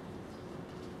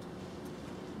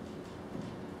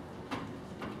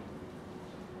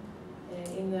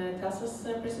 In Kósa's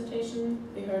presentation,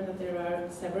 we heard that there are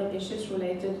several issues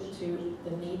related to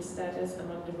the need status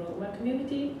among the Roma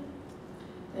community.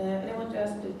 And I want to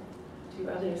ask the two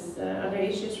others, are there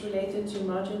issues related to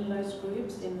marginalized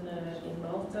groups in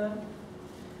Malta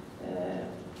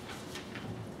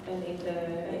and in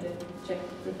the Czech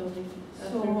Republic?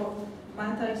 So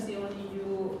Malta is the only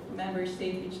EU member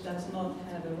state which does not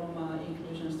have a Roma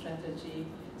inclusion strategy,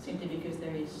 simply because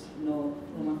there is no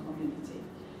Roma community.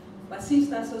 But since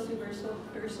that's also so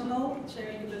personal,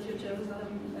 sharing the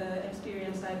Jerusalem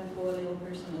experience, I would go a little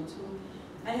personal too.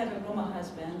 I have a Roma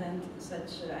husband, and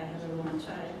such I have a Roma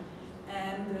child.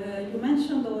 And you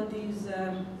mentioned all these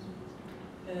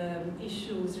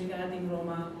issues regarding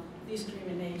Roma: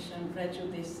 discrimination,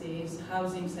 prejudices,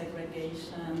 housing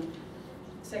segregation,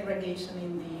 segregation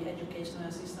in the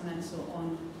educational system, and so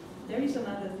on. There is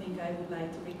another thing I would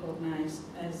like to recognize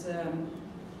as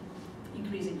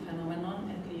increasing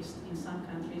phenomenon, at least in some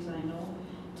countries I know,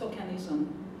 tokenism.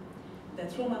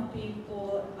 That Roma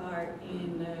people are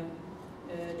in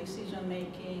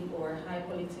decision-making or high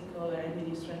political or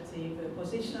administrative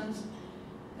positions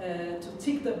to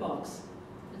tick the box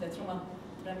that Roma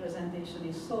representation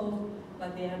is solved,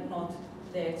 but they are not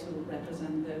there to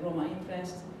represent the Roma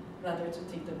interest, rather to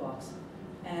tick the box.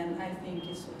 And I think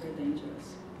it's super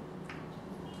dangerous.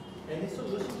 Any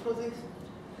solution for this?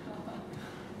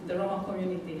 The Roma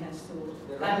community has to,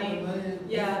 I mean,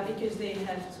 yeah, because they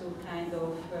have to kind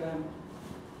of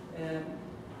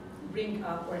bring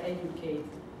up or educate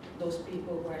those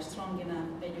people who are strong enough,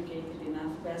 educated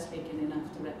enough, well-spoken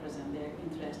enough to represent their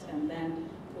interest, and then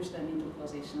push them into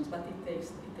positions, but it takes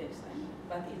time.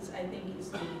 But I think it's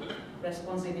the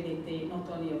responsibility not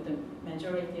only of the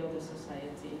majority of the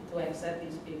society to accept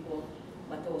these people,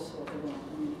 but also the Roma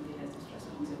community has this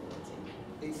responsibility.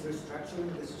 It's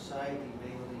restructuring the society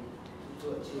mainly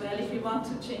to achieve. Well, if you want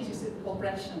to change this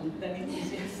oppression, then it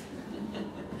is yes.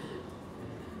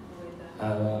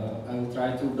 I will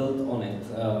try to build on it.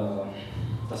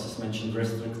 As is mentioned,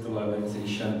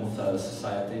 restructuralization of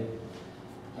society.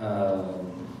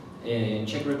 In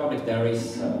Czech Republic, there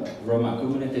is Roma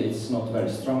community. It's not very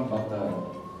strong, but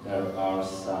there are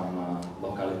some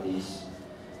localities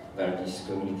where these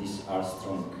communities are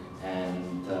strong.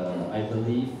 And I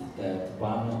believe that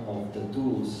one of the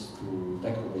tools to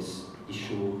tackle this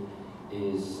issue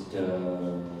is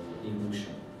the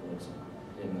inclusion, for example,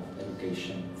 in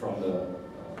education from the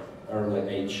early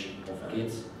age of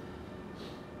kids.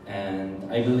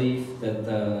 And I believe that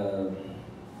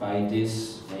by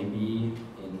this, maybe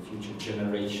in future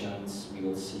generations, we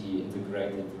will see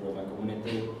integrated Roma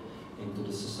community into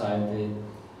the society.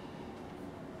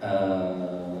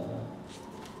 And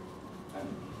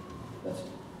that's it.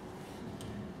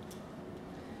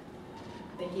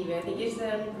 Thank you. I think it's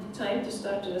time to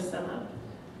start to sum up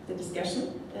the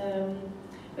discussion.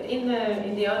 But in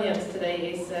the audience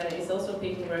today is also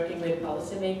people working with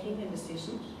policy making and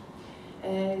decisions.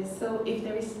 So if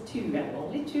there is two, and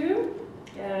only two,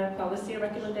 policy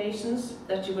recommendations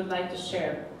that you would like to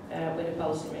share with the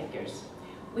policymakers,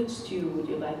 which two would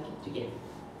you like to give?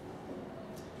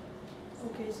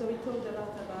 Okay, so we talked a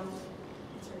lot about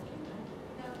it's working,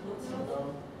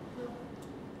 right?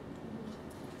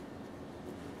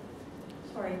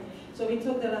 Sorry. So we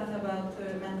talked a lot about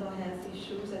mental health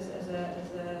issues as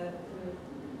a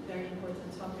very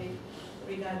important topic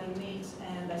regarding needs,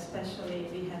 and especially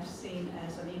we have seen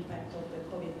as an impact of the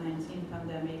COVID-19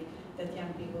 pandemic that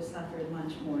young people suffered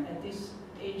much more. At this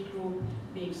age group,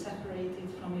 being separated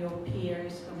from your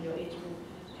peers, from your age group,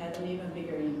 had an even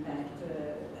bigger impact,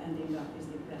 ending up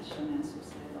with depression and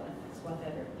suicidal attacks,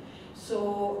 whatever.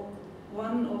 So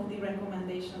one of the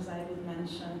recommendations I would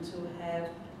mention to have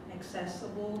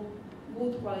accessible,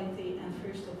 good quality, and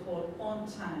first of all,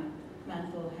 on-time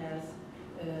mental health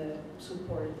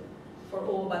support for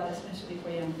all, but especially for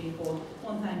young people.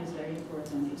 On time is very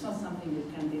important. It's not something you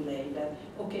can delay. That,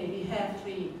 okay, we have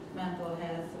free mental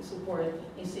health support,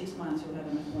 in 6 months you have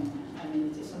an appointment. I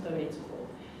mean, it's not a way to go.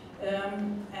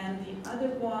 And the other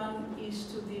one is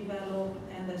to develop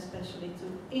and especially to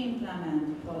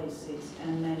implement policies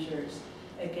and measures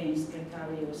against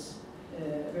precarious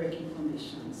working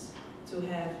conditions, to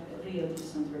have real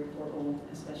decent work for all,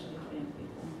 especially for young people.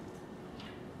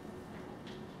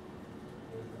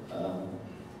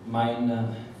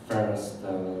 Mine first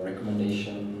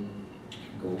recommendation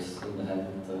goes in the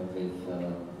hand with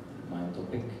my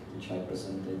topic, which I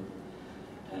presented,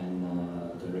 and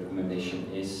the recommendation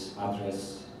is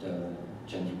address the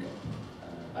gender gap.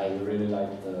 I really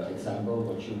like the example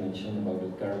what you mentioned about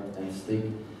the carrot and stick.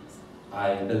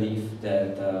 I believe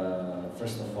that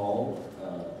first of all,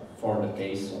 for the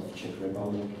case of Czech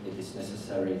Republic, it is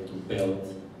necessary to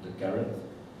build the carrot,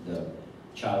 the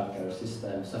childcare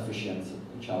system, sufficient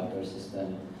childcare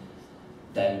system,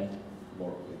 then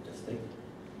work with the stick.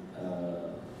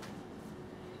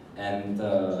 And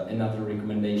another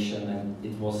recommendation, and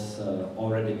it was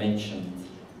already mentioned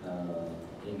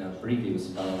in a previous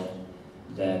panel,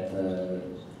 that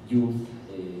youth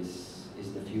is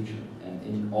the future, and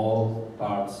in all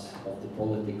parts of the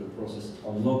political process,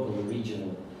 on local,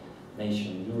 regional,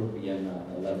 nation, European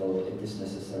level, it is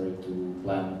necessary to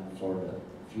plan for the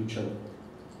future.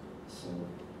 So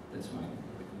that's my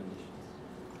recommendation.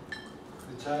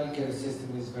 The childcare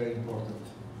system is very important,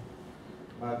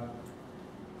 but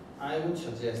I would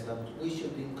suggest that we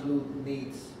should include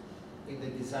needs in the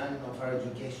design of our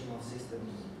educational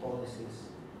systems, policies,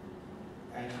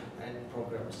 and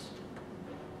programs.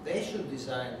 They should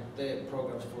design the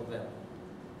programs for them.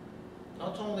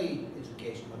 Not only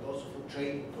education, but also for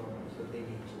training programs that they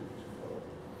need to follow.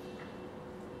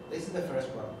 This is the first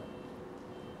one.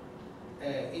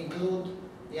 Include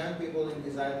young people in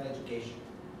design and education.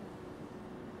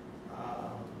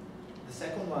 The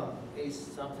second one is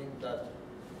something that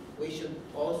we should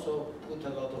also put a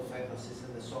lot of emphasis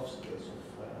in the soft skills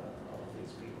of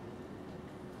these people.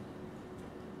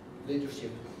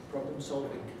 Leadership, problem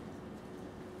solving,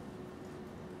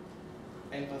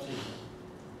 empathy,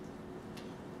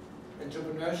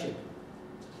 entrepreneurship.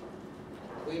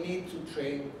 We need to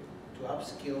train, to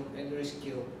upskill and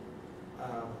reskill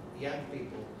young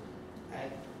people.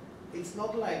 And it's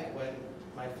not like when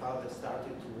my father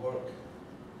started to work,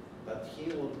 that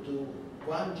he will do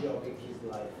one job in his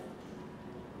life.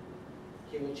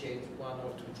 he will change 1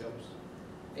 or 2 jobs.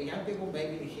 A young people,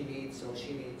 maybe he needs or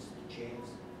she needs to change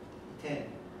 10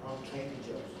 or 20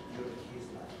 jobs during his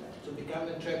lifetime. To become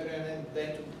an entrepreneur and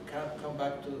then to come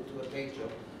back to a paid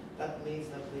job. That means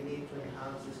that we need to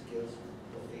enhance the skills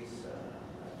of this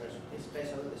person,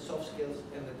 especially the soft skills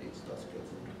and the digital skills.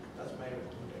 That's my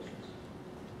recommendations.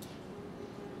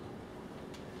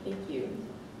 Thank you.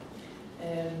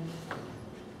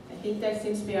 I think that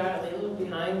since we are a little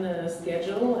behind the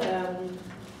schedule,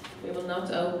 we will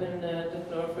not open the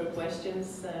floor for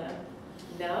questions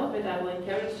now, but I will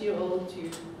encourage you all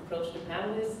to approach the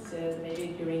panelists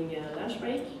maybe during lunch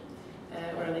break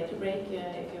or a later break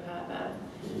if you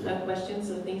have questions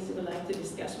or things you would like to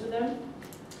discuss with them.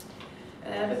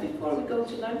 But before we go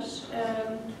to lunch,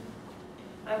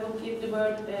 I will give the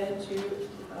word to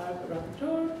our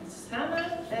rapporteur,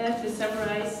 Sævar, to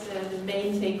summarize the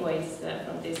main takeaways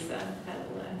from this panel.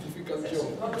 Difficult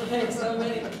job. Okay, so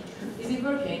many. Is it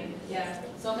working? Yeah.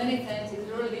 So many thanks. It's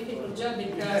a really difficult job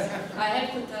because I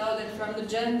have to tell that from the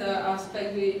gender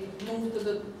aspect we moved to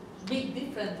the big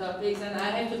different topics, and I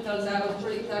have to tell that I was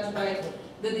really touched by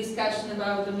the discussion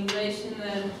about the migration,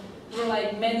 and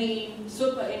like many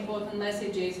super important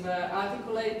messages were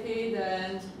articulated,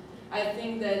 and I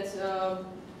think that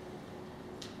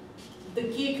the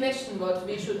key question what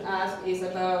we should ask is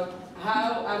about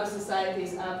how other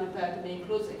societies are prepared to be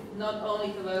inclusive, not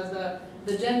only towards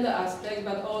the gender aspect,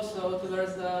 but also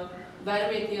towards the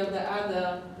variety of the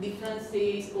other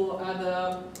differences or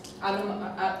other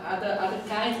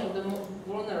kinds of the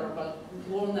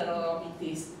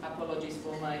vulnerabilities. Apologies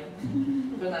for my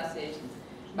pronunciation.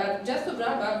 But just to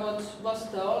wrap up what was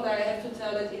told, I have to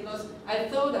tell that it was. I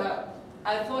thought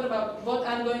about what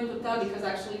I'm going to tell, because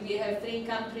actually we have 3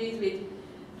 countries with.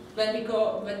 When we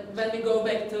go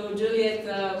back to Juliet's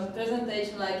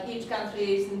presentation, like each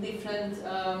country is in different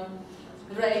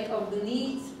rate of the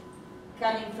needs,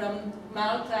 coming from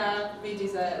Malta, which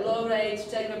is a low rate,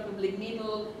 Czech Republic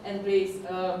middle, and Greece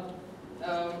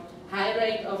high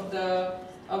rate of the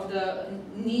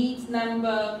needs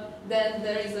number. Then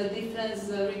there is a difference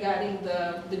regarding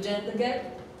the gender gap.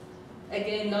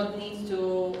 Again, not need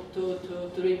to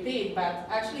repeat, but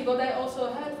actually what I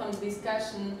also heard from the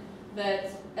discussion,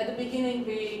 that at the beginning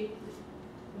we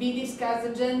discussed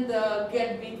the gender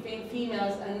gap between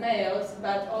females and males,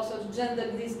 but also the gender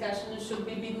discussion should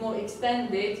be a bit more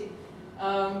extended,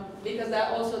 because there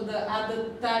are also the other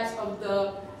types of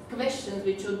the questions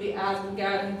which should be asked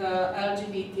regarding the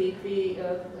LGBTQ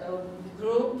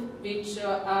group, which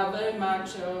are very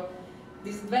much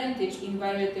disadvantaged in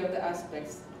variety of the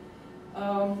aspects.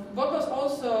 What was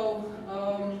also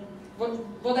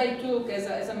what I took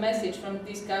as a message from the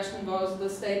discussion was the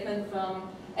statement from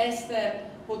Eszter,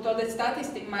 who told that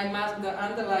statistics might mask the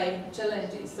underlying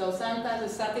challenges. So sometimes the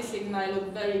statistics might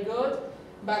look very good,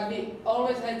 but we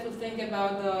always have to think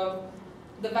about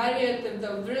the variety of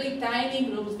the really tiny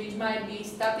groups which might be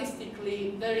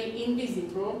statistically very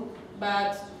invisible,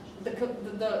 but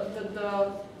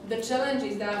the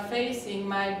challenges they are facing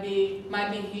might be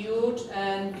huge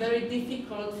and very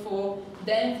difficult for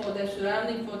them, for their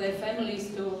surroundings, for their families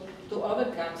to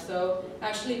overcome. So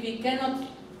actually we cannot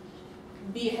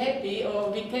be happy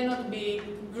or we cannot be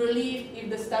relieved if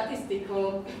the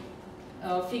statistical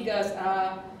figures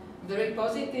are very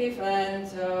positive, and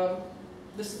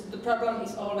the problem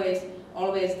is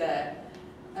always there.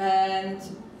 And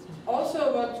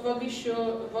also, what we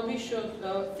should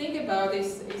think about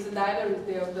is the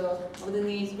diversity of the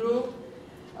needs group.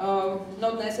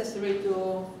 Not necessary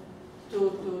to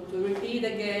repeat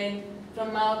again.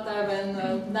 From Malta, when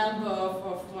a number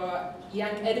of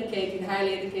young, educated,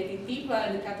 highly educated people are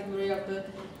in the category of the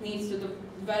needs to the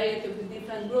variety of the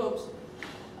different groups.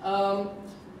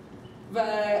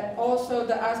 But also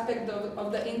the aspect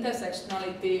of the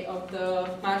intersectionality of the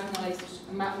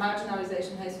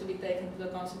marginalization has to be taken into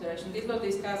consideration. This was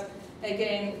discussed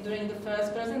again during the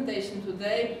first presentation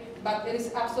today, but it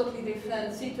is absolutely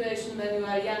different situation when you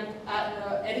are a young,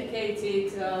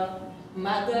 educated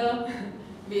mother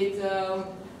with a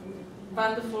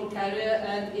wonderful career,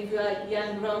 and if you are a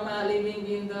young Roma living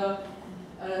in the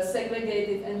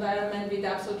segregated environment with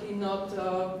absolutely not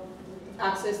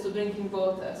access to drinking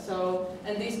water. So,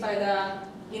 and despite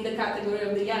in the category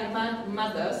of the young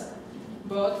mothers,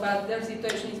 but their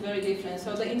situation is very different.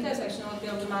 So the intersectionality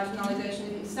of the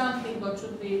marginalization is something what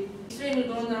should be extremely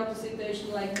vulnerable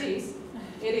situation like this.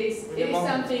 It is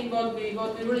something what we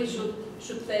really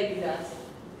should take with us.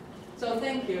 So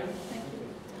thank you.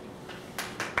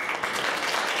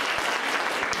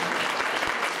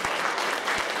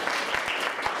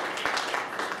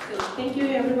 So thank you,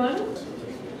 everyone.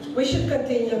 We should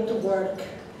continue to work.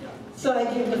 So I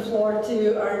give the floor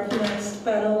to our next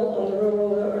panel on the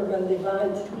rural-urban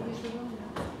divide.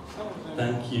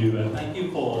 Thank you, and thank you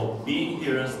for being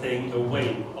here and staying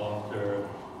awake after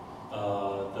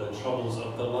the troubles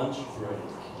of the lunch break,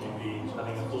 maybe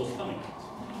having a full stomach.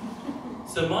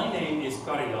 So my name is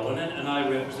Kari Jalonen, and I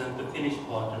represent the Finnish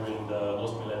partner in the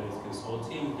Los Millennials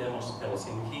Consortium, Demos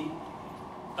Helsinki.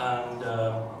 And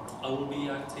I will be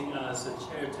acting as a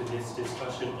chair to this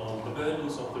discussion on the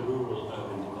burdens of the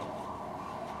rural-urban divide.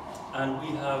 And we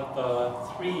have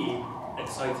three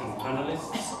exciting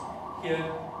panelists here: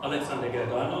 Alexander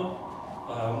Gerganov,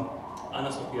 Ana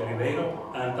Sofia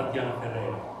Ribeiro, and Tatiana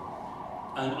Ferreira.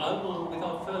 And I will,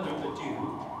 without further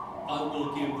ado, I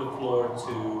will give the floor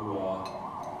to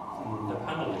the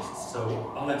panelists.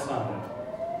 So, Alexander,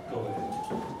 go ahead.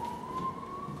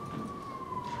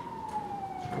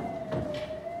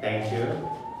 Thank you.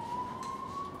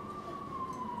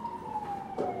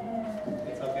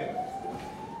 It's okay.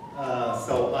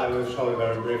 So I will show you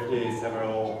very briefly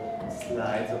several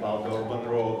slides about the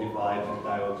urban-rural divide, and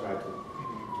I will try to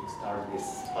start this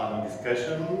panel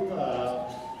discussion.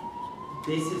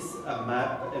 This is a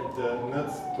map at the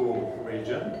NEETs 2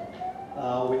 region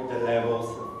with the levels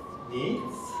of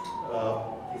needs.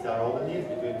 These are all the needs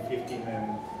between 15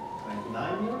 and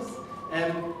 29 years.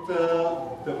 And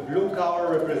the blue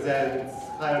color represents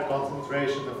higher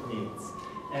concentration of needs.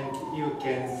 And you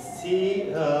can see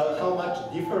how much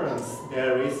difference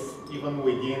there is even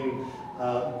within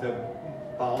the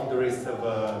boundaries of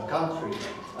a country.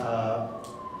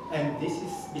 And this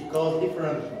is because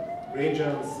different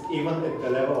regions, even at the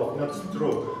level of NEETs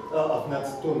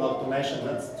 2, not to mention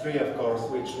NEETs 3, of course,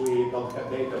 which we don't have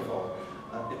data for,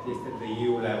 at least at the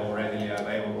EU level readily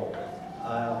available.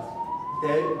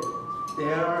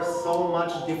 There are so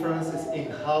much differences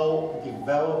in how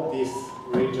developed these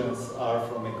regions are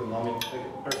from economic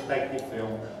perspective,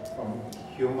 from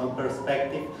human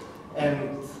perspective,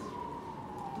 and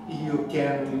you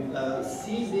can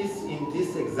see this in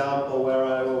this example where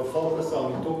I will focus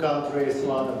on two countries.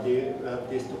 One of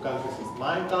these two countries is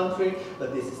my country,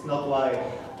 but this is not why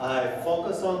I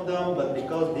focus on them, but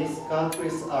because these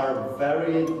countries are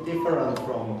very different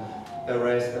from the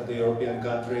rest of the European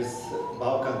countries.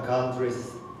 Balkan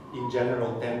countries in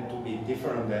general tend to be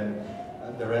different than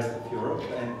the rest of Europe,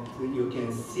 and you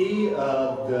can see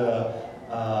the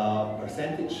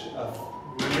percentage of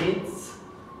needs.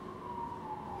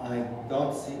 I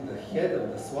don't see the head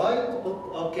of the slide, but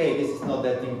okay, this is not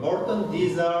that important.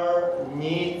 These are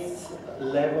needs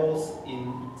levels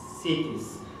in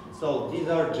cities. So these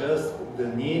are just the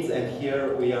needs, and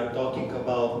here we are talking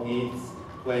about needs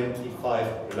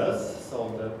 25 plus, so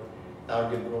the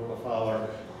target group of our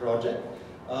project.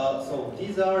 So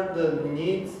these are the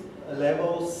needs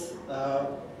levels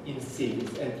in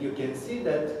cities, and you can see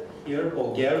that here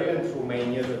Bulgaria and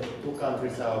Romania, the two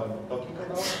countries I'm talking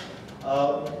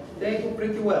about, they do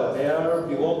pretty well. They are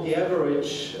below the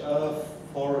average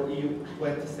for EU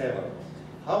 27.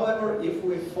 However, if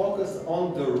we focus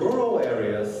on the rural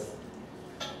areas,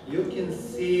 you can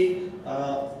see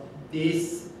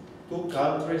these two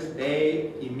countries,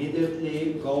 they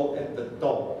immediately go at the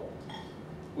top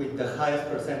with the highest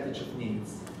percentage of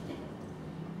needs.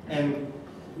 And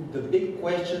the big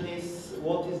question is,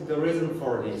 what is the reason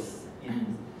for this?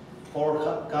 In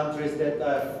four countries that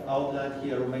I've outlined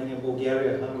here, Romania,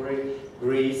 Bulgaria, Hungary,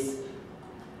 Greece,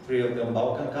 three of them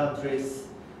Balkan countries,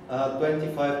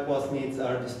 25 plus needs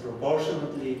are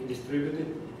disproportionately distributed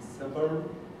in suburban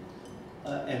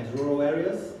and rural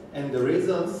areas. And the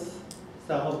reasons,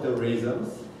 some of the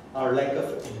reasons, are lack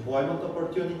of employment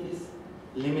opportunities,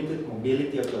 limited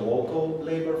mobility of the local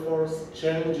labor force,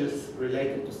 challenges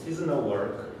related to seasonal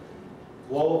work,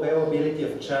 low availability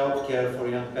of childcare for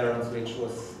young parents, which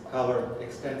was covered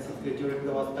extensively during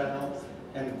the last panel,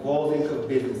 and closing of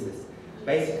businesses.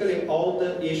 Basically, all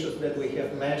the issues that we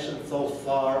have mentioned so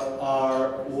far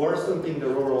are worsened in the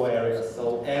rural areas.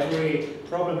 So every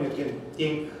problem you can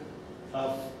think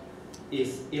of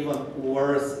is even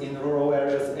worse in rural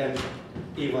areas, and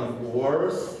even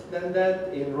worse than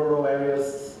that in rural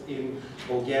areas in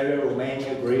Bulgaria,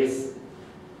 Romania, Greece.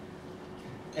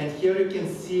 And here you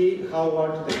can see how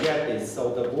large the gap is.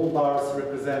 So the blue bars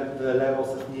represent the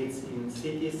levels of needs in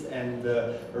cities, and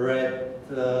the red,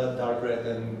 dark red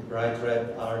and bright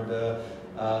red are the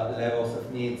levels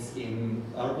of needs in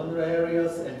urban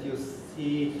areas. And you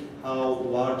see how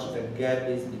large the gap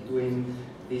is between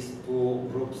these two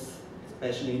groups,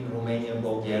 especially in Romania,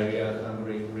 Bulgaria,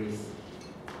 Hungary, Greece.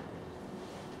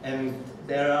 And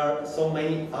there are so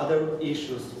many other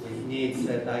issues with needs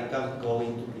that I can't go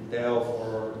into detail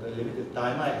for the limited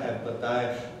time I have, but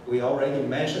we already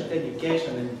mentioned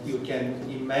education, and you can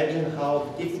imagine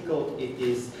how difficult it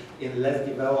is in less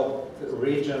developed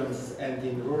regions and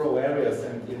in rural areas,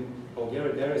 and in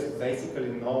Bulgaria there is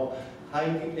basically no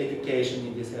higher education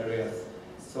in these areas.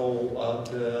 So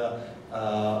the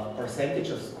percentage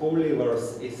of school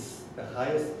leavers is the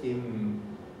highest in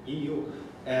EU.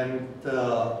 And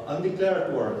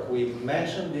undeclared work, we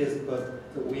mentioned this, but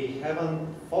we haven't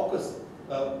focused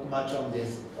much on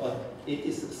this. It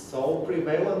is so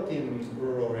prevalent in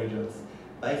rural regions.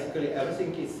 Basically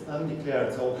everything is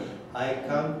undeclared, so I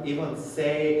can't even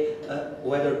say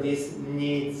whether this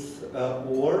needs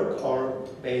work or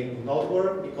they do not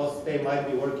work, because they might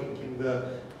be working in the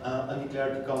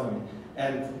undeclared economy.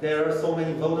 And there are so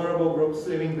many vulnerable groups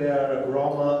living there,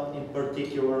 Roma in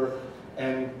particular,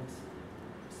 and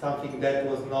something that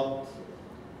was not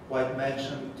quite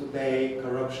mentioned today,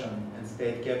 corruption and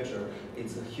state capture.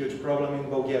 It's a huge problem in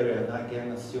Bulgaria, and I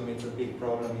can assume it's a big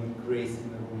problem in Greece, in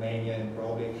Romania, and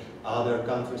probably other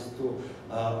countries too.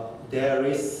 There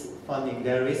is funding,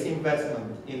 there is investment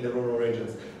in the rural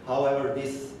regions. However,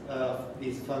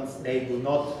 these funds, they do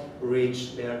not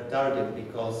reach their target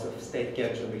because of state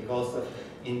capture, because of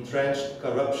entrenched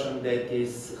corruption that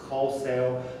is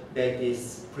wholesale, that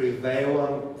is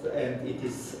prevalent, and it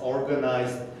is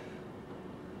organized.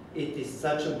 It is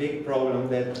such a big problem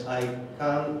that I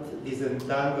can't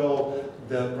disentangle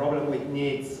the problem with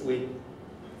needs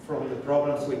from the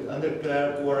problems with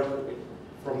undeclared work,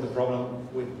 from the problem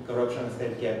with corruption and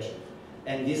state capture.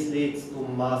 And this leads to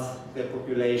mass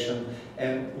depopulation,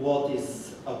 and what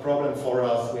is a problem for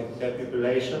us with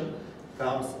depopulation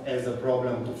comes as a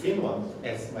problem to Finland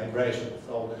as migration.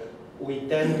 So we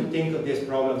tend to think of these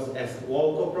problems as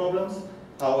local problems.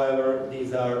 However,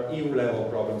 these are EU-level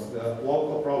problems. The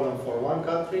local problem for one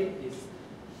country is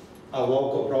a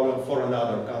local problem for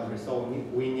another country. So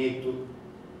we need to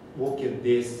look at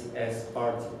this as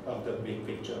part of the big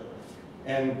picture.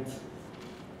 And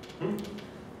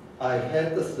I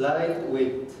had a slide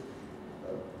with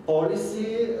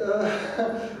policy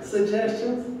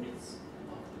suggestions.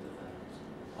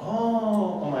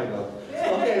 Oh my God.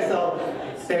 Okay, so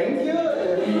thank you.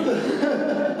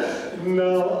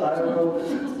 No, I will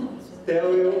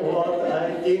tell you what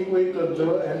I think we could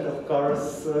do, and of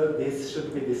course this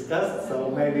should be discussed, so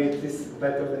maybe it is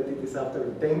better that it is after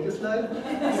the thank you slide.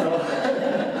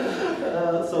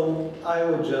 So I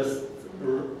will just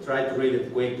try to read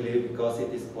it quickly because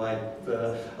it is quite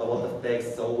a lot of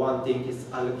text. So one thing is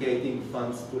allocating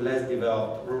funds to less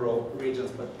developed rural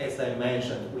regions, but as I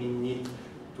mentioned, we need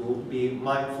to be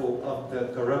mindful of the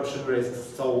corruption risks.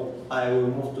 So I will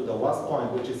move to the last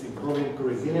point, which is improving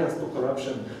resilience to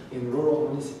corruption in rural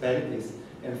municipalities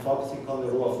and focusing on the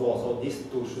rule of law. So these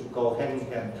two should go hand in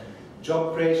hand.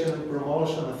 Job creation and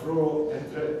promotion of rural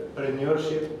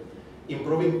entrepreneurship,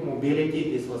 improving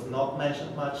mobility. This was not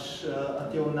mentioned much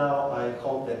until now. I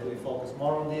hope that we focus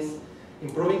more on this.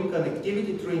 Improving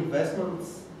connectivity through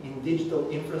investments in digital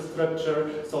infrastructure,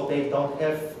 so they don't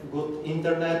have good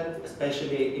internet,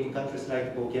 especially in countries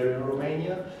like Bulgaria and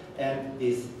Romania, and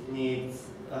this needs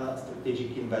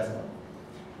strategic investment.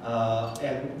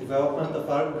 And development of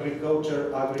agriculture,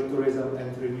 agritourism,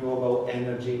 and renewable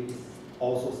energy is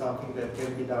also something that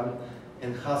can be done.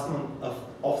 Enhancement of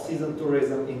off-season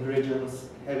tourism in regions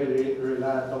heavily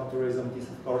reliant on tourism. This,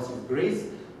 of course, is Greece,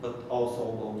 but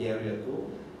also Bulgaria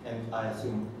too, and I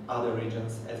assume other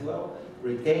regions as well.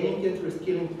 Retaining and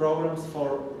reskilling programs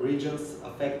for regions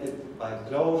affected by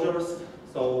closures.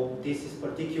 So this is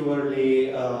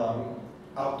particularly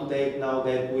up to date now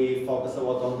that we focus a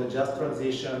lot on the just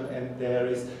transition, and there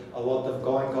is a lot of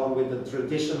going on with the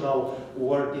traditional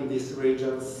work in these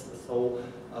regions. So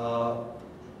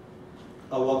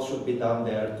a lot should be done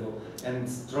there too. And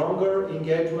stronger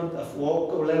engagement of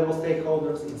local level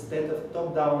stakeholders instead of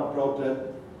top-down approach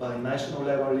by national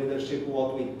level leadership.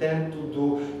 What we tend to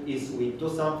do is we do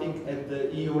something at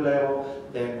the EU level,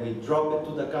 then we drop it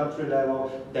to the country level,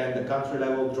 then the country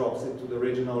level drops it to the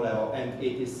regional level, and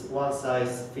it is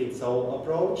one-size-fits-all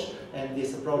approach, and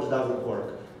this approach doesn't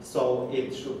work. So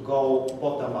it should go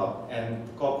bottom-up, and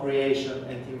co-creation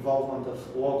and involvement of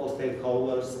local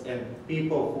stakeholders and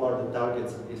people who are the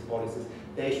targets of these policies,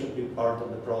 they should be part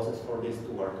of the process for this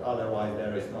to work, otherwise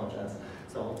there is no chance.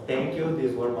 So thank you,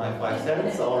 these were my 5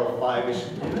 cents or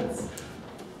 5-ish minutes.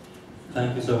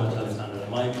 Thank you so much, Alexander.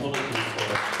 My apologies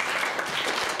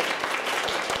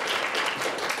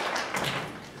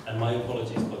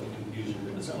for the confusion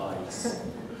with the slides.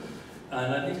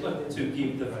 And I think I'd like to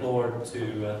give the floor to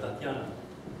Tatiana.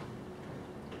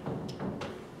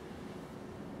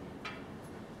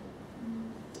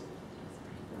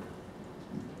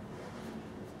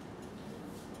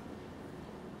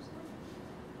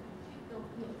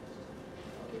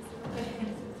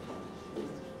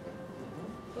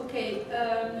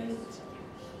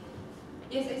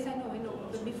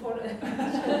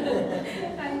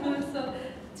 I'm also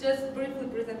just briefly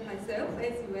present myself,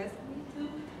 as you asked me to.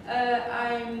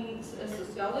 I'm a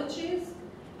sociologist.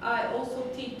 I also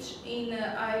teach in a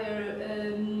higher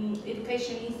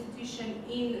education institution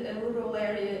in a rural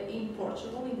area in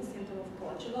Portugal, in the center of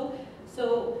Portugal.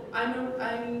 So I'm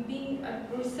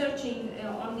researching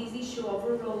on this issue of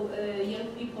rural young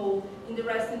people in the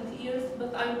recent years,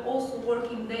 but I'm also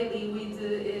working daily with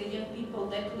young people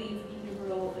that live in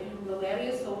rural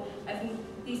areas. So I think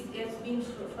this has been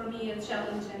for me a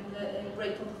challenge and a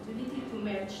great opportunity to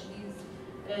merge these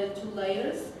two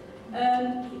layers.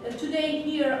 Today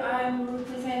here I'm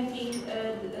representing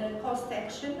cost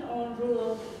action on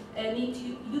rural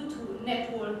youth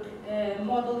network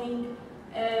modeling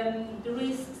the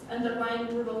risks underlying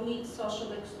rural needs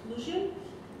social exclusion.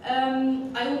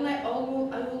 I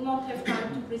will not have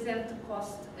time to present the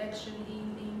cost action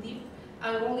in deep.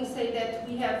 I will only say that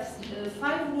we have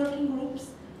 5 working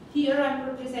groups. Here I'm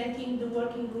representing the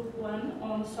working group 1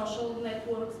 on social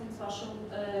networks and social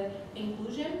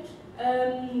inclusion.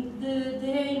 The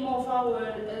aim of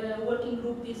our working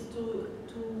group is to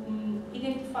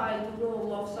identify the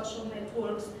role of social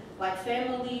networks like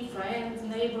family, friends,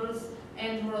 neighbors,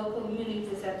 and rural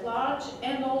communities at large,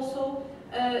 and also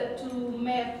to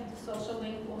map the social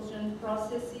inclusion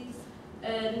processes,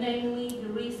 namely the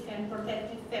risk and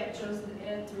protective factors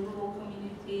at the rural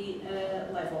community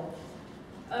level.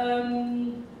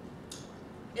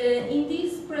 In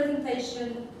this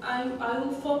presentation, I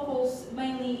will focus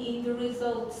mainly in the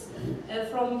results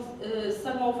from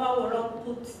some of our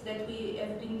outputs that we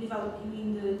have been developing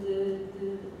in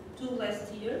the 2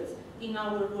 last years in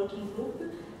our working group.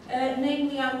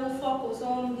 Namely, I will focus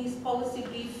on this policy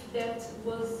brief that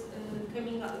was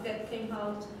came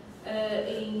out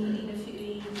in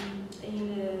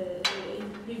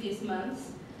previous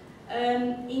months.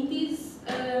 In this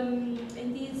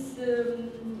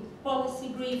policy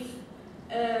brief,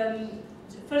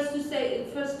 first to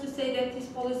say that this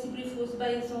policy brief was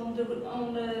based on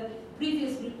the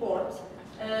previous report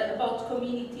about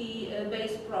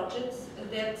community-based projects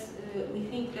that we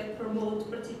think that promote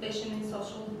participation in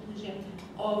social inclusion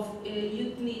of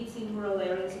youth needs in rural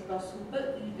areas across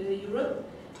Europe.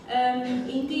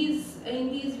 In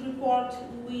this report,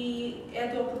 we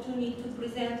had the opportunity to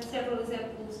present several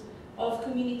examples of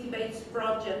community-based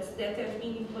projects that have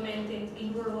been implemented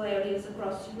in rural areas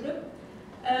across Europe.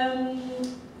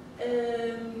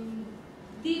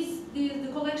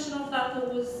 The collection of data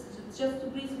was, just to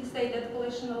briefly say that the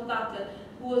collection of data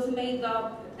was made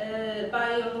up by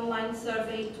an online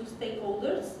survey to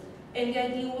stakeholders, and the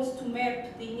idea was to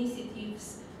map the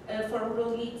initiatives for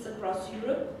rural needs across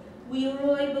Europe. We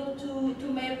were able to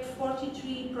map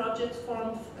 43 projects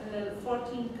from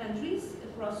 14 countries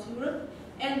across Europe,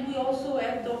 and we also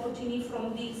had the opportunity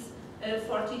from these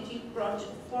 43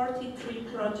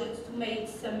 projects to make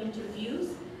some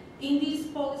interviews. In this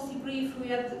policy brief, we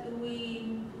had the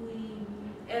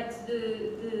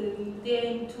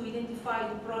aim to identify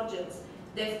the projects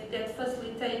that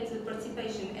facilitate the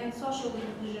participation and social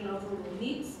inclusion of rural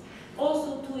needs,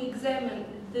 also to examine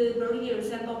the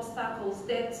barriers and obstacles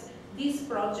that these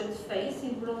projects face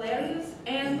in rural areas,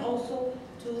 and also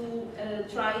to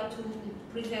try to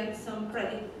present some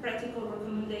practical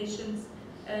recommendations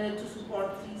to support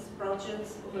these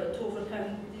projects to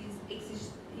overcome these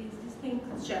distinct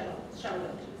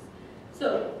challenges.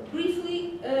 So,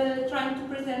 briefly trying to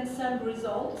present some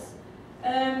results.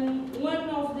 One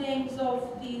of the aims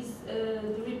of this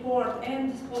the report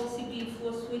and this policy brief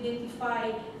was to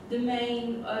identify the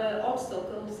main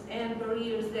obstacles and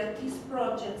barriers that these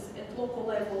projects at local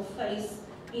level face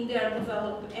in their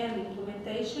development and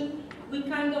implementation. We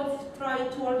kind of try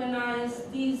to organize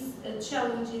these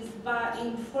challenges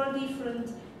in 4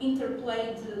 different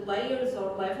interplayed layers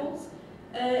or levels.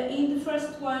 In the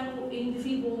first one,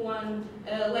 individual one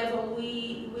level,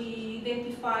 we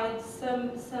identified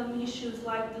some issues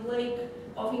like the lack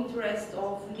of interest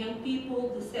of young people,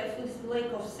 the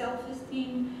lack of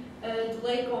self-esteem, the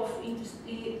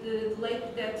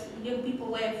lack that young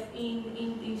people have in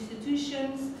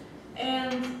institutions.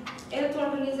 And at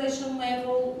organization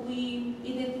level, we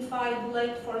identified the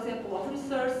lack, for example, of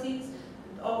resources,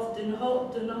 of the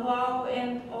know-how,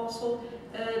 and also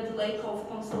the lack of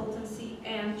consultancy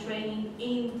and training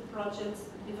in projects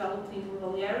developed in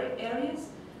rural areas.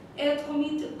 At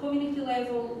community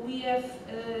level, we have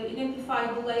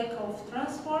identified the lack of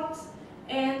transport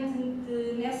and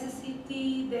the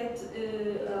necessity that,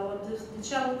 or the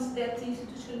challenge that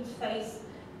institutions face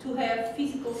to have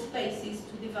physical spaces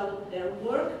to develop their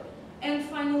work. And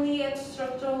finally, at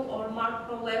structural or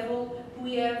macro level,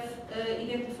 we have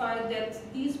identified that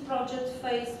these projects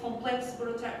face complex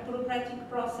bureaucratic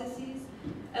processes,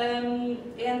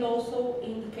 and also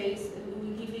in the case, we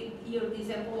give here the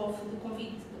example of the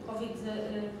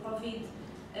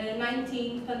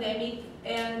COVID-19 pandemic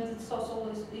and social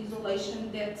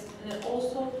isolation that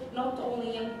also not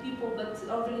only young people but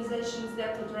organizations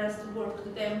that address the work to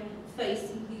them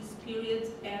face in this period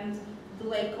and the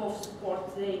lack of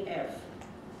support they have.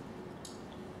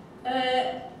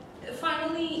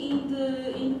 Finally, in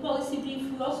the policy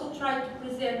brief, we also try to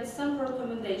present some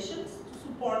recommendations to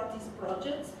support these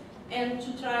projects and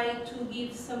to try to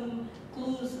give some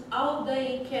clues how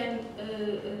they can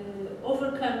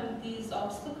overcome these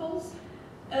obstacles.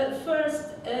 First,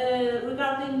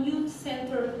 regarding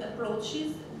youth-centered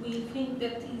approaches, we think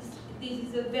that this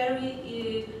is a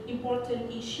very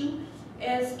important issue,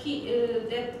 as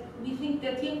that we think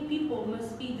that young people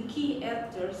must be the key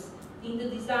actors in the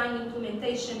design,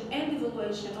 implementation, and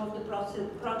evaluation of the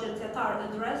projects that are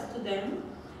addressed to them.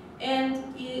 And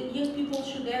young people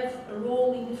should have a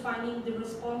role in defining the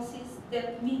responses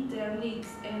that meet their needs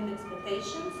and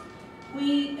expectations.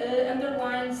 We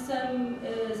underline some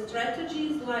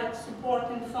strategies like support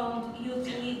and fund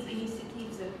youth-led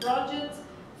initiatives and projects,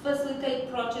 facilitate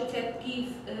projects that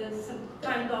give some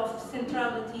kind of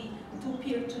centrality to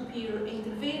peer-to-peer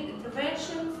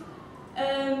interventions.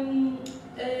 In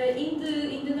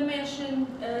the dimension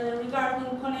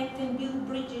regarding connect and build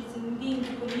bridges in being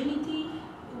the community,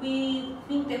 we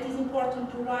think that it's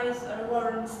important to raise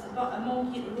awareness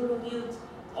among rural youth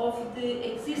of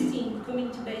the existing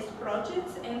community-based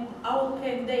projects and how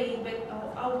can they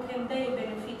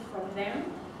benefit from them.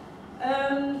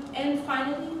 And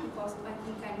finally, because I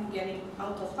think I'm getting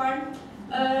out of time,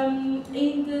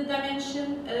 in the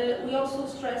dimension, we also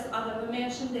stress other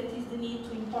dimension, that is the need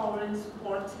to empower and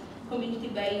support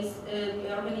community-based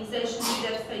organizations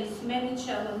that face many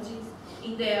challenges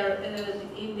in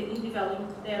developing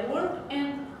their work.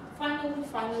 And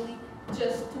finally,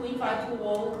 just to invite you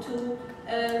all to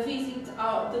visit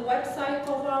the website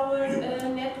of our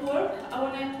network.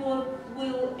 Our network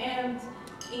will end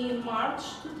in March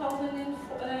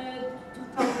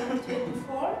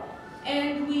 2024,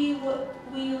 and we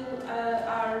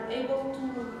are able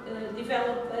to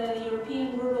develop a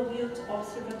European Rural Youth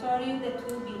Observatory that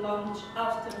will be launched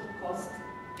after the cost,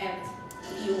 and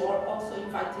you are also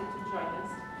invited to join us.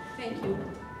 Thank you.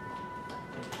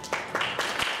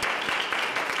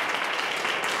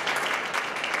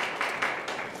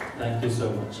 Thank you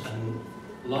so much. And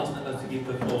last, I'd like to give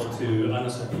the floor to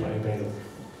Anastasios.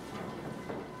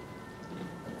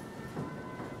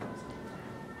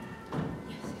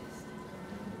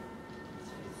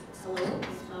 Hello,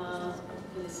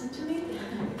 you listen to me?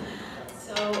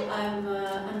 So I'm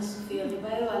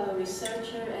Anastasios. I'm a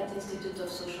researcher at the Institute of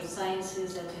Social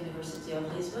Sciences at the University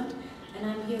of Lisbon, and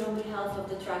I'm here on behalf of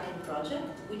the Tracking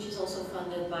Project, which is also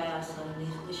funded by Iceland,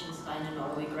 Liechtenstein and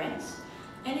Norway grants,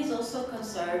 and is also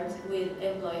concerned with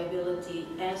employability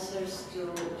answers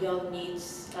to young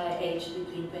needs aged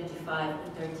between 25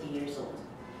 and 30 years old.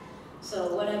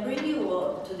 So what I bring you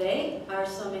all today are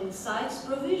some insights,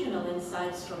 provisional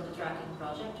insights from the Tracking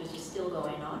Project, which is still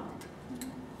going on.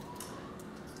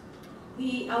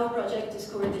 Our project is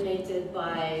coordinated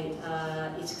by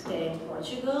Eszter in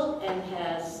Portugal and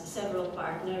has several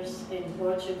partners in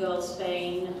Portugal,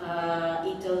 Spain,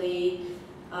 Italy,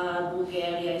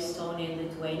 Bulgaria, Estonia, and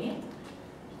Lithuania.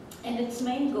 And its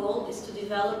main goal is to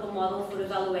develop a model for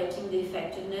evaluating the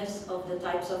effectiveness of the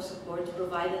types of support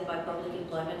provided by public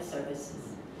employment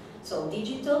services. So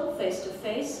digital,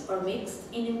 face-to-face, or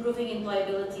mixed, in improving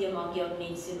employability among young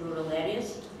needs in rural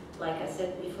areas, like I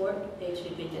said before, age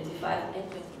between 25 and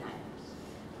 29.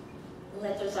 The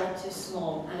letters are too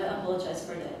small, and I apologize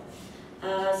for that.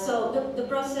 So the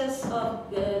process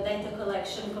of data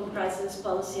collection comprises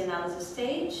policy analysis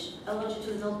stage, a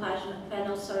longitudinal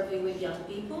panel survey with young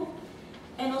people,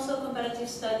 and also a comparative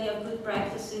study of good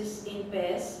practices in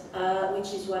PS,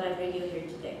 which is what I bring you here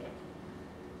today.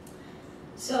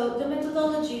 So the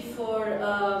methodology for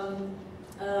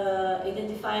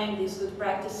identifying these good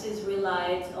practices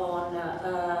relied on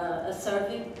a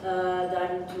survey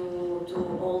done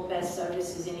to all PES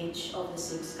services in each of the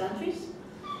 6 countries.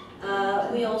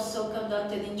 We also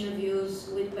conducted interviews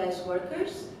with PES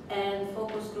workers and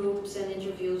focus groups and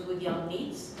interviews with young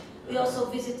needs. We also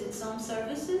visited some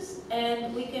services,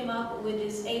 and we came up with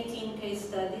these 18 case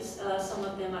studies. Some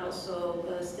of them are also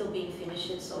still being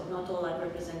finished, so not all are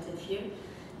represented here,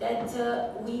 that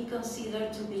we consider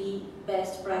to be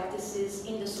best practices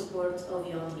in the support of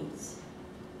young needs.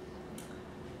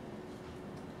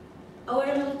 Our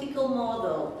analytical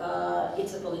model,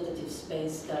 it's a qualitative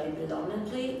space study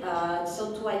predominantly,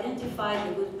 so to identify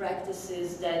the good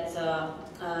practices that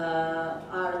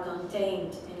are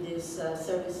contained in these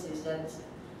services that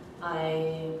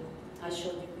I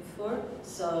showed you before.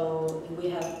 So we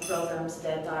have programs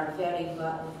that are very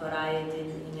varied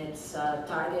in its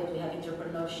target. We have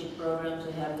entrepreneurship programs,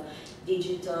 we have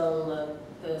digital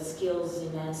skills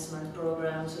enhancement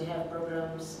programs, we have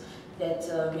programs that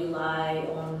rely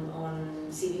on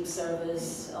civic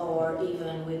service or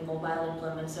even with mobile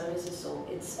employment services. So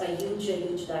it's a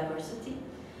huge diversity.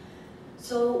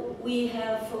 So we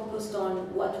have focused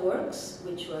on what works,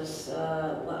 which was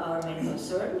our main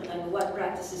concern, and what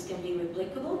practices can be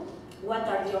replicable, what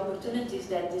are the opportunities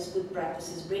that these good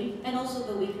practices bring, and also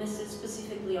the weaknesses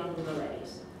specifically on rural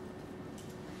areas.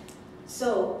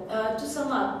 So, to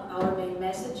sum up, our main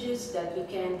messages that we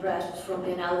can grasp from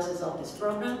the analysis of this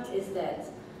program is that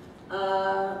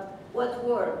what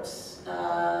works,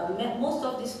 most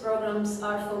of these programs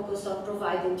are focused on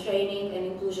providing training and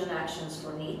inclusion actions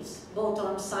for NEETs, both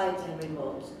on-site and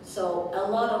remote. So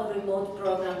a lot of remote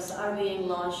programs are being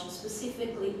launched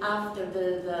specifically after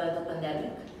the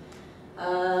pandemic.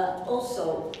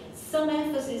 Also, some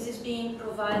emphasis is being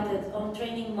provided on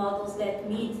training models that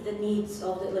meet the needs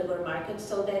of the labor market.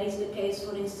 So that is the case,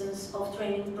 for instance, of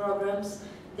training programs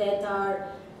that are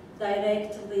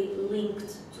directly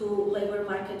linked to labor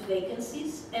market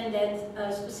vacancies and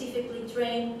that specifically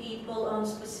train people on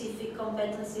specific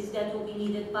competencies that will be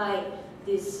needed by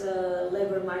these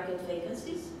labor market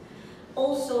vacancies.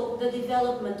 Also, the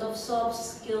development of soft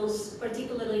skills,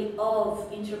 particularly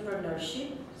of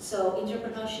entrepreneurship. So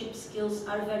entrepreneurship skills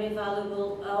are very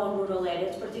valuable on rural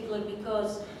areas, particularly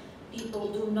because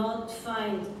people do not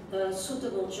find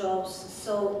suitable jobs.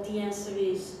 So the answer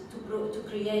is to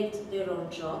create their own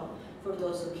job for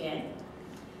those who can.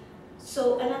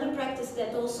 So another practice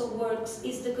that also works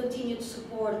is the continued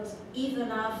support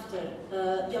even after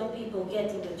young people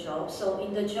getting a job, so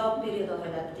in the job period of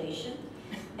adaptation.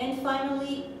 And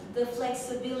finally, the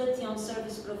flexibility on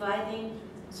service providing,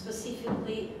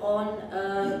 specifically on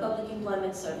public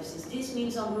employment services. This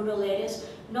means on rural areas,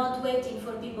 not waiting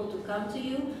for people to come to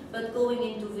you, but going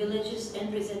into villages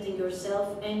and presenting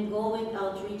yourself and going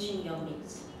out reaching young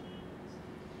needs.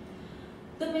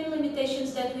 The main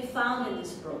limitations that we found in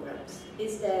these programs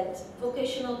is that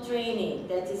vocational training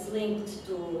that is linked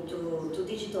to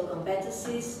digital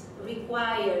competencies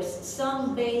requires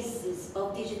some basis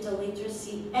of digital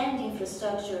literacy and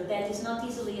infrastructure that is not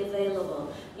easily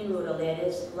available in rural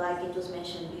areas. Like it was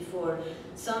mentioned before,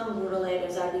 some rural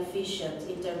areas are deficient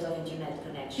in terms of internet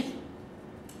connection.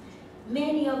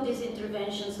 Many of these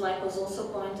interventions, like was also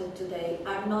pointed today,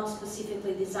 are not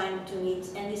specifically designed to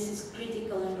needs, and this is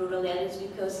critical in rural areas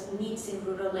because needs in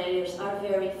rural areas are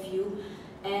very few,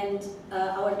 and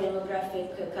our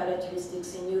demographic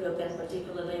characteristics in Europe, and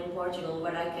particularly in Portugal,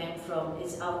 where I came from,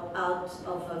 is out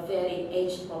of a very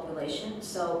aged population,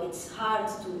 so it's hard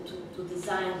to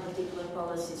design particular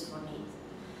policies for needs.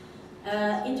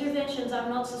 Interventions are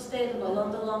not sustainable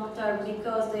on the long term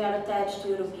because they are attached to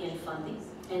European funding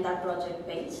and are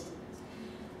project-based.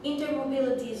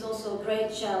 Intermobility is also a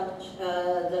great challenge.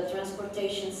 The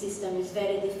transportation system is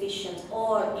very deficient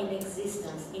or in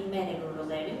existence in many rural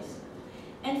areas.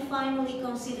 And finally,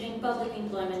 considering public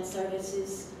employment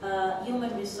services,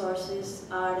 human resources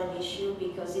are an issue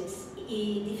because it's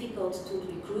difficult to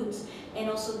recruit, and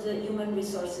also the human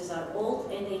resources are old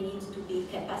and they need to be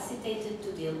capacitated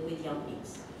to deal with young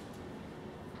needs.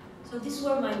 So these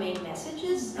were my main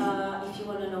messages. If you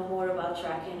want to know more about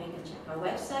tracking, you can check our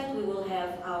website. We will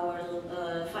have our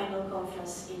final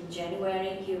conference in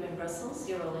January here in Brussels.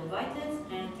 You're all invited,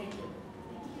 and thank you.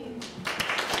 Thank you.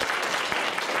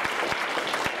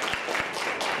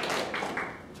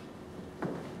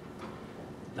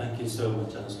 Thank you so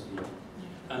much, Anastasios.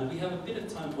 And we have a bit of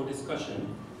time for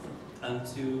discussion. And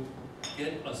to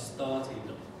get us started,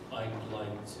 I'd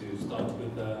like to start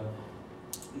with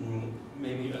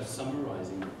maybe a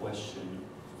summarizing question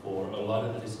for a lot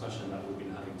of the discussion that we've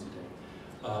been having today.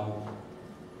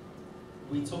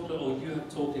 We talked, or you have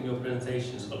talked in your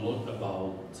presentations a lot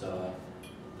about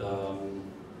the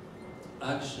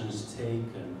actions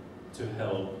taken to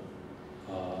help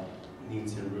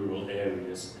needs in rural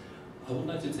areas. I would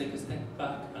like to take a step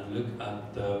back and look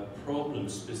at the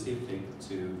problems specific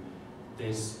to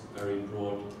this very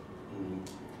broad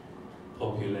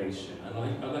population.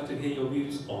 And I'd like to hear your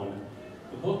views on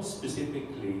what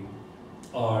specifically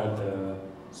are the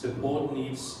support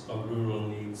needs of rural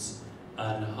needs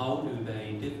and how do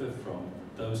they differ from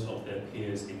those of their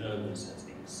peers in urban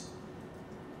settings.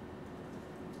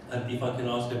 And if I can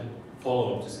ask a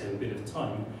follow-up to save a bit of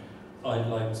time, I'd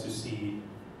like to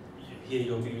hear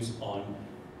your views on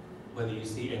whether you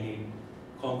see any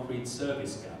concrete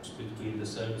service gaps between the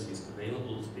services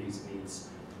available to these needs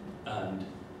and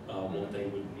what they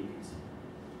would need.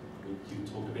 You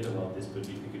talked a bit about this, but if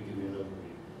you could give me an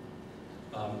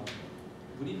overview.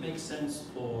 Would it make sense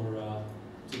to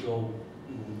go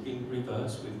in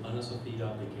reverse with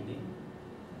Anna-Sophia beginning?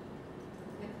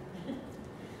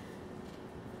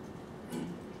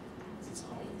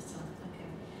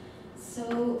 So,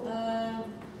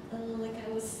 like I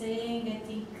was saying, I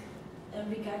think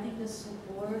regarding the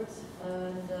support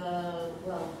and,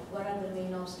 well, what are the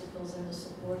main obstacles and the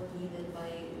support needed by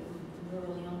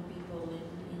rural young people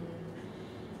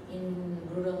in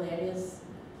rural areas,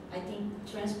 I think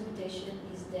transportation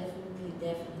is definitely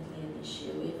an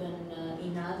issue. Even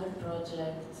in other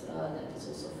projects that is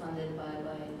also funded by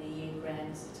the EA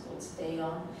grants, it's called Stay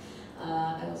On.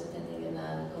 I was attending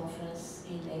a conference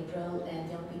in April, and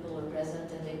young people were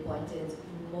present, and they pointed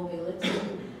mobility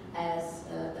as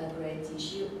a great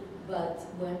issue. But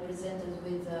when presented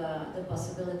with the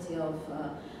possibility of,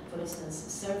 for instance,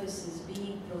 services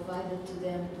being provided to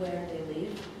them where they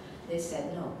live, they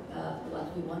said no.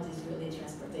 What we want is really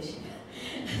transportation.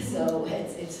 So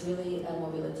it's really a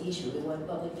mobility issue. We want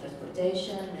public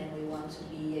transportation, and we want to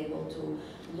be able to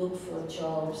look for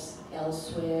jobs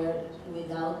elsewhere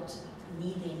without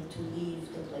needing to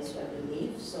leave the place where we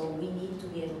live. So we need to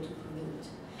be able to commute.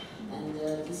 And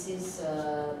this is,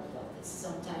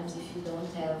 sometimes if you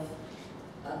don't have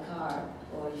a car,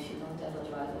 or if you don't have a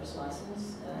driver's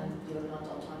license, and you're not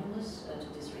autonomous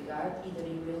to this regard, either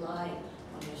you rely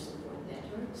on your support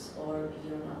networks, or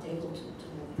you're not able to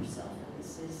move yourself. And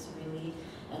this is really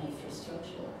an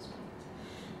infrastructural aspect.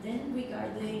 Then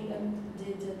regarding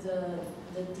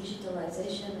the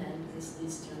digitalization and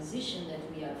this transition that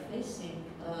we are facing,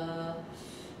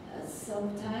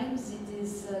 sometimes it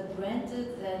is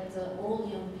granted that all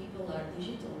young people are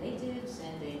digital natives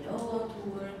and they know how to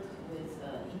work with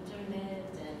internet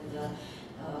and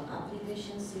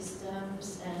application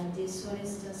systems, and this, for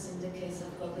instance, in the case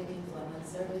of public employment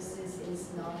services, is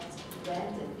not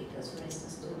granted because, for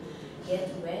instance, to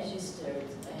get registered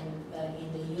in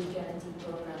the Youth Guarantee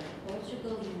Program in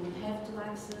Portugal, you would have to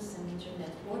access an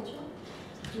internet portal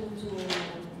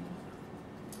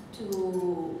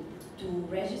to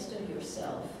register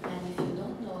yourself. And if you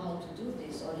don't know how to do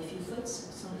this, or if you face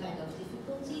some kind of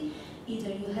difficulty,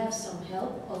 either you have some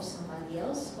help of somebody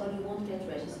else, or you won't get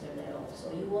registered at all.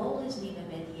 So you always need a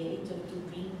mediator to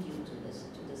bring you to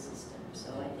the system. So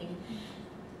I think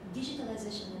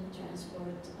digitalization and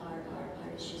transport are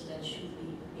issues that should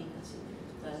be considered,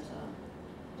 but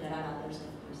there are others,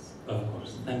 of course. Of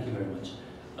course, thank you very much.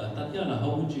 Tatiana,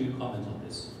 how would you comment on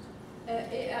this?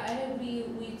 I agree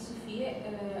with Sophia.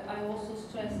 I also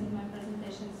stressed in my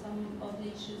presentation some of the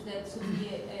issues that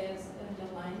Sophia has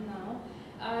underlined now.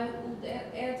 I would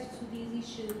add to this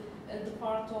issue the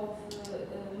part of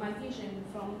my vision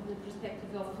from the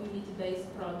perspective of community-based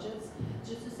projects,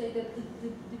 just to say that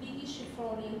the big issue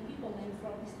for young people and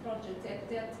for this project is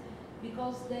that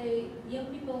because young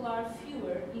people are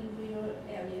fewer in rural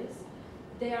areas,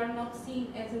 they are not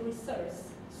seen as a resource.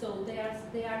 So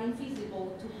they are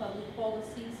invisible to public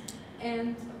policies,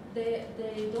 and they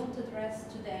don't address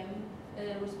to them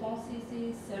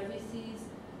responses, services.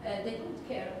 They don't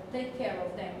take care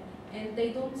of them, and they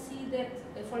don't see that.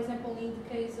 For example, in the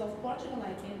case of Portugal,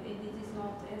 I think it is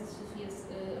not, as Sophia's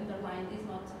underlined, is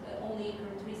not only a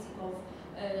characteristic of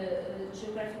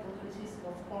geographical characteristic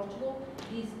of Portugal.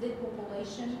 Is the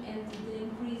population and the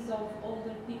increase of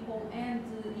older people and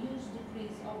the huge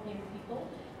decrease of young people.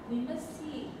 We must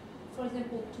see, for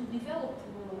example, to develop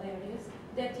rural areas,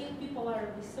 that young people are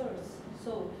a resource.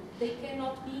 So they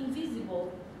cannot be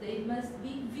invisible, they must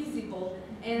be visible.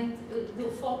 And the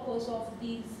focus of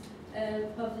these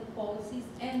public policies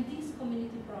and these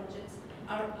community projects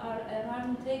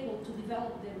aren't able to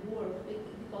develop their work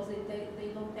because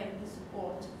they don't have the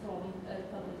support from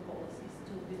public policies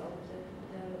to develop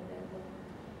their work.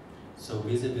 So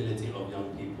visibility of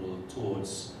young people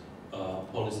towards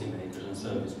policymakers and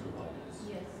service providers.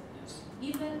 Yes.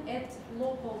 Even at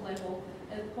local level,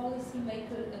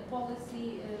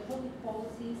 public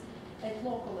policies at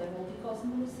local level, because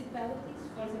municipalities,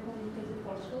 for example, in the case of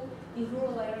Portugal, in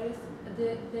rural areas,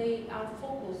 they are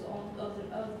focused on other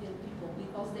young people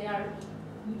because they have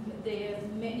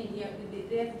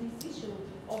this issue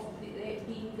of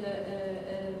being the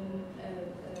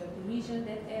region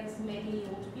that has many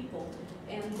old people,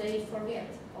 and they forget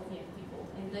of young people,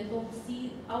 and they don't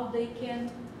see how they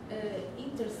can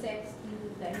intersect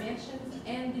the dimensions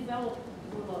and develop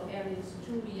rural areas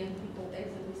through young people as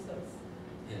a resource.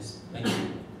 Yes, thank you.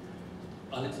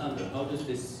 Alexander, how does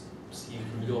this seem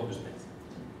from your perspective?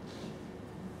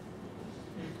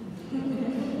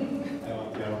 I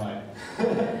want your mic.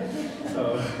 So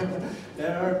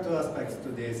there are two aspects to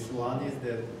this. One is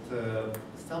that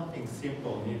something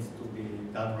simple needs to be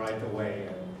done right away.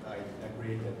 And I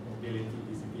agree that mobility,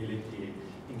 visibility,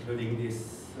 including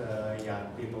these young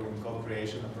people in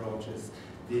co-creation approaches,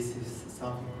 this is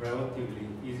something relatively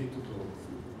easy to do.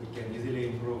 We can easily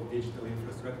improve digital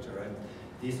infrastructure, and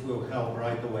this will help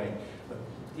right away. But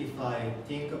if I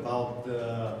think about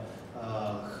the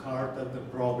heart of the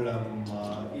problem,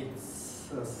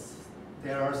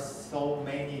 there are so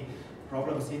many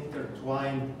problems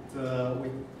intertwined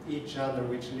with each other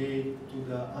which lead to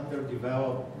the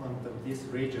underdevelopment of these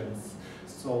regions.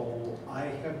 So I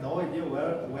have no idea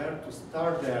where to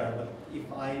start there, but if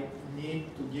I need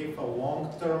to give a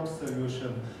long-term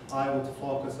solution, I would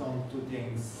focus on two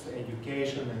things: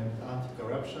 education and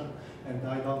anti-corruption. And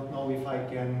I don't know if I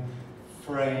can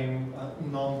frame a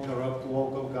non-corrupt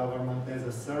local government as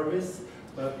a service,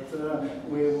 but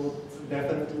we would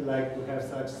definitely like to have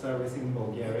such service in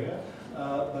Bulgaria.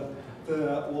 But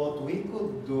what we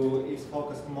could do is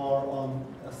focus more on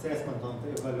assessment, on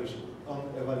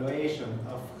evaluation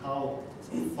of how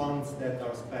funds that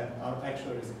are spent are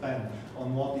actually spent,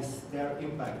 on what is their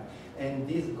impact. And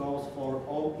this goes for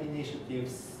all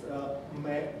initiatives,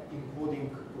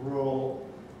 including rural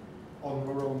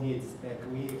needs, that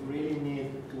we really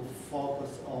need to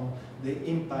focus on the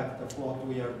impact of what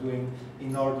we are doing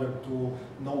in order to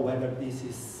know whether this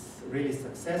is really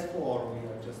successful or we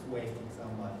are just wasting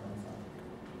some money on something.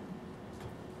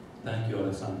 Thank you,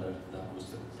 Alexander. That was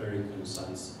a very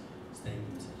concise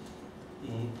statement.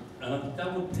 And that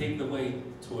would pave the way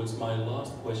towards my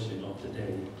last question of the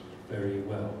day very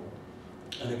well.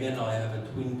 And again, I have a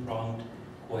twin-pronged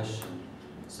question.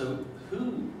 So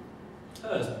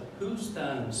who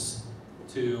stands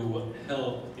to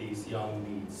help these young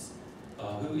NEETs?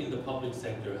 Who in the public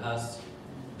sector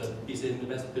is in the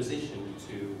best position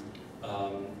to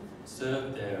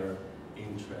serve their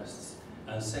interests?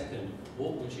 And second,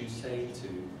 what would you say to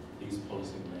these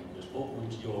policymakers? What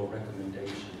would your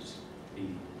recommendations be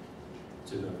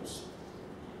to those?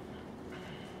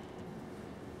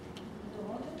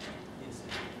 Yes.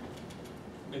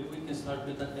 Maybe we can start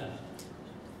with that now.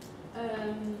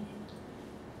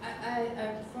 I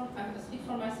speak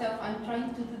for myself. I'm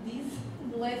trying to do this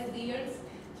in the last years,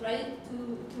 trying to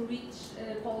reach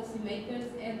policymakers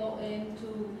and to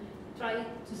try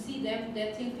to see them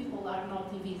that young people are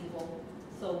not invisible.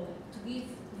 So to give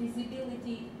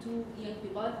visibility to young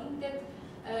people. I think that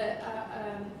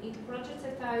in projects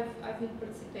that I've been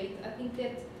participate, I think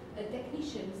that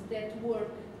technicians that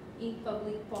work in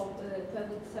public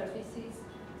services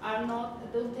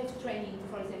don't have training.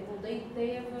 For example, they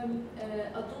have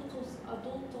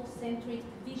adult-centric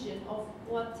vision of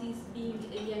what is being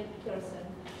a young person,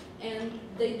 and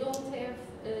they don't have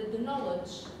the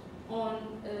knowledge on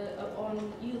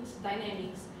youth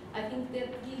dynamics. I think that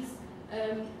this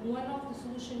one of the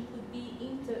solutions could be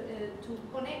to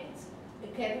connect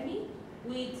academy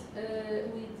with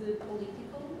the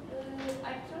political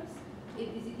actors. It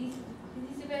is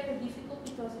very difficult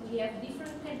because we have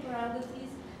different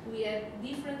temporalities, we have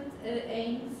different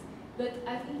aims, but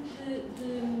I think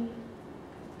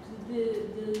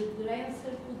the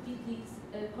answer could be this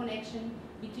connection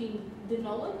between the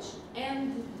knowledge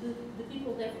and the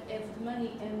people that have the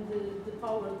money and the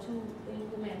power to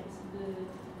implement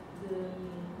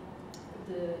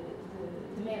the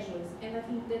measures. And I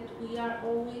think that we are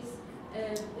always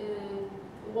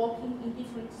walking in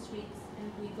different streets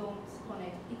and we don't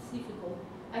connect. It's difficult.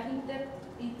 I think that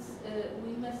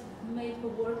we must make a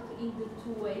work in the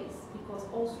two ways, because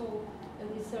also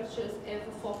researchers have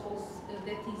a focus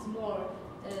that is more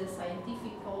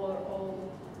scientific or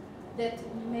that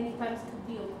many times could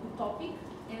be utopic,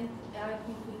 and I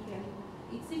think we can.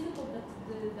 It's difficult, but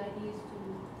the idea is to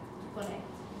connect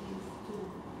these two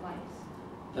lines.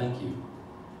 Thank you.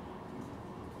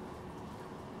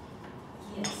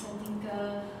 Yes, I think,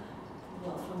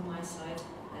 well, from my side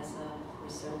as a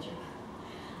researcher,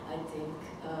 I think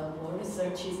more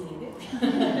research is needed.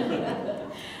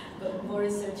 But more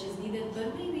research is needed,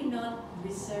 but maybe not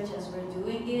research as we're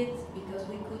doing it, because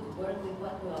we could work with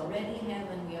what we already have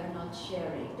and we are not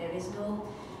sharing. There is no,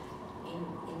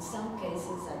 in some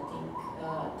cases I think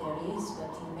there is,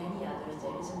 but in many others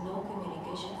there is no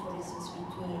communication, for instance,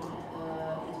 between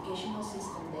educational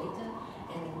system data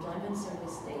and employment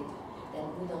service data that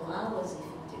would allow us, if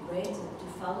integrated, to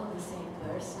follow the same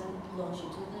person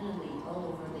longitudinally all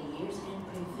over the years and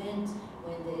prevent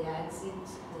when they exit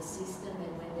the system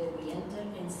and when they re-enter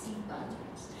and see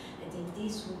patterns. I think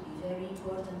this would be very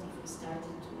important if we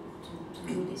started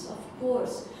to do this. Of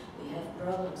course, we have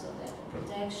problems of data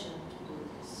protection to do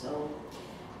this, so,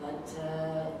 but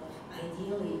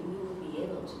ideally we will be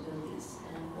able to do this.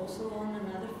 And also on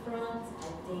another front,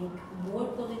 I think more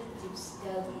qualitative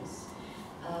studies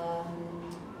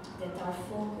that are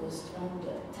focused on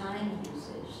the time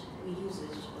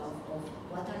usage of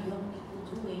what are young people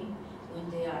doing when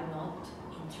they are not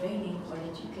in training or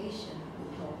education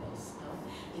will help us, no?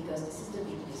 Because this is the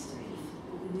big mystery.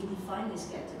 We define this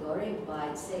category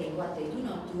by saying what they do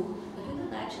not do, but we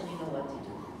don't actually know what they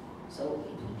do. So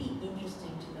it would be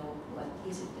interesting to know what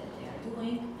is it that they are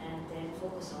doing, and then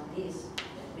focus on this,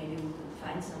 that maybe we could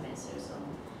find some answers on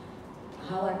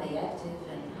how are they active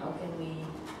and how can we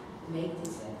make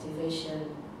this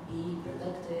activation be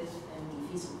productive and be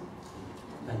feasible.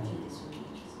 I think this would be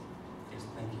interesting. Yes,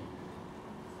 thank you.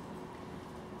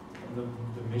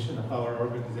 The mission of our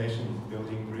organization is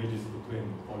building bridges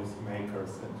between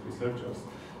policymakers and researchers.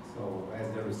 So as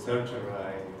a researcher,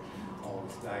 I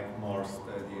always like more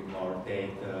study, more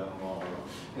data, more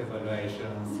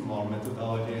evaluations, more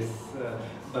methodologies.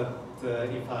 But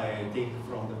if I think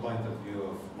from the point of view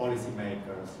of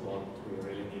policymakers, what we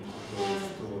really need to do is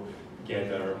to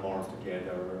gather more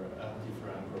together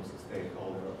different groups of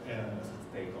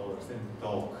stakeholders and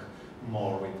talk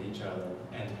more with each other,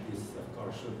 and this of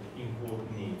course should include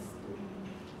needs too.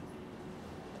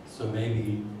 So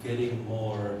maybe getting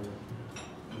more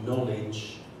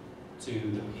knowledge to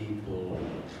the people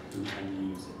who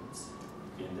can use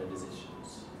it in their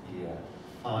decisions. Yeah,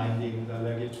 finding the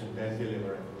luggage and then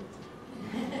delivering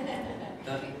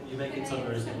it. You make it sound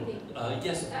very simple.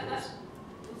 Yes, of course.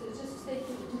 Just to say,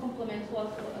 to complement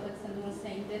what Alexander was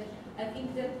saying, that I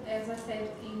think that, as I said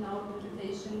in our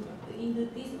presentation, in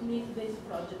these community-based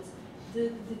projects,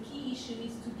 the key issue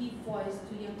is to give voice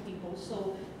to young people.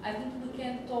 So I think we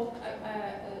can talk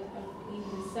in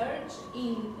research,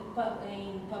 in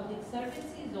public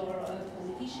services or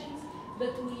politicians,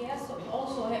 but we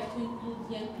also have to include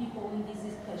young people in this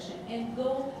discussion and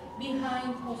go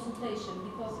behind consultation,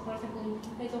 because, for example, in the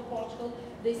case of Portugal,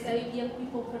 they say young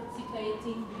people participate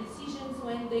in decisions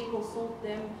when they consult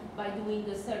them by doing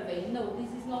a survey. No,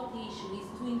 this is not the issue. It's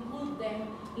to include them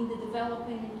in the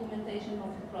development and implementation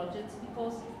of the projects,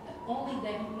 because only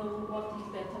them know what is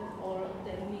better for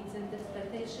their needs and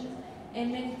expectations,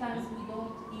 and many times we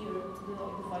don't hear the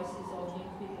voices of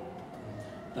young people.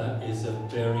 That is a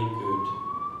very good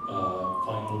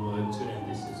final word to end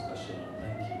this discussion on.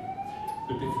 Thank you.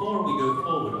 But before we go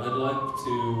forward, I'd like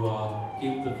to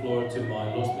give the floor to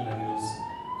my Los Millennials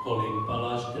colleague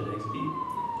Balázs Telexby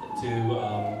to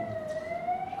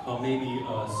maybe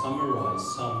summarize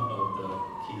some of the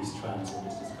key strands of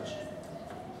this discussion.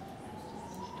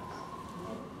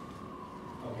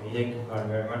 Okay, thank you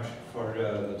very much for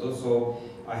that. Also,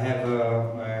 I have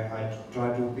I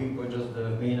try to pinpoint just the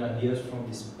main ideas from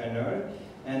this panel,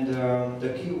 and the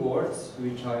keywords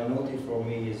which I noted for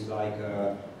me is like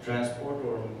transport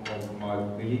or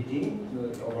mobility,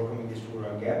 overcoming this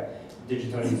rural gap,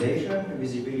 digitalization,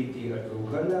 visibility at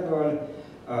local level,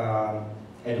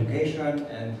 education,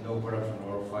 and no corruption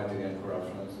or fight against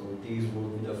corruption. So these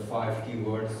would be the 5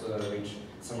 keywords which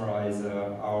summarize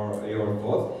your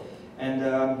thoughts. And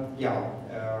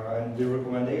and the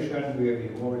recommendation will be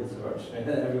more research, and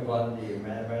everyone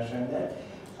mentioned that.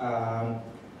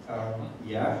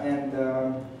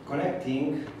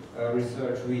 Connecting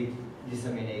research with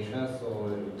dissemination. So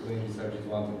doing research is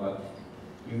one thing, but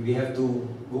we have to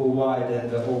go wide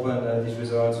and open these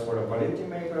results for the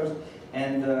policymakers,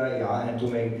 and and to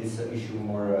make this issue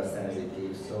more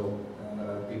sensitive. So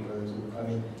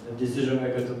the decision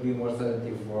makers to be more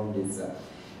sensitive from this.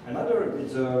 Another,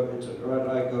 it's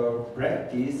like a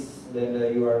practice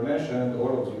that you are mentioned,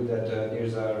 all of you, that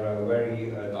there's a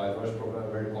very diverse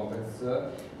problem, very complex,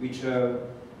 which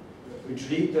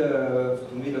lead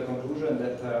to me the conclusion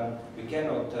that we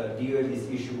cannot deal this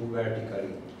issue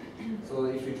vertically. So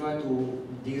if we try to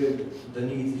deal the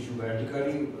needs issue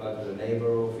vertically, like the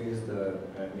labor office, the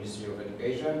Ministry of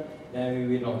Education, then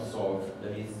we will not solve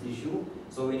the needs issue.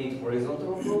 So we need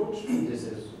horizontal approach. This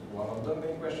is one of the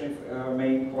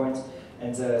main points.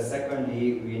 And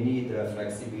secondly, we need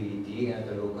flexibility at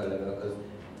the local level, because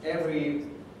every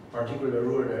particular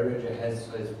rural area has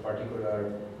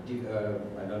particular,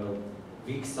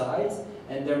 weak sides,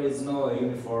 and there is no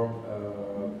uniform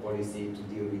policy to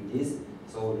deal with this.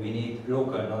 So we need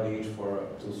local knowledge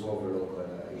to solve local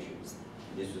issues.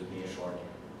 This would be a short.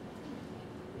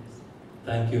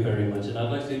 Thank you very much, and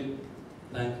I'd like to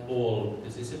thank all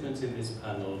participants in this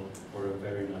panel for a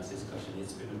very nice discussion.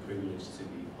 It's been a privilege to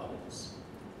be part of this.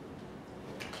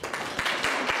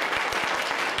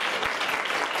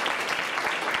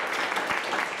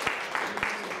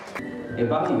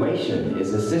 Evaluation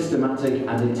is a systematic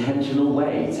and intentional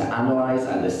way to analyse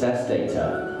and assess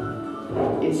data.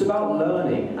 It's about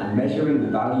learning and measuring the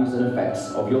values and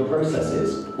effects of your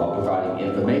processes while providing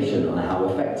information on how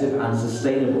effective and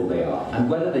sustainable they are and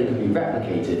whether they can be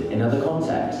replicated in other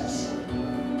contexts.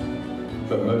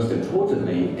 But most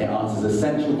importantly, it answers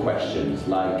essential questions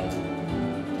like,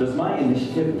 does my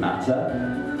initiative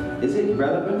matter? Is it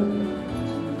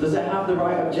relevant? Does it have the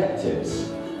right objectives?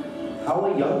 How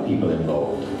are young people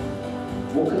involved?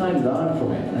 What can I learn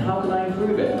from it and how can I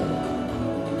improve it?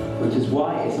 Which is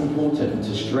why it's important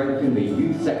to strengthen the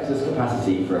youth sector's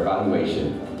capacity for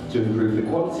evaluation to improve the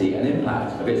quality and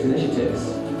impact of its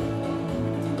initiatives.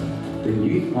 The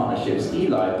Youth Partnerships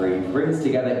e-library brings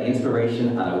together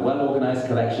inspiration and a well-organised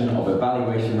collection of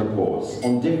evaluation reports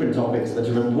on different topics that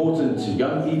are important to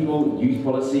young people, youth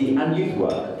policy and youth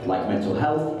work, like mental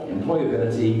health,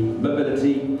 employability,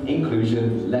 mobility,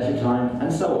 inclusion, leisure time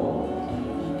and so on.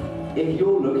 If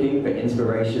you're looking for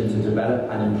inspiration to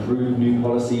develop and improve new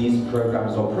policies,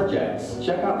 programs or projects,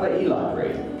 check out the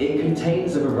e-library. It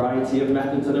contains a variety of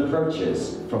methods and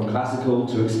approaches, from classical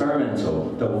to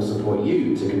experimental, that will support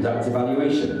you to conduct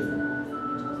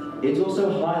evaluation. It also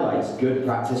highlights good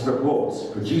practice reports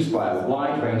produced by a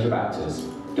wide range of actors,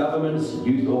 governments,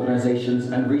 youth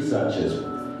organisations and researchers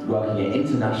working at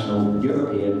international,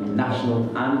 European,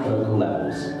 national and local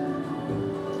levels.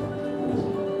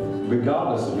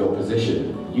 Regardless of your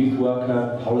position, youth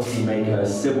worker, policymaker,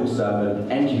 civil servant,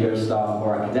 NGO staff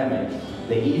or academic,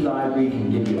 the e-library can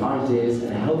give you ideas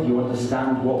and help you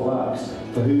understand what works,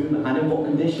 for whom and in what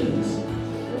conditions.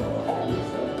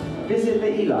 Visit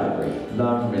the e-library,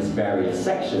 learn from its various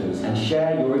sections and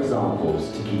share your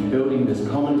examples to keep building this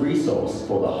common resource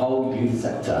for the whole youth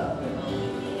sector.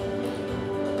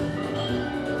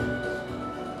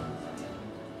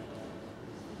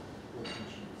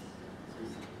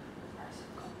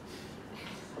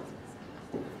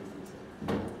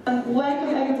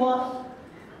 Welcome everyone.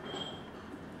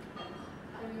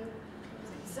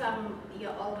 So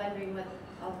you're all wondering what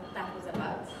all that was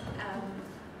about.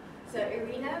 So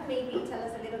Irina, maybe tell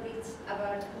us a little bit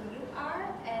about who you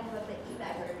are and what the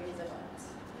e-library is about.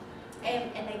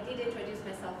 And I did introduce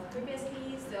myself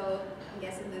previously, so I'm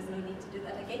guessing there's no need to do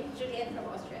that again. Juliet from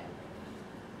Austria.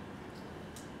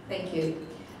 Thank you.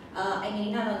 I'm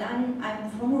Irina Nodan, I'm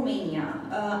from Romania.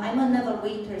 I'm a naval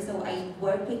waiter, so I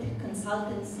work with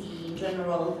consultancy in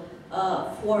general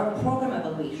for program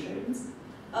evaluations.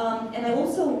 And I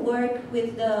also work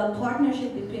with the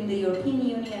partnership between the European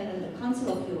Union and the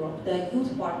Council of Europe, the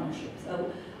Youth Partnership.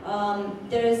 So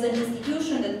there is an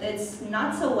institution that's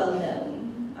not so well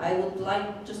known. I would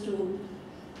like just to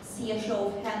see a show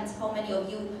of hands how many of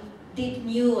you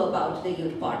knew about the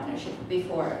Youth Partnership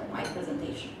before my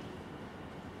presentation.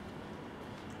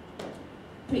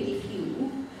 Pretty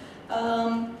few.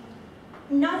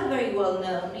 Not a very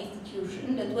well-known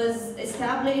institution that was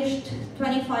established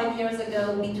 25 years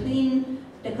ago between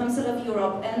the Council of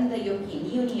Europe and the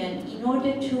European Union in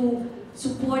order to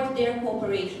support their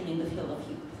cooperation in the field of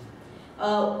youth.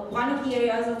 One of the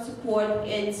areas of support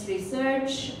is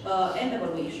research and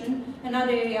evaluation.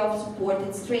 Another area of support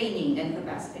is training and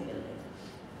capacity building.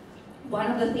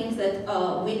 One of the things that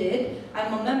we did,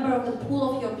 I'm a member of the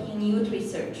pool of European youth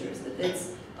researchers that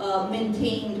is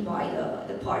maintained by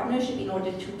the partnership in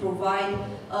order to provide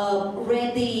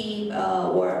ready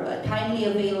or timely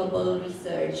available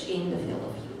research in the field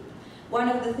of youth. One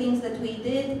of the things that we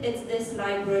did is this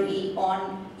library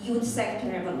on youth sector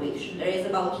evaluation. There is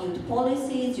about youth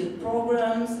policies, youth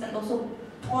programs, and also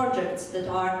projects that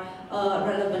are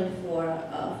relevant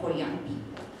for young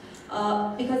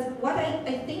people. Because what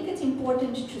I think it's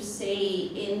important to say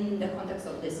in the context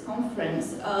of this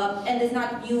conference, and it's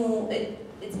not new,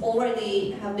 it's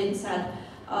already have been said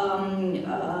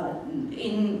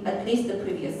in at least the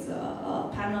previous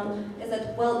panel, is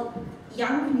that, well,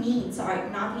 young needs are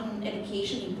not in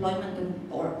education, employment,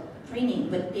 or training,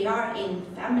 but they are in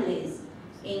families,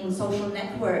 in social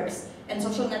networks. And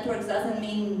social networks doesn't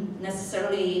mean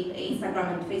necessarily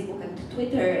Instagram and Facebook and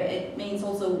Twitter, it means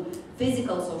also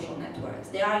physical social networks.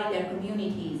 They are in their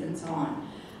communities and so on.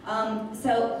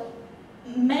 So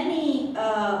many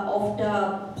of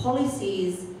the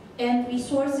policies and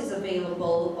resources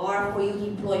available are for youth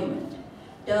employment.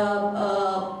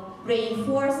 The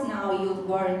reinforced now youth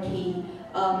guarantee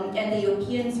and the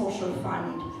European Social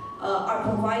Fund are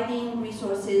providing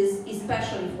resources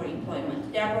especially for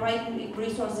employment. They are providing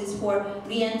resources for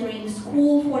re-entering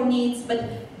school for needs,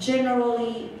 but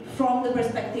generally from the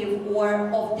perspective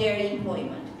of their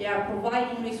employment. They are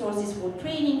providing resources for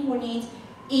training for needs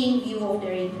in view of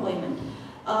their employment.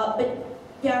 But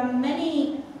there are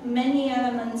many many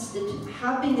elements that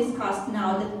have been discussed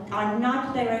now that are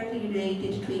not directly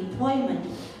related to employment,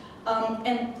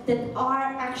 and that are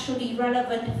actually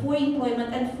relevant for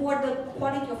employment and for the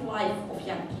quality of life of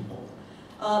young people.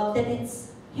 That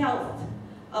it's health,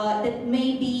 that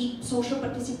may be social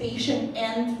participation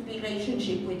and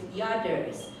relationship with the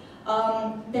others,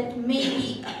 that may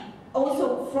be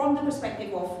also from the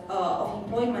perspective of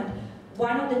employment.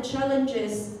 One of the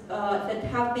challenges that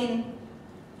have been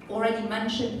already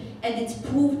mentioned, and it's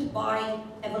proved by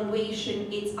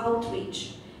evaluation, it's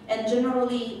outreach. And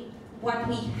generally, what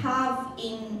we have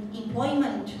in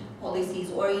employment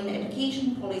policies or in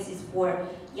education policies for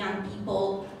young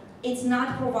people, it's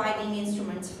not providing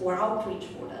instruments for outreach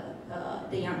for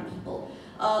the young people.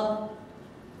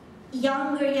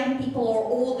 Younger young people or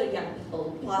older young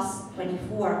people, plus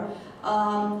 24,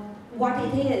 what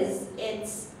it is,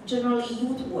 it's generally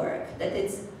youth work, that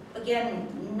it's, again,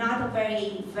 not a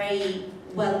very, very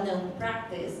well-known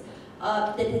practice,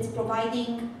 that it's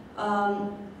providing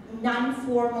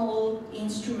non-formal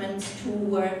instruments to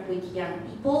work with young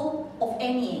people of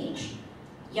any age,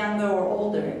 younger or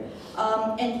older.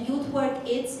 And youth work,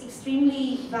 it's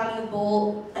extremely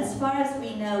valuable, as far as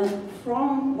we know,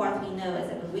 from what we know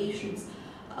as evaluations,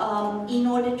 in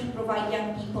order to provide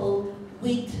young people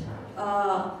with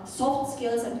soft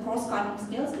skills and cross-cutting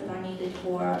skills that are needed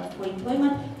for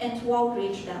employment, and to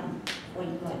outreach them for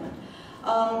employment.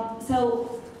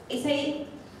 So I say,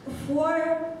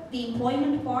 for the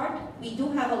employment part, we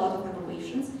do have a lot of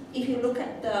evaluations. If you look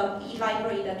at the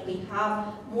e-library that we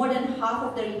have, more than half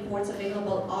of the reports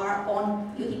available are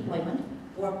on youth employment,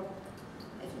 or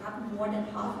if not more than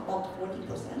half, about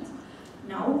 40%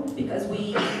 now, because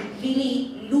we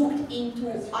really looked into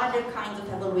other kinds of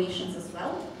evaluations as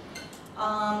well.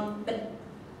 But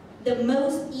the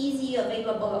most easy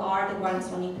available are the ones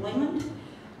on employment.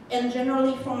 And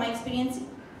generally, from my experience,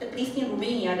 at least in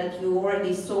Romania, that you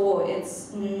already saw,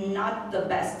 it's not the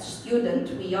best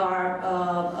student. We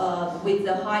are with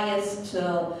the highest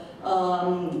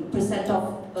percent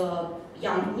of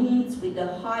young needs, with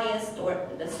the highest or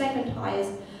the second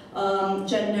highest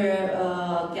gender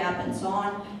gap and so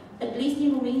on. At least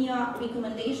in Romania,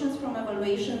 recommendations from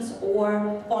evaluations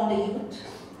or on the youth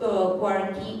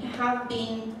quarantine have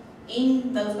been,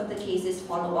 in most of the cases,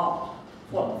 followed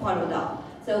up.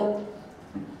 So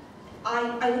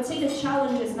I would say the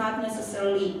challenge is not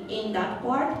necessarily in that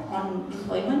part, on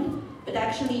employment, but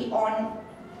actually on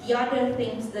the other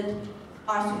things that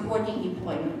are supporting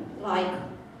employment, like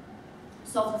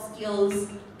soft skills,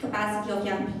 capacity of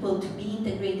young people to be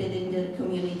integrated in the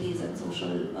communities and social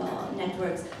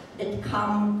networks that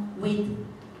come with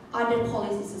other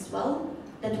policies as well,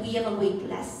 that we evaluate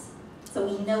less. So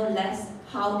we know less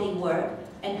how they work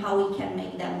and how we can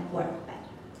make them work better.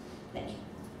 Thank you.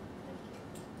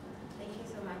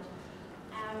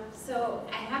 So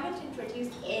I haven't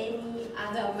introduced any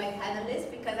other of my panelists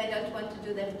because I don't want to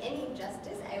do them any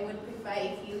injustice. I would prefer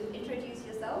if you introduce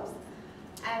yourselves.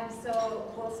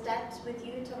 So we'll start with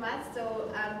you, Tomas. So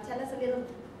tell us a little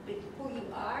bit who you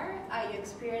are, your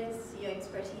experience, your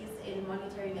expertise in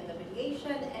monitoring and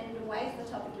evaluation, and why is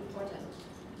the topic important?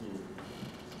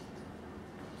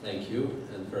 Thank you.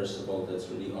 And first of all, that's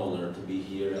really an honor to be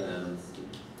here and to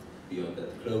be on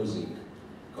that closing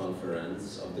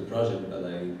conference of the project, but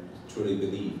I truly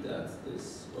believe that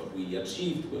what we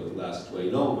achieved will last way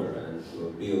longer and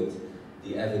will build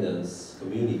the evidence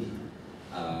community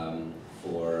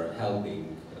for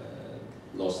helping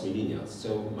lost millennials.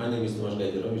 So my name is Tomasz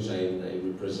Gajderowicz, I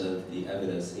represent the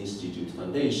Evidence Institute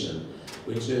Foundation,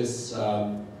 which is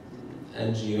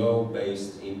NGO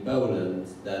based in Poland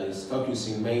that is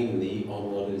focusing mainly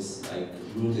on what is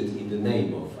rooted in the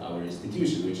name of our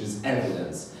institution, which is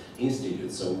Evidence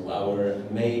Institute. So our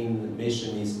main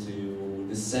mission is to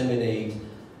disseminate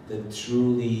the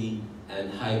truly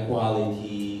and high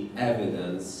quality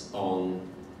evidence on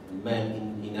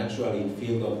men in actually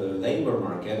field of the labor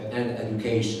market and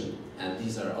education. And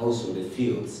these are also the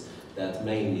fields that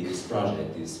mainly this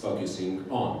project is focusing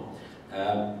on.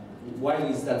 Why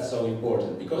is that so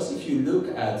important? Because if you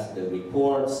look at the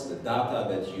reports, the data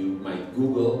that you might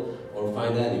Google or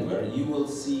find anywhere, you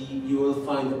will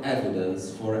find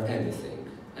evidence for anything.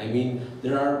 I mean,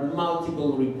 there are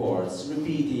multiple reports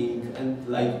repeating and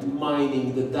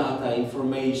mining the data,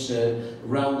 information,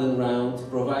 round and round,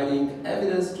 providing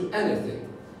evidence to anything.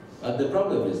 But the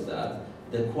problem is that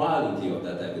the quality of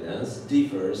that evidence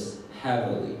differs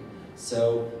heavily.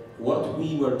 So what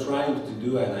we were trying to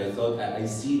do, and I thought I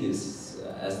see this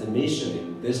as the mission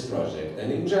in this project,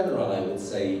 and in general I would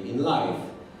say in life,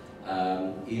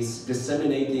 is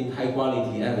disseminating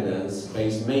high-quality evidence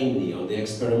based mainly on the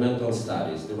experimental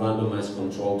studies, the randomized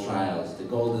controlled trials, the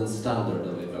golden standard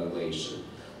of evaluation.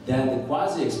 Then the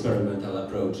quasi-experimental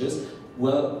approaches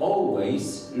were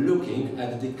always looking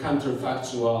at the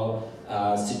counterfactual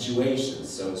situations,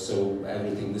 so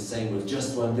everything the same with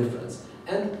just one difference.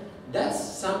 And that's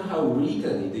somehow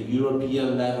written in the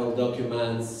European level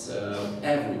documents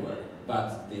everywhere,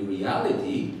 but the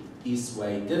reality is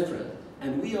way different.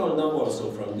 And we all know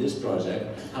also from this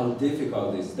project how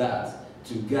difficult is that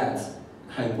to get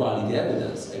high-quality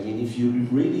evidence. I mean, if you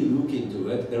really look into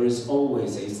it, there is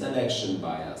always a selection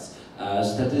bias,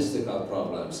 statistical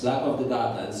problems, lack of the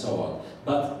data, and so on.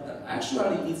 But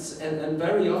actually, and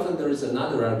very often there is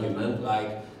another argument,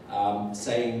 like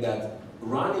saying that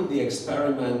running the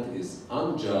experiment is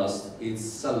unjust, it's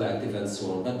selective, and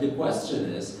so on. But the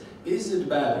question is it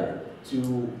better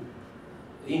to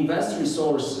invest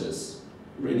resources,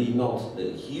 really not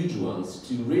the huge ones,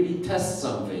 to really test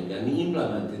something and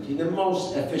implement it in the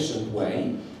most efficient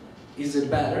way? Is it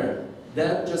better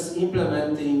than just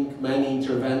implementing many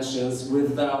interventions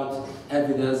without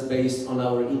evidence based on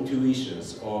our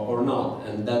intuitions or not?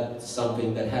 And that's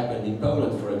something that happened in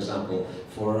Poland, for example,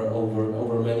 for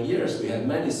over many years. We had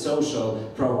many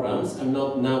social programs. I'm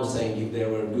not now saying if they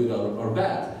were good or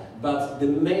bad, but the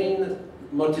main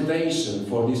motivation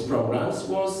for these programs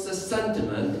was the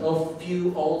sentiment of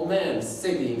few old men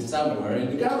sitting somewhere in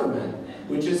the government,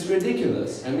 which is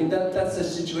ridiculous. I mean, that's a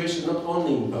situation not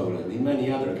only in Poland, in many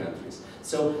other countries.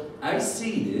 So I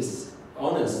see this,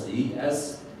 honestly,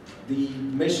 as the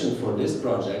mission for this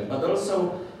project, but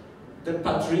also the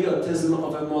patriotism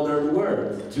of a modern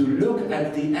world, to look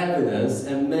at the evidence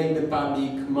and make the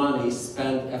public money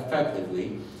spent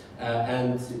effectively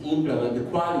and implement the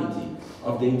quality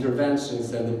of the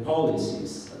interventions and the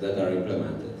policies that are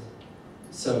implemented.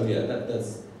 So yeah,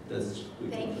 that's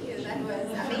Thank you, that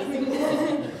was amazing.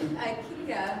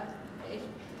 Kinga.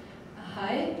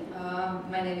 Hi,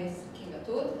 my name is Kinga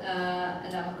Tóth,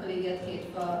 and I'm a colleague at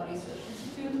HETFA Research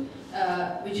Institute,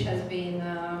 which has been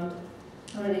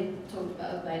already talked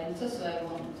about by Luca, so I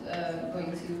won't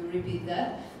going to repeat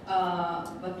that.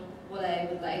 But what I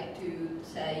would like to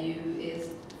tell you is,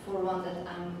 for one, that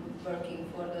I'm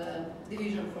working for the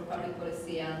Division for Public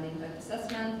Policy and Impact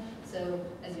Assessment. So,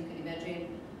 as you can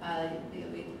imagine, I deal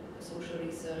with social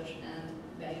research and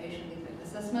evaluation of impact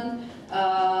assessment.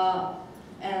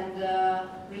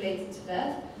 Related to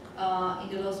that, in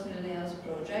the Los Millennials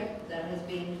project, there has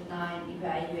been 9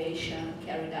 evaluations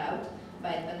carried out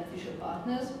by beneficial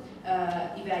partners,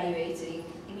 evaluating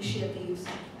initiatives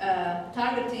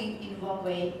targeting in one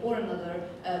way or another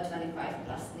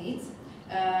 25+ needs.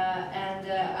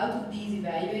 Out of these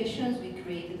evaluations, we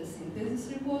created a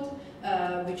synthesis report,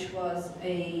 which was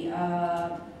a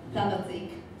thematic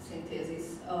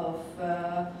synthesis of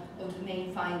the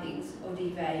main findings of the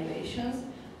evaluations.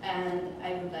 And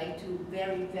I would like to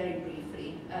very, very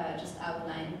briefly just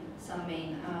outline some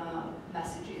main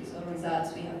messages or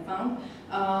results we have found.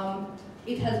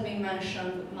 It has been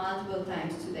mentioned multiple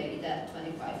times today that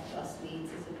 25+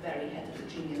 needs is a very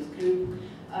heterogeneous group.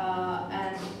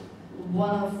 And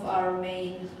one of our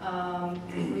main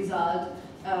results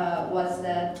was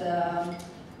that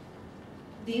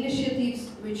the initiatives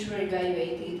which were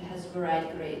evaluated has varied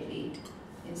greatly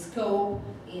in scope,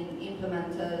 in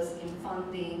implementers, in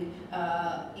funding,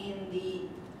 in the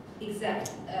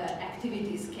exact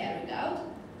activities carried out.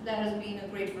 There has been a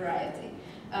great variety.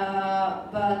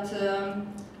 But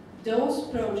those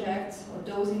projects or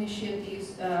those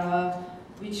initiatives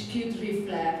which could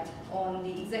reflect on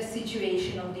the exact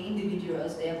situation of the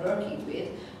individuals they are working with,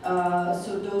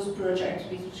 so those projects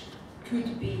which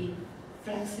could be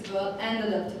flexible and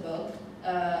adaptable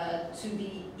to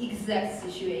the exact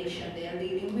situation they are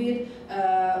dealing with,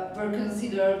 were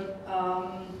considered,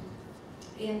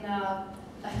 in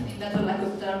better lack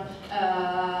of term,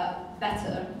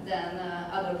 better than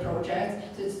other projects.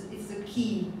 So it's a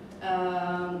key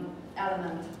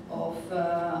element of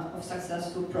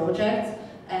successful projects,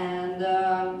 and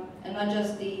not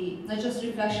just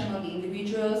reflection on the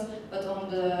individuals, but on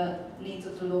the needs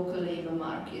of the local labor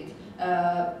market.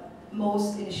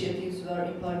 Most initiatives were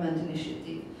employment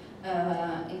initiatives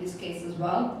in this case as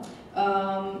well.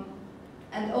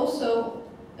 And also,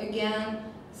 again,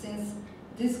 since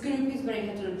this group is very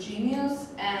heterogeneous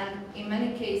and in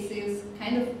many cases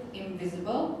kind of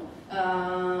invisible,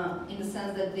 in the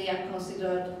sense that they are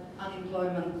considered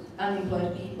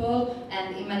unemployed people,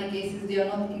 and in many cases they are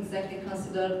not exactly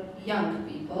considered young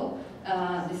people.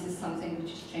 This is something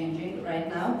which is changing right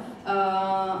now.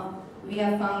 We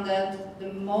have found that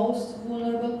the most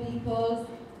vulnerable people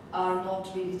are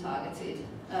not really targeted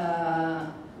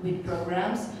with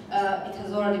programs. It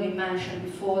has already been mentioned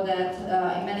before that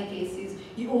in many cases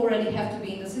you already have to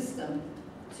be in the system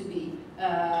to be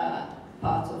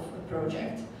part of a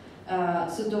project.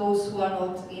 So those who are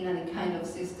not in any kind of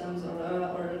systems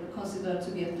or considered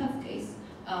to be a tough case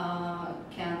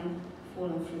can fall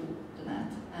through the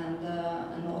net and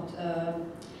not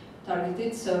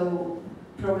targeted. So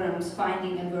programs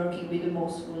finding and working with the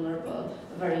most vulnerable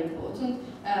are very important.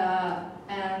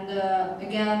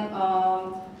 Again,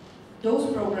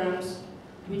 those programs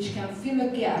which can fill a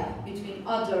gap between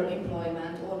other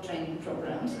employment or training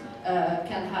programs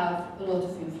can have a lot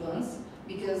of influence,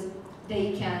 because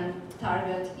they can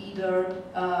target either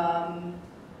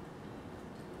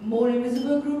more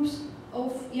invisible groups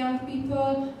of young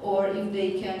people, or if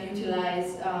they can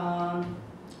utilize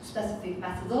specific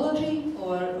methodology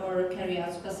or carry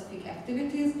out specific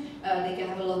activities, they can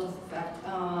have a lot of effect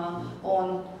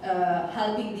on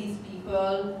helping these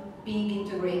people being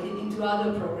integrated into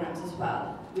other programs as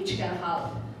well, which can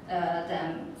help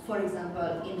them, for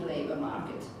example, in the labor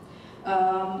market.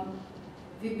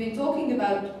 We've been talking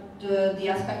about the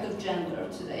aspect of gender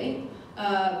today.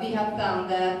 We have found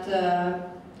that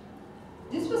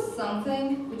this was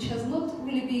something which has not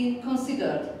really been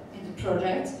considered in the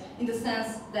project, in the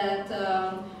sense that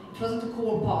it wasn't a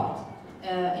core part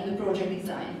in the project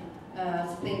design.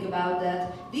 Think about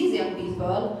that these young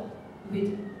people,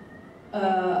 with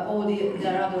all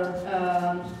their other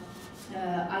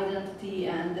identity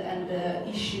and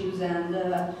issues and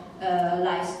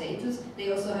life status,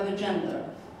 they also have a gender.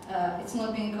 It's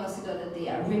not being considered that they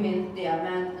are women, they are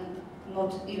men, and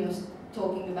not even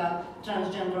talking about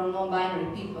transgender or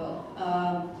non-binary people.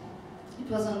 It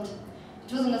wasn't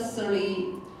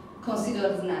necessarily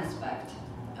considered as an aspect.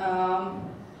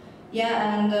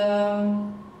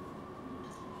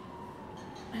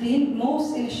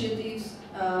 Most initiatives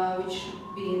which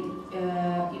have been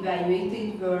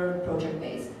evaluated were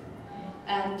project-based.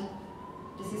 And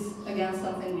this is again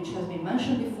something which has been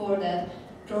mentioned before, that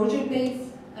project-based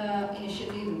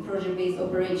initiative and project-based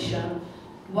operation,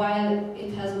 while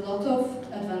it has a lot of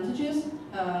advantages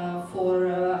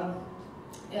for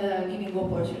giving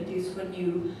opportunities for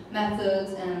new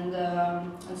methods and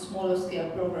smaller scale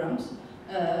programs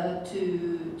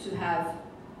to have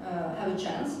a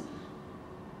chance,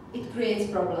 it creates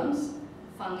problems,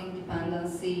 funding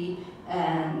dependency,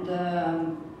 and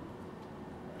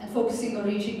focusing on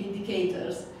reaching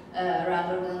indicators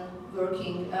rather than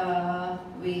working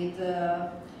with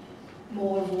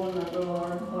more vulnerable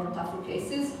or tougher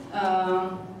cases.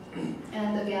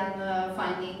 And again,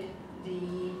 finding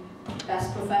the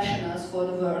best professionals for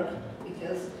the work,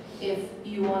 because if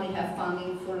you only have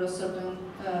funding for a certain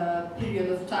period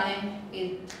of time,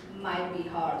 it might be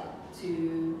hard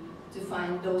to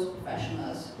find those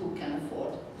professionals who can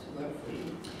afford to work for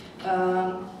you.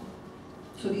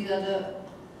 So these are the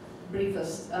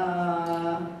briefest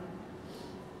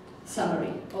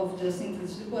summary of the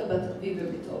synthesis report, but we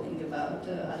will be talking about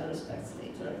other aspects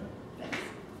later. Thanks.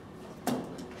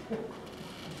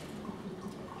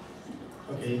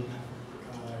 Okay.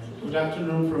 Good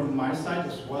afternoon from my side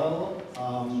as well.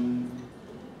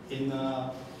 In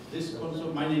this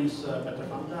consortium, my name is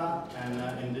Binda,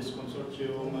 and in this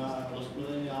consortium, Los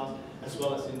Millennials, as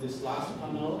well as in this last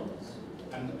panel,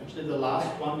 and actually the last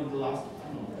one in the last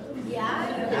panel.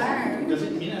 Yeah, does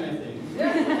it mean anything?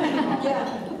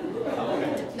 Yeah.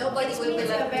 Okay. Nobody will be a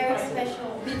very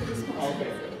special big responsibility.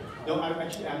 Okay. No,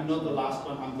 I'm not the last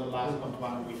one. I'm the last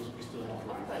one. We still have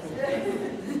one.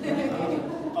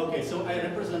 Okay, so I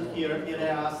represent here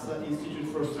IREAS, Institute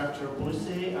for Structural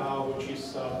Policy, which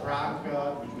is Prague,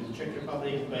 which is Czech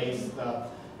Republic-based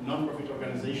non-profit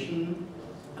organization,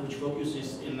 which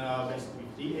focuses in basically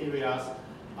 3 areas: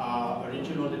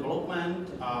 regional development,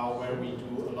 where we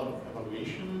do a lot of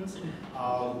evaluations,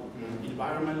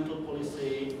 environmental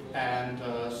policy, and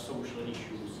social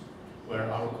issues,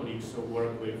 where our colleagues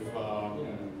work with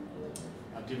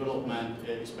development,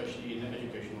 especially in the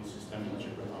educational system in the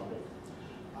Czech Republic.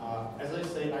 As I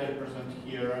say, I represent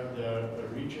here the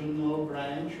regional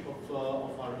branch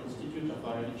of our institute, of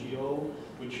our NGO,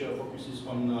 which focuses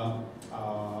on,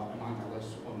 among others,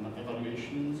 on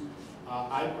evaluations.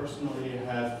 I personally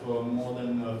have more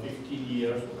than 15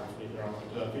 years, roughly around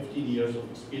 15 years of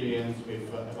experience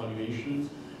with evaluations,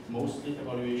 mostly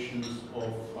evaluations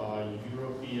of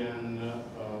European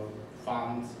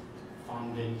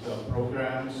funded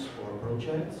programs or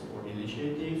projects or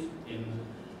initiatives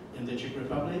in the Czech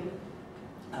Republic.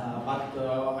 But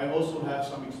I also have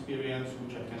some experience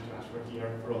which I can transfer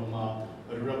here from a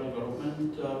rural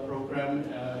development program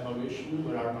evaluation,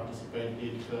 where I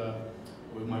participated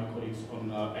with my colleagues on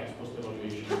ex post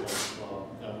evaluation of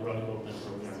the rural development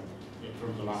program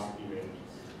from the last period.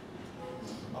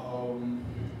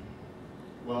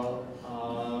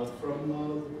 From the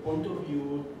point of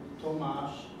view,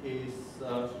 Tomáš is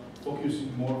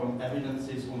focusing more on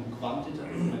evidences on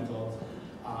quantitative methods.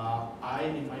 I,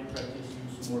 in my practice,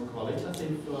 use more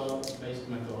qualitative based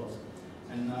methods.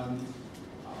 And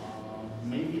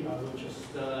maybe I will just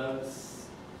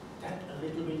step a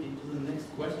little bit into the next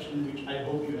question, which I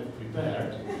hope you have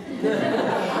prepared. I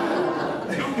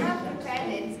have prepared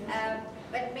it,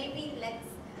 but maybe let's,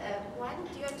 do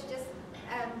you want to just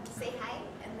say hi,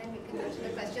 and then we can go to the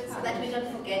questions so that we don't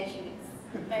forget you. It's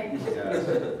very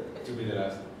important. To be the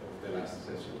last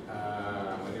session.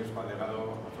 My name is Juan Delgado,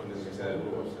 I'm from the Universidad de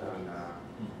Burgos, and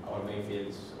our main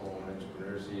fields on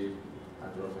entrepreneurship and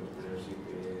growth entrepreneurship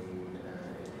in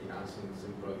enhancing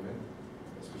employment,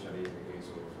 especially in the case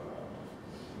of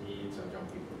NEETs and young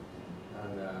people.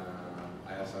 And I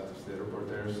also as the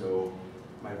reporter, so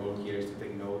my goal here is to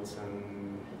take notes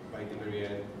and by the very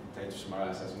end try to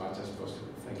summarize as much as possible.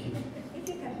 Thank you. If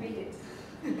you can read it.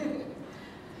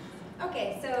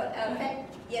 Okay, so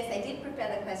yes, I did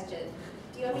prepare the question.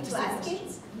 Do you want me to ask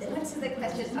it? What is the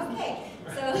question? Okay,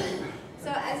 so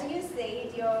as you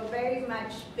say, you're very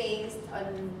much based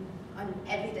on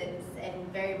evidence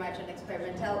and very much on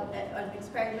experimental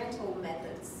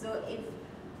methods. So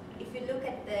if you look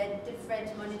at the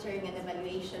different monitoring and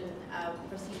evaluation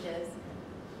procedures,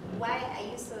 why are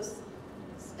you so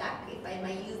stuck, if I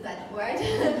might use that word,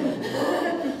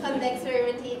 on the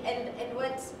experimenting,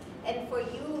 and for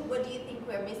you, what do you think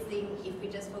we're missing if we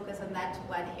just focus on that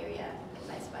one area and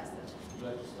vice versa? Would you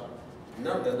like to start?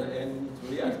 No, then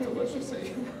react to what you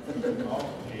say.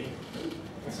 Okay.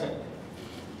 It's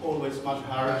always much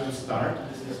harder to start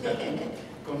this discussion,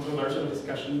 controversial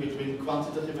discussion between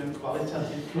quantitative and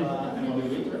qualitative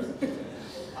evaluators.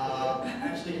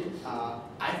 Actually,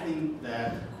 I think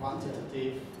that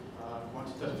quantitative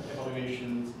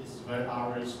evaluations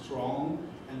are very strong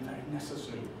and very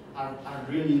necessary, are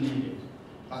really needed.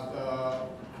 But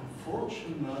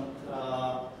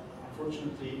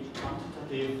unfortunately,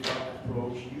 quantitative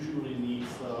approach usually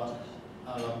needs a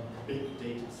big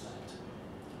data set.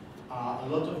 A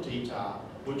lot of data,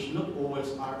 which not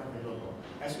always are available.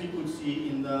 As we could see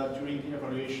during the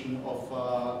evaluation of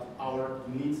our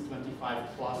NEETs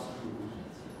 25 plus group,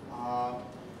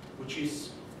 which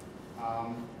is,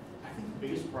 I think the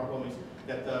biggest problem is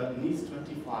that the NEETs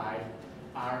 25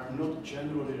 are not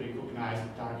generally recognized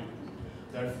target group.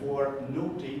 Therefore, no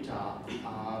data,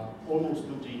 almost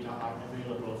no data are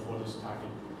available for this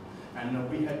target group. And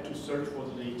we had to search for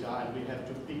the data, and we had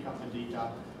to pick up the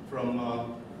data from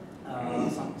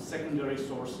some secondary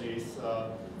sources,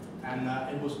 and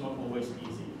it was not always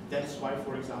easy. That's why,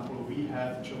 for example, we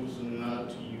have chosen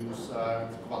to use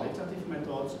qualitative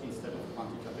methods instead of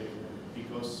quantitative,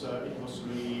 because it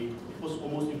was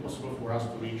almost impossible for us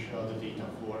to reach the data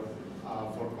for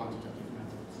quantitative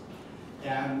methods.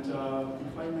 And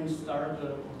if I may start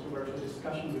a controversial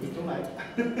discussion with Tomáš,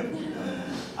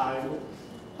 I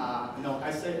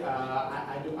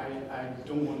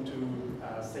don't want to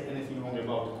say anything wrong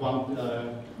about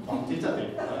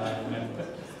quantitative methods.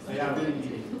 They are really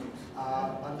needed.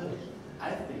 But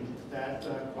I think that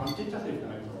quantitative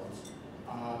methods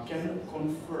can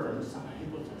confirm some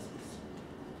hypotheses.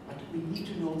 But we need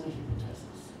to know the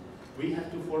hypothesis. We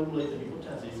have to formulate the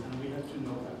hypothesis, and we have to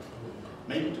know that.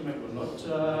 Maybe Tomáš will not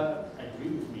agree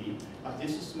with me, but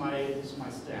this is my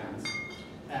stance.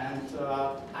 And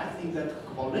I think that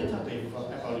qualitative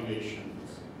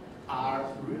evaluations are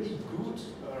really good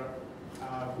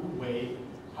way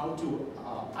how to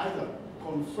either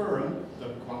confirm the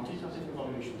quantitative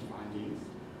evaluation findings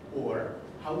or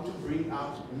how to bring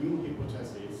out new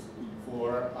hypotheses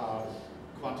for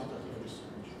quantitative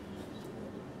research.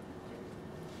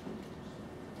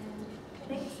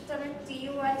 Next, Tomáš, do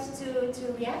you want to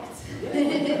react?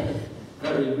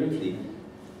 Very briefly.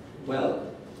 Well,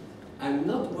 I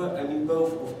mean,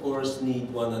 both of course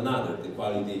need one another, the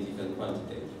qualitative and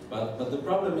quantitative. But the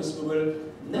problem is we will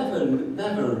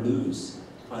never lose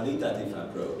qualitative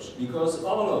approach, because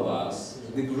all of us,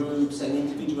 the groups and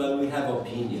individual, we have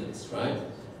opinions, right?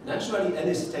 Naturally,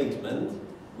 any statement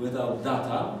without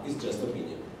data is just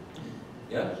opinion.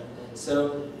 Yeah?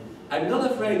 So I'm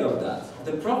not afraid of that.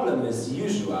 The problem is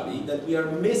usually that we are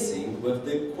missing with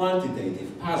the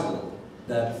quantitative puzzle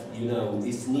that, you know,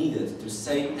 is needed to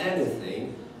say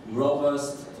anything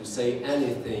robust, to say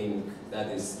anything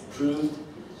that is proved.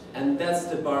 And that's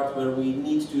the part where we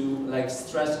need to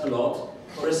stress a lot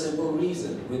for a simple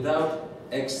reason. Without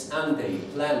ex-ante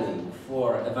planning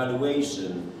for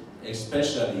evaluation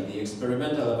especially the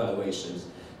experimental evaluations,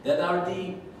 that are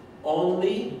the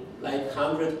only like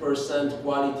 100%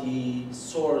 quality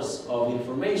source of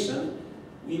information,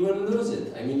 we will lose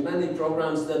it. I mean, many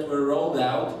programs that were rolled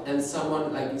out and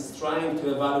someone like is trying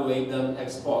to evaluate them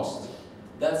ex post.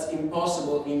 That's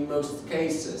impossible in most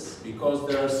cases because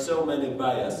there are so many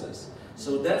biases.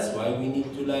 So that's why we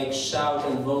need to like shout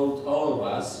and vote, all of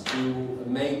us, to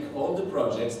make all the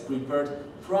projects prepared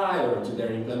prior to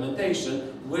their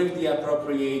implementation with the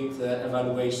appropriate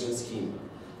evaluation scheme.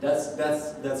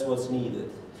 That's what's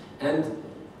needed. And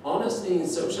honestly, in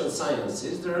social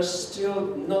sciences, there are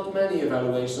still not many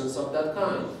evaluations of that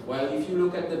kind. While if you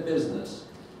look at the business,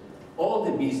 all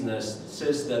the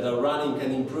businesses that are running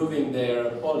and improving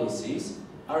their policies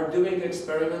are doing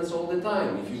experiments all the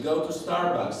time. If you go to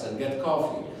Starbucks and get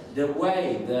coffee, the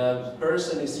way the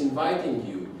person is inviting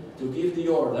you to give the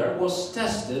order was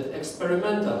tested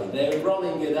experimentally. They're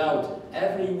rolling it out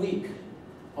every week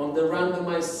on the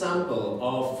randomized sample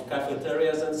of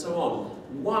cafeterias and so on.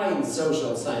 Why in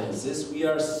social sciences we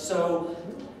are so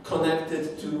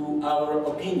connected to our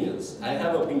opinions? I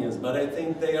have opinions, but I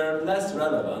think they are less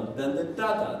relevant than the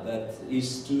data that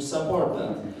is to support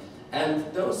that. And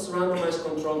those randomized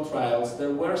control trials,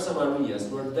 there were some areas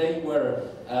where they were,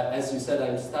 as you said,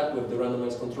 I'm stuck with the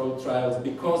randomized control trials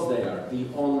because they are the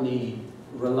only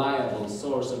reliable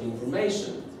source of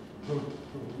information.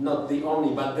 Not the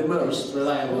only, but the most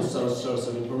reliable source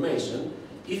of information.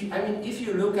 If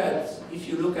you look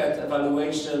at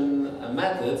evaluation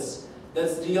methods,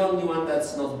 that's the only one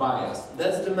that's not biased.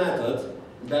 That's the method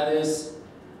that is,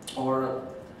 or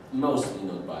mostly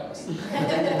not biased.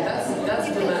 that's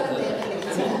the method.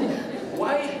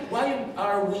 Why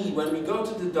are we, when we go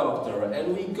to the doctor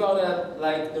and we got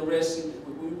like the rest,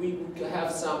 we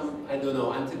have some, I don't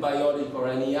know, antibiotic or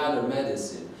any other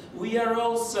medicine, we are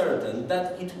all certain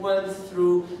that it went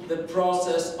through the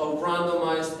process of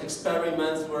randomized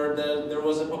experiments where there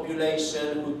was a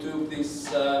population who took this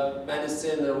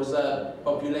medicine, there was a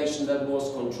population that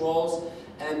was controls,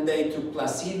 and they took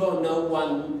placebo. No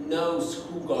one knows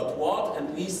who got what,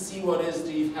 and we see what is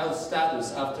the health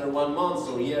status after 1 month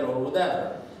or year or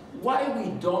whatever. Why we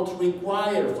don't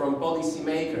require from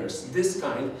policymakers this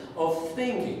kind of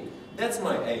thinking? That's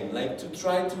my aim, like to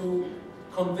try to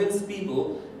convince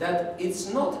people that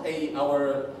it's not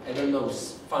our, I don't know,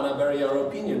 fanaberia or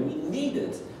opinion. We need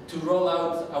it to roll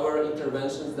out our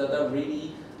interventions that are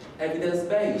really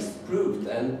evidence-based, proved,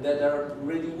 and that are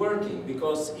really working.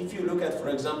 Because if you look at, for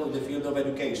example, the field of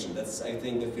education, that's, I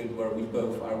think, the field where we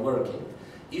both are working.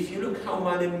 If you look how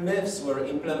many myths were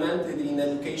implemented in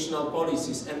educational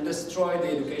policies and destroyed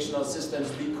the educational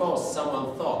systems because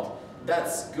someone thought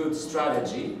that's good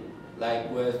strategy, like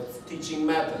with teaching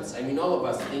methods. I mean, all of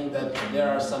us think that there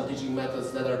are some teaching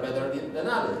methods that are better than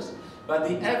others. But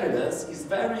the evidence is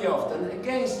very often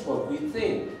against what we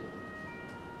think.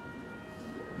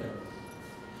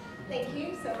 Thank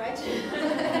you so much.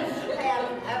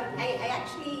 I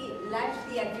actually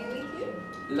largely agree with you.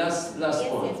 Last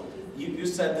point. Yes, you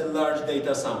said the large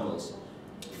data samples.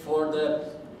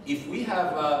 If we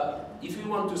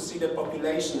want to see the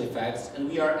population effects and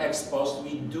we are exposed,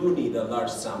 we do need a large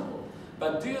sample.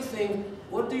 But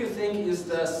what do you think is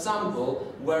the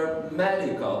sample where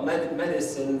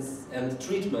medicines and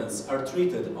treatments are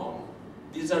treated on?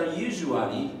 These are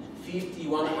usually 50,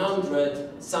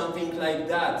 100, something like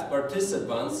that,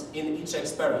 participants in each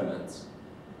experiment.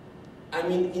 I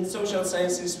mean, in social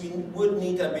sciences, we would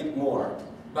need a bit more.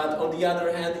 But on the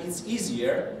other hand, it's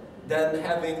easier than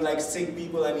having like sick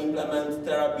people and implement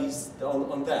therapies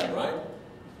on them, right?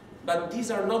 But these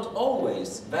are not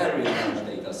always very large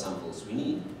data samples we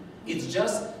need. It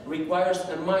just requires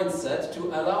a mindset to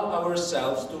allow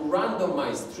ourselves to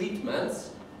randomize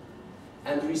treatments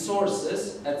and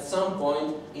resources at some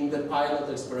point in the pilot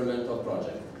experimental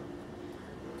project.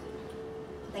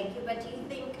 Thank you, but do you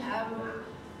think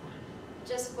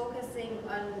just focusing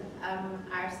on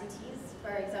RCTs,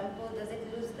 for example, does it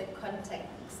lose the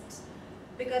context?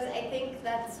 Because I think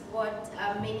that's what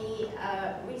many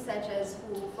researchers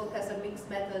who focus on mixed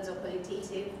methods or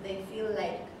qualitative, they feel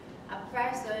like a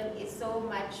person is so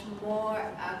much more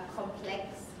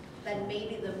complex than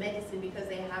maybe the medicine because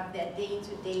they have their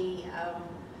day-to-day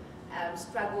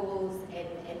struggles and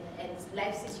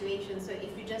life situations. So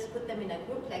if you just put them in a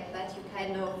group like that, you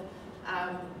kind of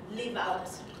leave out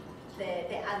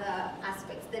the other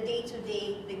aspects, the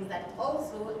day-to-day things that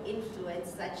also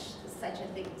influence such a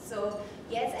thing. So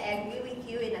yes, I agree with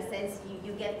you in a sense,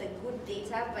 you get the good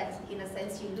data, but in a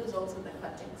sense you lose also the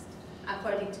context,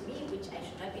 according to me, which I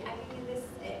should not be arguing this,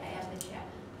 I am the chair.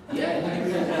 Yeah,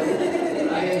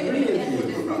 I agree with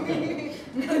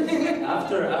you. After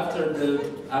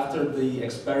after the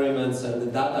experiments and the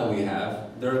data we have,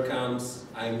 there comes,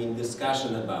 I mean,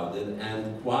 discussion about it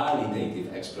and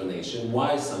qualitative explanation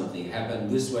why something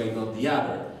happened this way, not the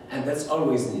other, and that's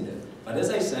always needed. But as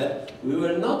I said, we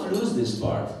will not lose this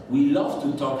part. We love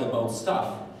to talk about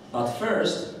stuff, but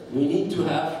first we need to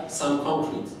have some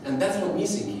concrete, and that's what's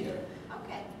missing here.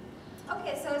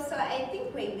 Okay, so I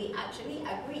think we actually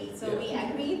agree. So we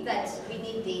agreed that we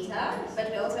need data,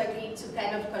 but we also agreed to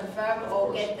kind of confirm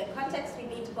or get the context. We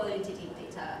need qualitative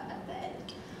data at the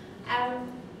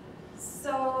end.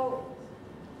 So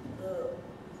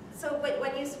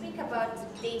when you speak about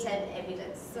data and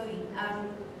evidence,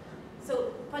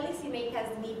 so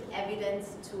policymakers need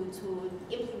evidence to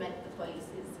implement the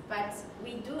policies. But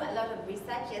we do a lot of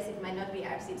research. Yes, it might not be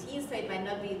RCT, so it might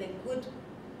not be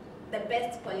the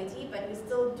best quality, but we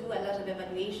still do a lot of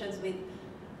evaluations with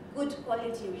good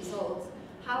quality results.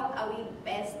 How are we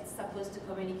best supposed to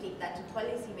communicate that to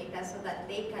policymakers so that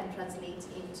they can translate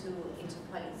into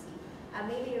policy?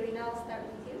 Maybe Irina, I'll start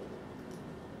with you.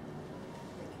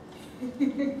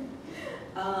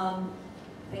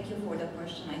 Thank you for that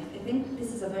question. I think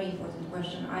this is a very important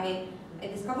question. I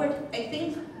discovered, I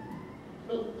think,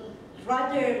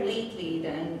 rather lately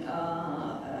than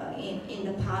in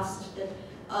the past, that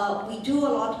we do a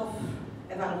lot of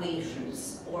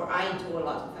evaluations, or I do a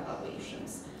lot of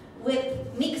evaluations, with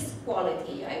mixed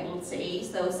quality, I would say.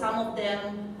 So some of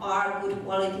them are good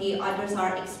quality, others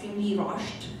are extremely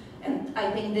rushed. And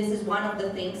I think this is one of the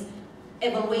things.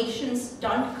 Evaluations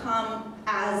don't come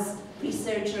as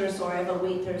researchers or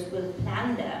evaluators will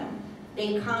plan them.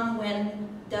 They come when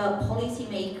the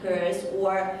policymakers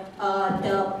or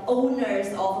the owners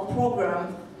of a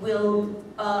program will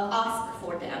ask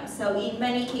for them. So in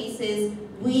many cases,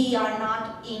 we are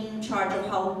not in charge of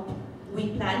how we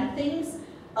plan things,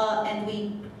 and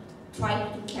we try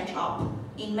to catch up.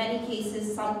 In many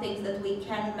cases, some things that we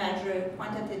can measure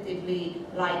quantitatively,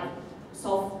 like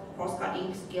soft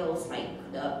cross-cutting skills, like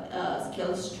the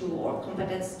skills to or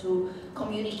competence to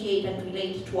communicate and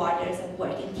relate to others and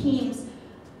work in teams,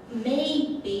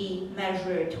 may be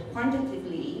measured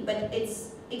quantitatively, but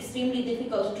it's extremely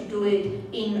difficult to do it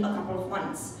in a couple of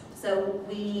months. So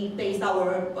we based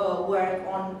our work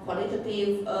on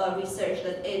qualitative research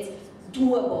that it's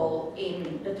doable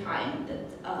in the time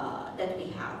that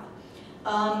we have.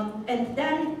 And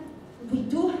then we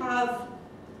do have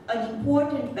an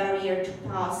important barrier to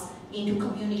pass into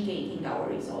communicating our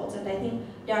results. And I think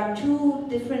there are two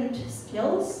different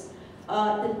skills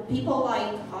that people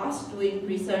like us doing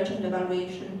research and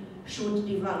evaluation should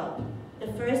develop.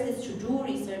 The first is to do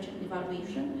research and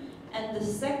evaluation, and the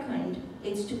second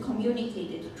is to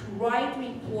communicate it, to write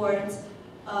reports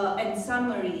and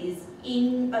summaries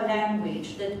in a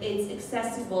language that is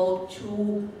accessible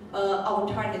to our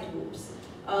target groups.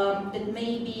 That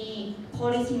may be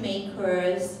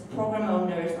policymakers, program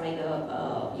owners like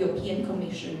the European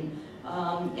Commission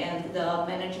and the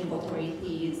managing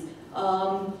authorities,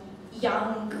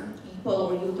 young people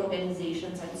or youth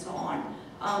organizations and so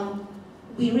on.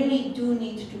 We really do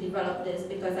need to develop this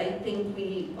because I think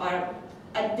we are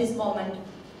at this moment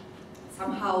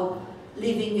somehow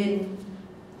living in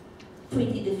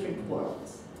pretty different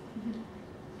worlds.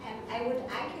 I would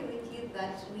argue with you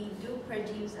that we do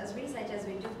produce, as researchers,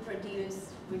 we do produce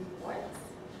reports,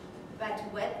 but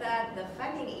whether the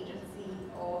funding agency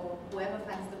or whoever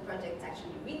funds the project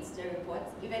actually reads the reports,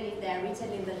 even if they are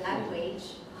written in the language,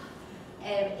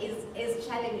 is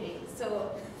challenging.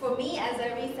 So for me as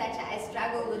a researcher, I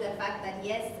struggle with the fact that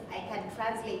yes, I can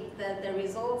translate the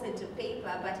results into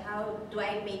paper, but how do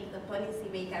I make the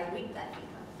policymaker read that paper?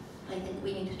 I think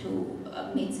we need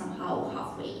to meet somehow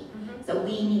halfway. So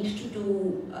we need to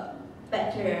do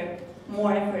better,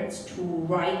 more efforts to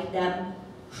write them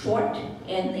short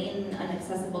and in an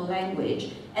accessible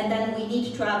language. And then we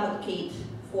need to advocate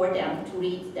for them to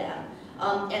read them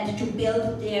and to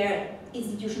build their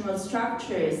institutional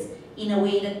structures in a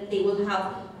way that they will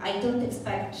have. I don't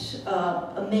expect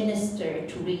a minister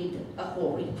to read a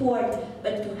whole report,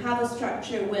 but to have a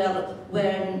structure where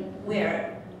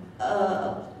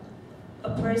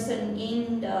a person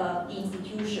in the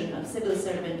institution, a civil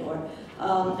servant or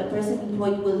a person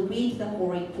employed will read the whole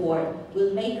report,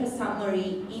 will make a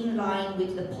summary in line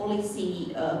with the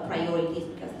policy priorities,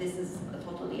 because this is a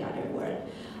totally other word,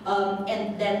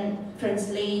 and then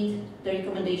translate the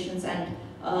recommendations and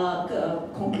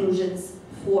conclusions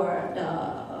for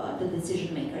the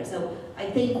decision maker. So I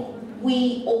think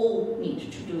we all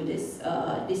need to do these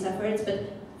efforts,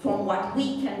 but from what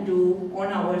we can do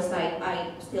on our side,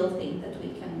 I still think that we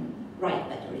can write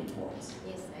better reports.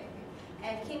 Yes, I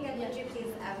agree. Kinga, could you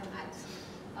please add?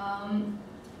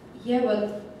 Yeah,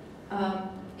 but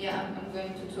Yeah, I'm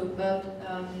going to talk about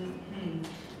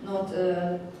not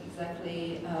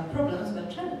exactly problems,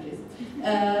 but challenges.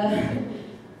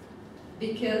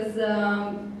 Because,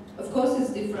 of course,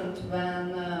 it's different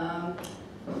when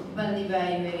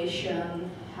evaluation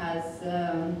has.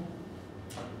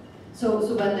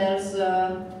 So when there's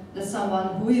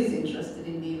someone who is interested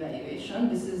in the evaluation,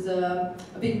 this is a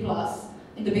big plus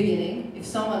in the beginning. If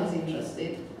someone is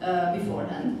interested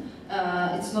beforehand,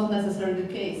 it's not necessarily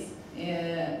the case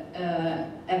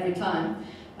every time.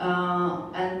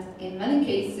 And in many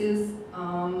cases,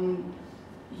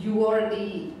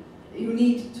 you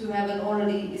need to have an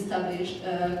already established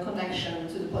connection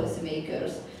to the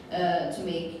policymakers to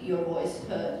make your voice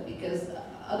heard, because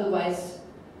otherwise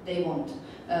they won't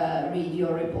read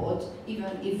your report, even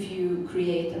if you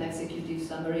create an executive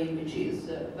summary which is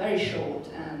very short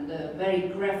and very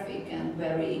graphic and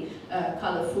very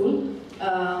colorful.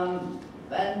 And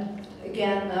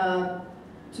again,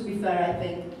 to be fair, I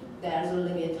think there's a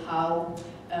limit how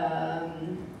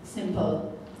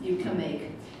simple you can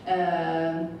make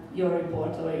your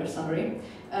report or your summary.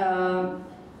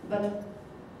 But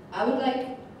I would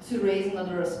like to raise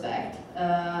another aspect,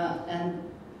 and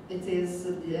it is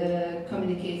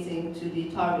communicating to the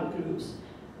target groups.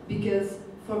 Because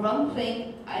for one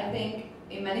thing, I think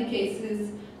in many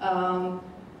cases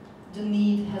the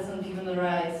need hasn't even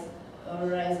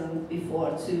arisen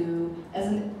before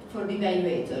for the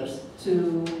evaluators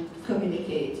to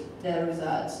communicate their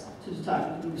results to the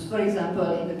target groups. For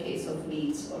example, in the case of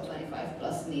NEETs or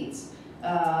 25+ NEETs.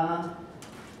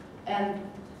 And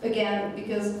again,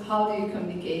 because how do you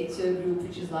communicate to a group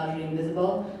which is largely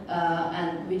invisible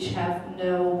and which have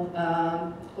no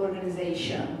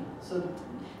organization? So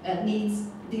NEETs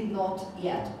did not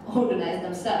yet organize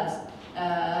themselves.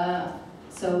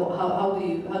 So how do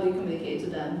you communicate to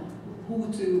them?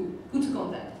 Who to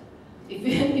contact if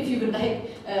you would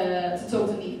like to talk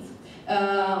to NEETs?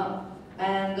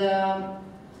 And a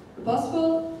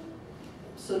possible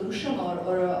solution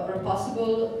or a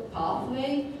possible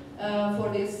pathway for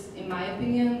this, in my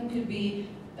opinion, could be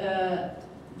the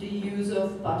use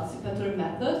of participatory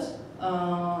methods,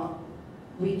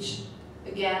 which,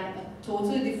 again, a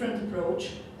totally different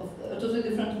approach, a totally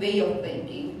different way of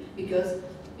thinking, because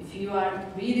if you are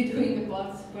really doing the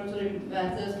participatory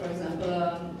methods, for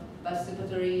example,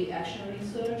 participatory action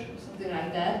research or something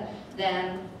like that,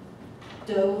 then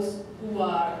those who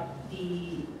are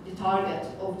the target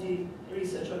of the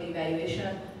research or the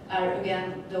evaluation are,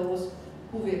 again, those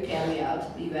who will carry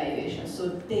out the evaluation. So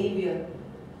they will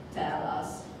tell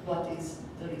us what is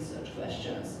the research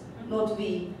questions. Not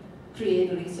we create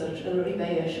the research or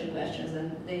evaluation questions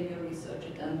and they will research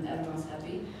it and everyone's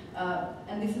happy.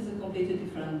 And this is a completely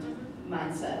different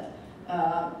mindset,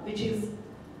 which is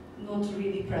not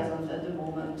really present at the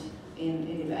moment in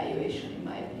evaluation, in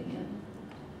my opinion.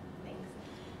 Thanks.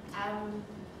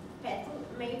 Petr,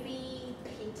 maybe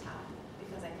Peter,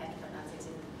 because I can't pronounce it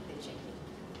in the Czech.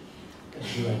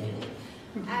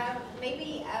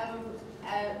 Maybe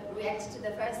react to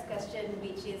the first question,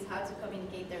 which is how to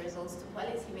communicate the results to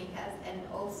policymakers, and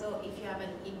also if you have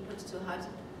an input to how to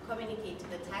communicate to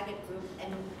the target group.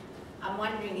 And I'm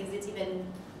wondering, is it even,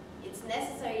 it's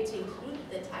necessary to include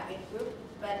the target group,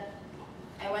 but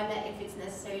I wonder if it's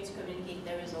necessary to communicate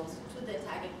the results to the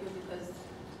target group, because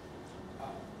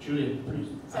Juliet, please.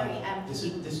 Sorry, this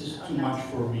is too much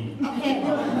for me. Okay,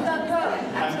 no,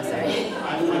 I'm so sorry.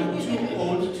 I'm too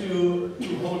old to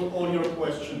hold all your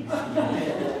questions. I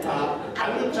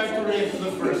will try to react to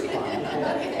the first one.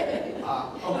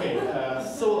 Okay,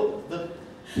 so the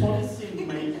policy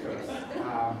makers.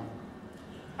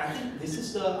 I think this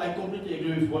is I completely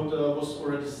agree with what was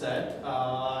already said,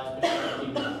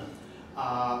 especially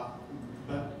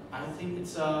but I think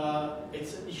it's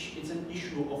an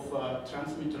issue of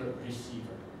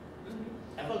transmitter-receiver.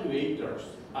 Evaluators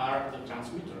are the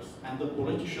transmitters, and the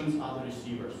politicians are the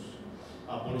receivers,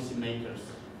 policy makers.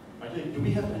 By the way, do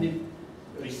we have any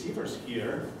receivers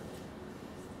here?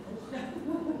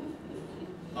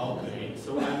 Okay,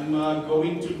 so I'm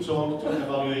going to talk to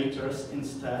evaluators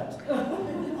instead.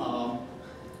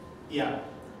 Yeah,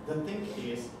 the thing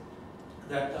is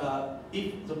that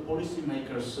if the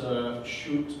policymakers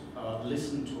should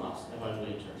listen to us,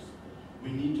 evaluators,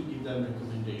 we need to give them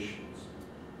recommendations.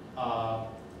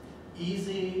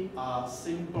 Easy,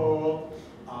 simple,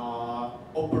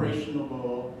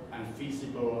 operational, and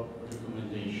feasible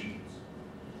recommendations.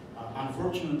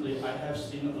 Unfortunately, I have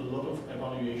seen a lot of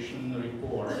evaluation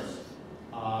reports,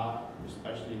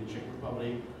 especially in Czech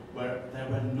Republic, where there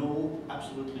were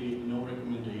absolutely no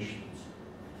recommendations.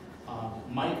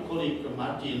 My colleague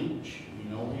Martin, you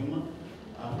know him,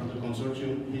 from the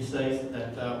consortium, he says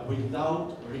that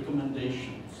without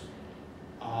recommendations,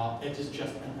 it is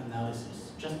just an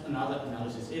analysis, just another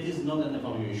analysis. It is not an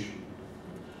evaluation.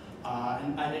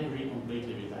 And I agree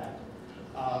completely with that.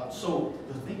 So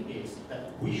the thing is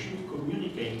that we should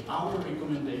communicate our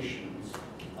recommendations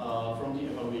from the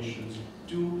evaluations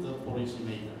to the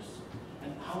policymakers.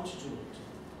 And how to do it?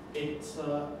 It's,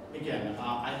 again,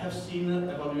 I have seen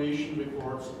evaluation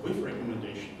reports with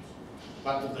recommendations,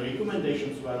 but the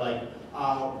recommendations were like,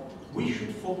 we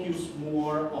should focus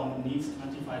more on needs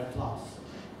 25 plus.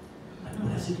 And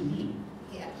what does it mean?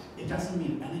 Yeah. It doesn't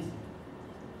mean anything.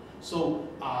 So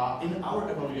in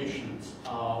our evaluations,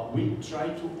 we try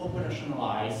to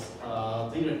operationalize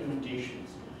the recommendations,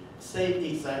 say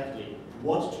exactly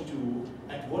what to do,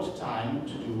 at what time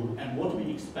to do, and what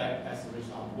we expect as a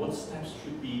result, what steps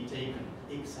should be taken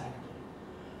exactly.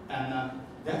 And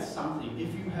that's something,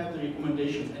 if you have the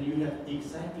recommendations and you have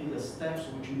exactly the steps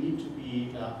which need to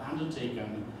be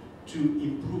undertaken to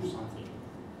improve something,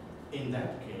 in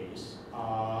that case,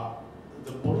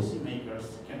 the policymakers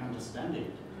can understand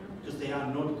it, because they are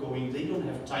not going, they don't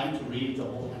have time to read the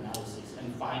whole analysis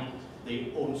and find their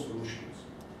own solutions.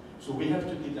 So we have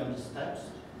to give them the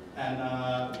steps, and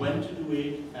when to do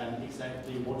it, and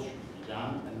exactly what should be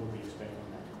done, and what we expect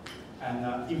from that. And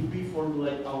if we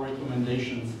formulate our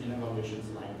recommendations in evaluations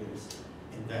like this,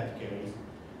 in that case,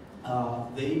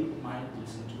 they might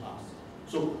listen to us.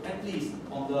 So at least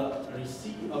on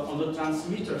the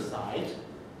transmitter side,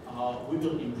 we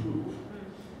will improve,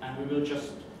 and we will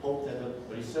just hope that the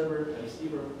receiver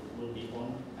will be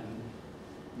on, and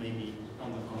maybe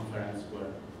on the conference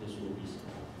where this will be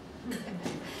spoken.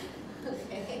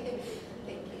 Okay, thank you.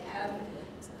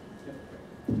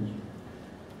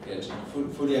 Yeah,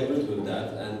 fully agree with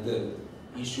that, and the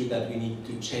issue that we need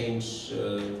to change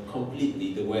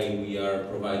completely the way we are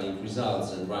providing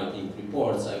results and writing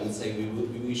reports. I would say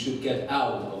we should get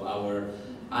out of our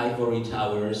ivory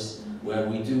towers where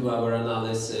we do our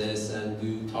analysis and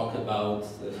do talk about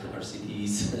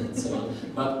RCTs and so on.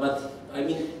 But I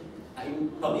mean,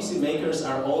 policymakers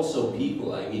are also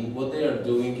people. I mean, what they are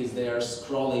doing is they are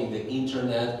scrolling the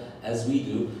internet as we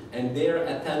do, and their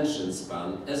attention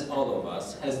span, as all of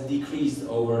us, has decreased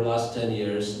over the last 10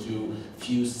 years to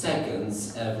few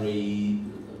seconds every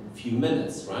few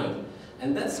minutes, right?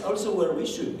 And that's also where we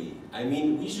should be. I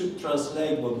mean, we should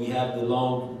translate what we have, the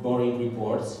long, boring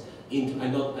reports, into,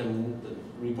 the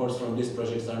reports from these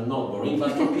projects are not boring,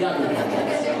 but from the other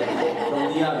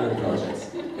projects.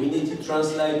 We need to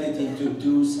translate it into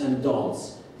do's and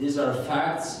don'ts. These are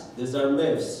facts, these are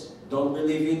myths. Don't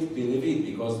believe it, believe it,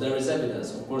 because there is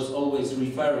evidence. Of course, always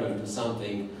referring to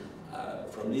something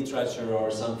from literature or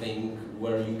something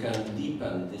where you can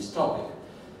deepen this topic.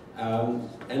 And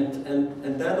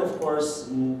then, of course,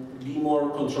 be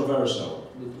more controversial.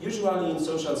 Usually in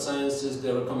social sciences,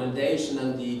 the recommendation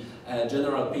and the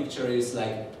general picture is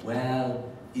like, well,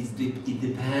 it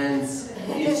depends,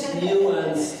 it's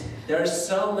nuanced, there are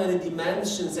so many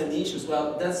dimensions and issues.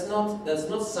 Well, that's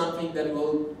not something that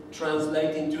will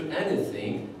translate into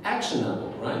anything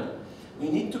actionable, right? We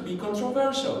need to be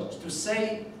controversial, to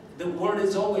say the word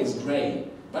is always gray,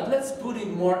 but let's put it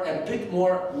a bit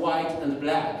more white and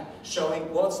black,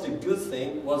 showing what's the good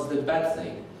thing, what's the bad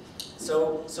thing.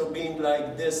 So being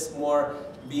like this,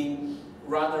 being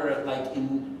rather like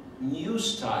in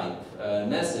news type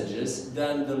messages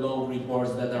than the long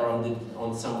reports that are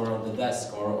somewhere on the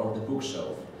desk or the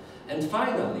bookshelf. And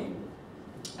finally,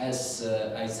 as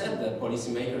I said, that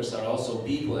policymakers are also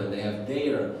people and they have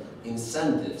their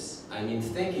incentives. I mean,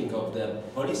 thinking of the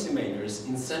policymakers'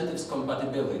 incentives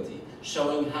compatibility,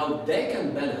 showing how they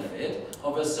can benefit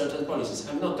of a certain policies.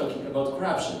 I'm not talking about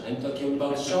corruption, I'm talking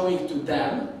about showing to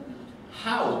them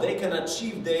how they can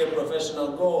achieve their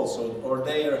professional goals or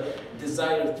their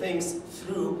desired things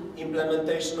through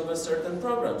implementation of a certain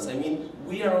programs. I mean,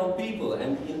 we are all people,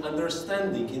 and in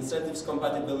understanding incentives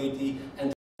compatibility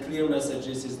and clear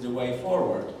messages is the way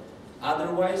forward.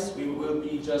 Otherwise, we will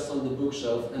be just on the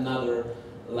bookshelf, another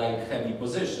like heavy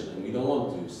position, and we don't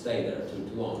want to stay there too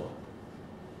long.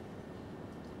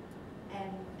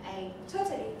 I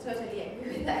totally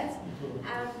agree with that.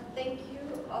 Thank you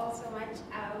all so much.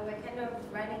 We're kind of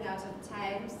running out of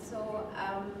time, so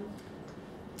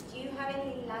do you have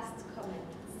any last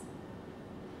comments?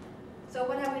 So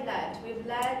what have we learned? We've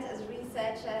learned as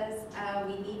researchers,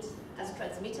 as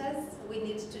transmitters, we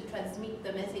need to transmit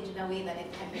the message in a way that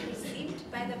it can be received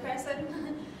by the person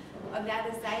on the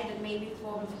other side, and maybe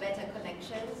form better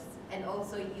connections, and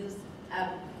also use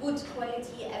good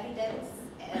quality evidence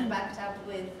backed up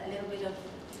with a little bit of,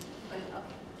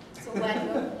 okay. So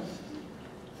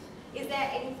is there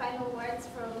any final words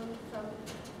from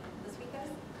the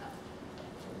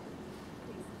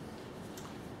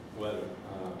well,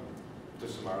 to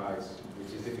summarize,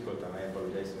 which is difficult, and I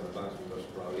apologize in advance because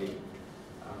probably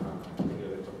many of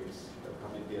the topics that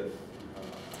haven't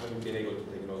been able to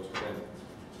take notes of them.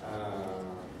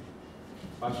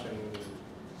 Passion in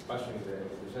the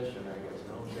session, I guess,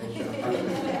 no? Tension,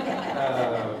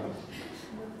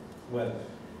 well,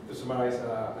 to summarize,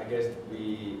 I guess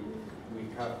we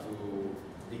have to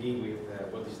begin with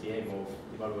what is the aim of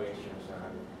evaluations,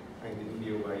 and in the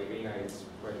view by Irina, it's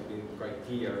been quite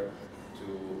clear to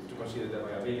consider the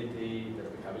viability, the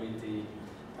applicability,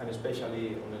 and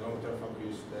especially on the long-term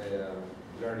focus, the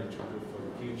learning to improve for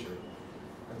the future.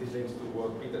 And this links to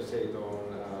what Peter said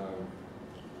on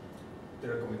the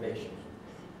recommendations,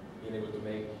 being able to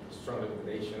make strong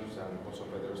recommendations and also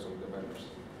better some of the members.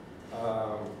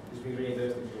 It's been really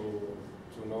interesting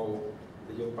to know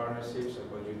the young partnerships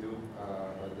and what you do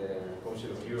at the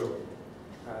Council of Europe,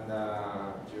 and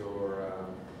your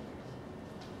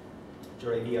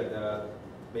idea that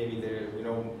maybe there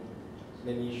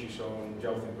many issues on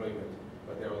job employment,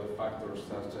 but there are other factors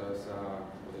such as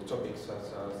the topics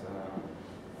such as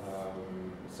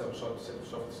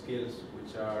soft skills,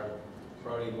 which are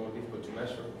probably more difficult to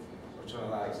measure or to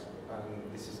analyze,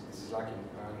 and this is lacking,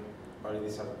 and probably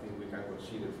this is something we can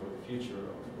consider for the future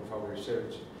of our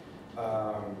research.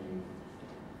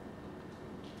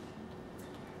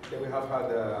 Then we have had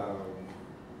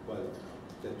well,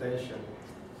 the tension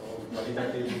of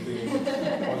qualitative between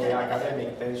on the academic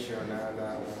tension and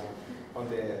on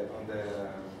the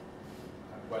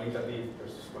qualitative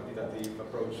versus quantitative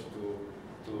approach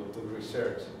to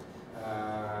research,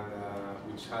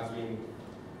 which has been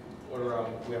all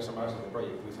around. We have summarized the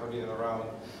project, which has been around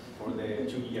for the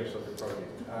 2 years of the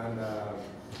project,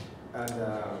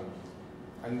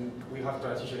 and we have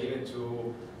transitioned even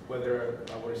to whether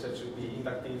our research should be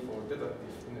inductive or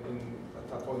deductive at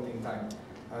that point in time,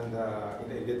 and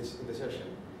in the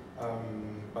session.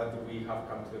 But we have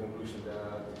come to the conclusion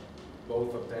that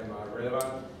both of them are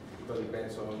relevant. It all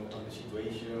depends on the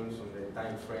situations, on the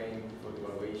time frame for the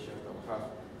evaluation,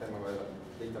 that we have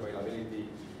data availability,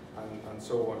 and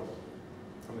so on.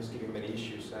 I'm skipping many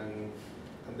issues, and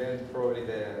then probably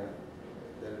the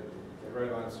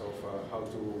relevance of how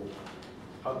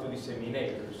to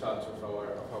disseminate the results of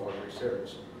our research.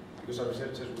 Because as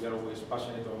researchers, we are always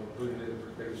passionate on doing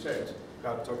the research. We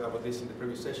have talked about this in the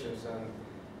previous sessions,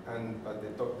 but the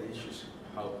issues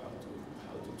how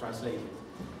to translate it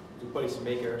to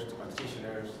policymakers, to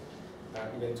practitioners,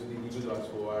 even to the individuals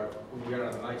who we are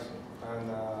analyzing. And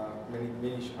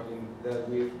many issues have been dealt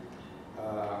with,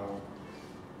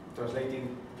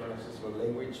 translating to an accessible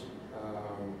language,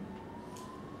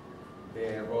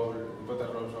 the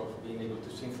important roles of being able to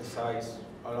synthesize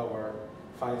all our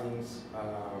findings,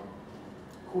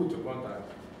 who to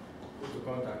contact,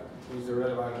 who is the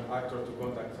relevant actor to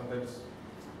contact. Sometimes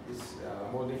it's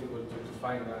more difficult to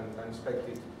find than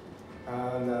expected.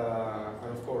 And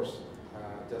of course,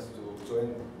 just to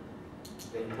end,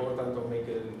 the importance of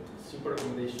making simple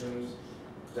recommendations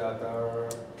that are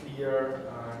clear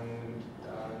and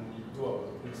doable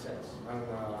in sense,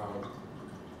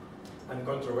 and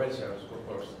controversial, of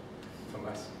course, from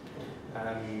us.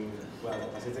 And well,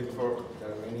 as I said before,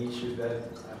 there are many issues that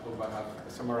I hope I have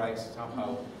summarized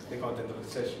somehow the content of the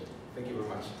session. Thank you very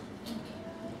much.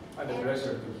 And a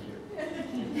pleasure to be here.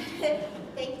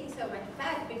 Thank you so much.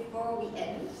 But before we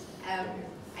end,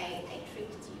 I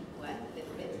tricked you a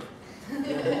little bit.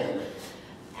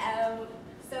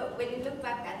 So when you look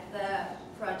back at the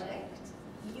project,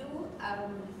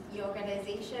 your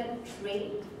organization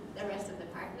trained the rest of the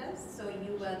partners. So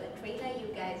you were the trainer, you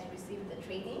guys received the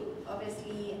training.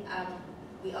 Obviously,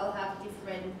 we all have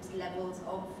different levels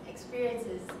of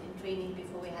experiences in training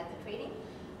before we had the training.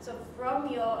 So from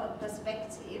your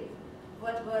perspective,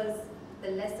 what was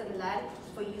the lesson learned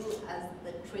for you as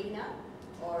the trainer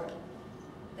or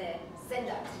the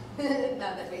sender?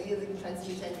 Now that we're using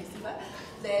transmitter and receiver,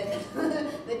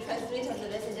 the transmitter of the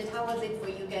messages, how was it for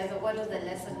you guys, or what was the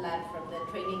lesson learned from the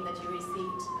training that you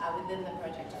received within the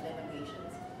project on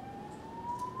evaluations?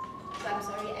 So I'm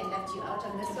sorry I left you out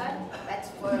on this one, but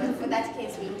for that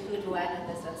case we include one on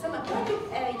this one. So you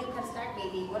can start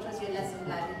maybe. What was your lesson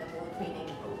learned in the whole training?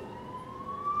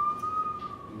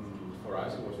 For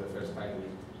us, it was the first time we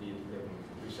did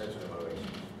research and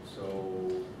evaluation. So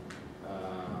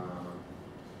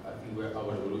I think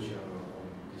our evolution on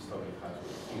this topic has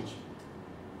been huge.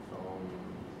 From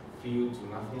few to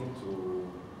nothing to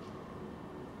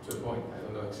a point. I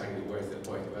don't know exactly where is the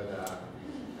point, but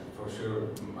for sure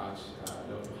much a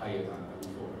lot higher than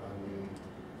before.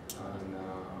 And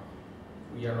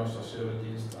we are not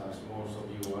sociologists, as most of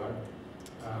you are.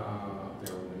 We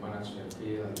are in the management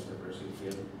field and the entrepreneurship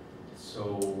field.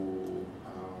 So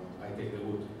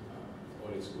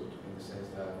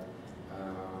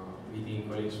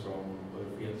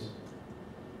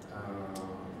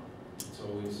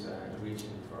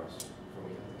for us for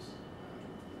Millennials.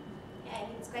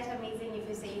 Yeah, it's quite amazing if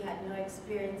you say you had no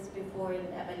experience before in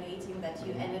evaluating that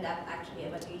you ended up actually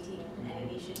evaluating an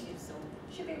initiative, so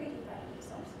you should be really proud of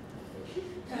yourself.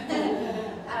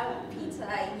 Peter,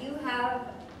 you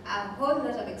have a whole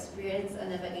lot of experience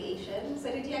on evaluation,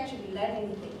 so did you actually learn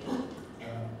anything?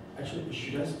 Actually,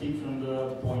 should I speak from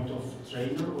the point of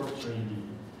trainer or trainee?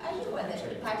 You were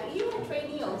the part. You were a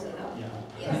trainee also, no? Yeah.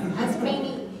 Yes, as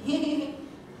trainee.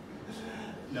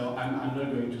 No, I'm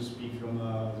not going to speak from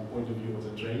the point of view of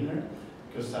the trainer,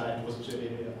 because I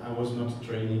was not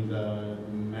training the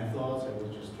methods, I was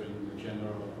just training the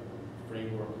general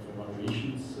framework of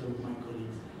evaluations with my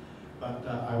colleagues. But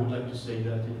I would like to say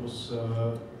that it was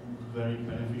very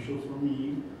beneficial for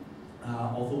me,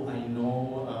 although I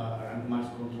know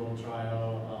randomized control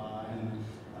trial and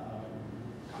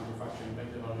counterfactual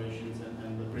impact evaluations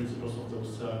and the principles of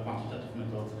those quantitative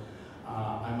methods.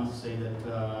 I must say that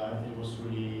it was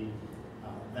really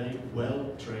very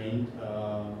well trained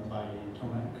by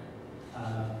Tomek.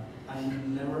 I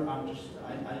never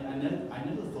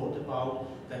thought about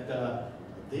that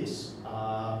this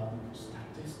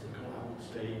statistical, I would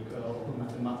say, or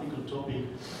mathematical topic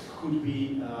could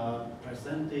be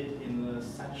presented in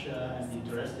such an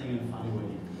interesting and funny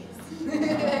way.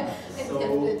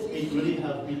 So it really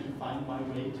helped me to find my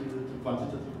way to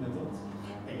quantitative methods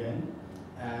again.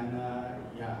 And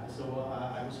yeah, so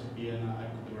I was happy and I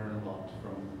could learn a lot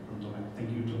from Tomek. Thank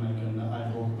you, Tomek, and I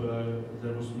hope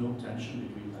there was no tension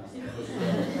between us.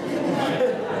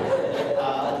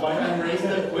 When I raised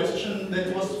the question,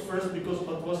 that was first because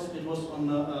it was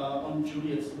on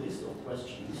Juliet's list of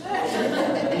questions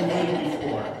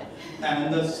before.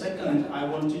 And the second, I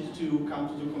wanted to come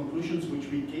to the conclusions, which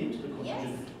we came to the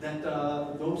conclusion that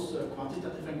those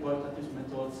quantitative and qualitative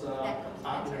methods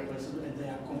are irreplaceable and they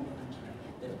are complementary.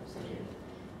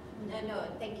 No,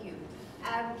 thank you.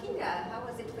 Kinga, how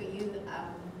was it for you?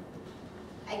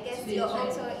 I guess you're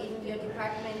also in your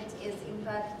department is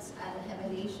impact and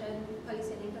evaluation,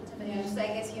 policy and impact evaluation, so I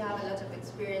guess you have a lot of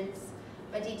experience.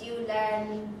 But did you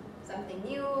learn something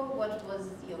new? What was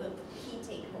your key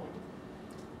take home?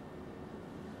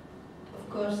 Of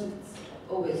course, it's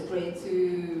always great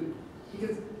to,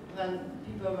 because when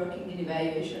people are working in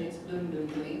evaluation, it's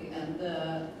doing,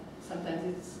 and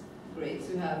sometimes it's great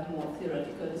to have more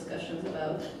theoretical discussions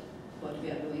about what we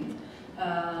are doing.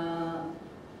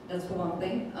 That's for one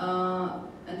thing.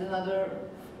 And another,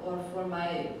 or for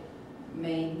my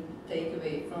main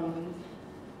takeaway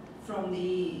from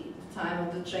the time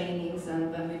of the trainings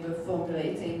and when we were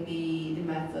formulating the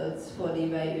methods for the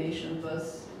evaluation,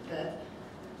 was that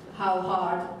how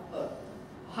hard,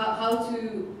 how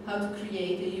to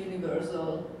create a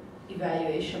universal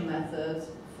evaluation method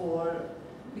for,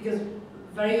 because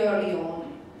very early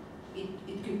on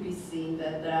it could be seen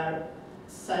that there are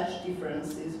such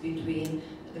differences between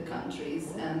the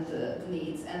countries and the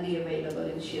needs and the available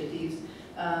initiatives.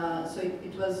 So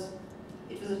it was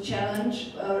a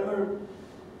challenge, or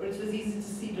it was easy to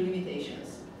see the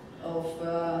limitations of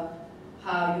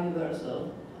how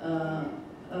universal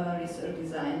research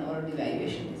design or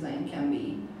evaluation design can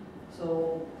be.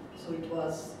 So it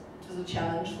was a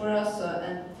challenge for us,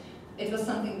 and it was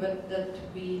something that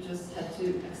we just had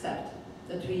to accept,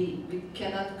 that we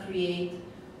cannot create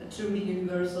a truly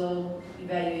universal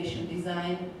evaluation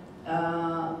design.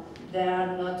 There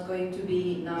are not going to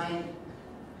be 9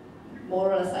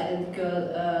 more or less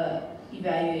identical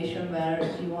evaluation where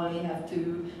you only have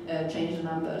to change the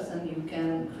numbers and you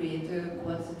can create a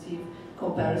quantitative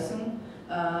comparison.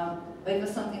 But it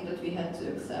was something that we had to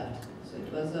accept. So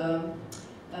it was a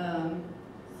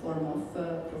form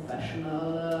of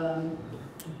professional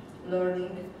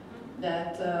learning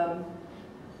that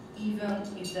even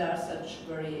if there are such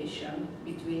variation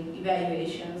between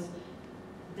evaluations,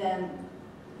 then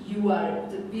we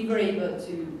were able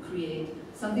to create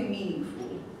something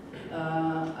meaningful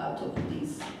out of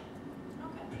this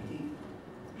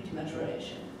pretty much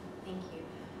variation. Thank you.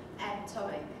 And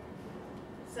Tomek,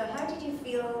 so how did you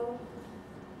feel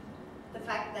the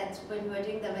fact that when we were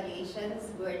doing the evaluations,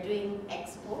 we were doing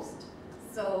ex post,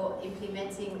 so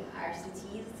implementing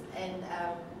RCTs and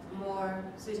more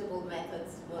suitable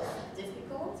methods was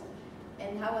difficult?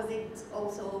 And how was it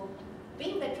also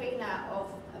being the trainer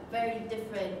of very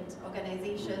different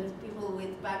organizations, people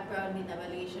with background in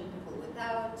evaluation, people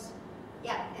without?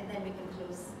 Yeah, and then we can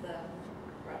close the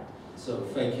round. So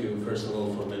thank you, first of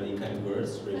all, for many kind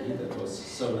words, really. That was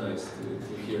so nice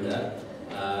to hear that.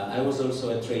 I was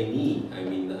also a trainee. I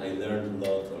mean, I learned a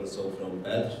lot also from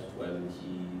Petr when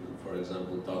he, for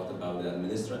example, talked about the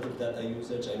administrative data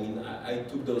usage. I mean, I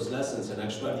took those lessons and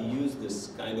actually used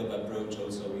this kind of approach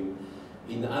also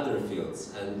in other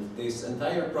fields. And this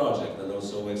entire project, and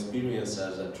also experience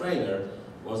as a trainer,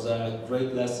 was a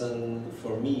great lesson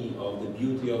for me of the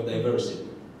beauty of diversity,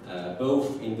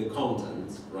 both in the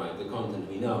content, right? The content,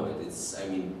 we know it. It's, I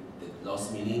mean, the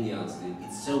Lost Millennials,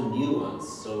 it's so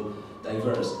nuanced, so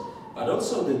diverse, but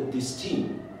also this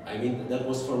team. I mean, that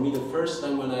was for me the first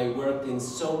time when I worked in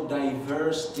so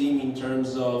diverse team in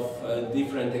terms of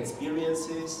different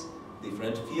experiences,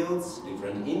 different fields,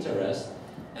 different interests,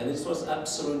 and it was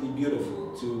absolutely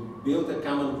beautiful to build a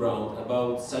common ground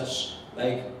about such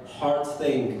like hard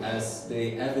thing as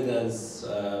the evidence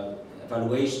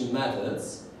evaluation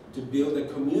methods, to build a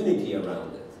community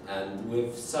around it, and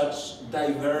with such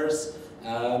diverse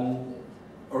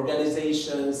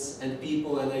organizations and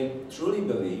people. And I truly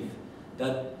believe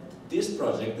that this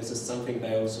project, this is something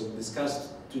that I also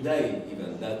discussed today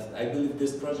even, that I believe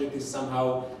this project is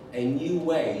somehow a new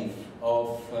wave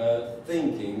of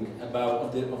thinking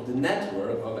about of the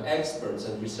network of experts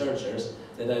and researchers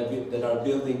that are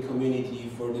building community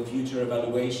for the future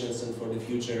evaluations and for the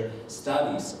future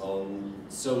studies on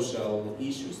social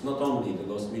issues, not only the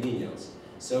Lost Millennials.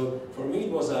 So for me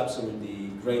it was an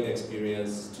absolutely great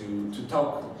experience to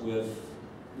talk with,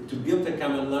 to build a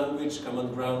common language,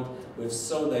 common ground with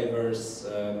so diverse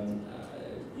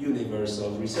universe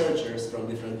of researchers from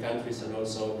different countries, and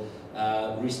also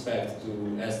respect to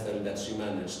Eszter that she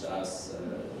managed us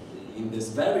in this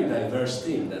very diverse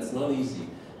team. That's not easy,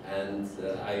 and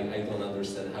I don't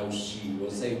understand how she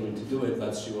was able to do it,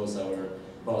 but she was our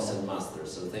boss and master,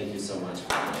 so thank you so much for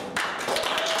that.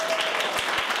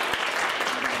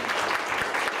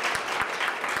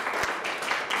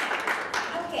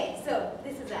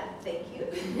 Thank you.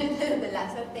 The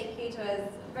last one, thank you. It was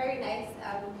very nice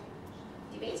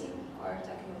debating or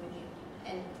talking with you.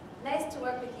 And nice to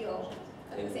work with you all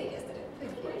on the same yesterday.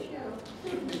 Thank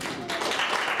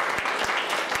you.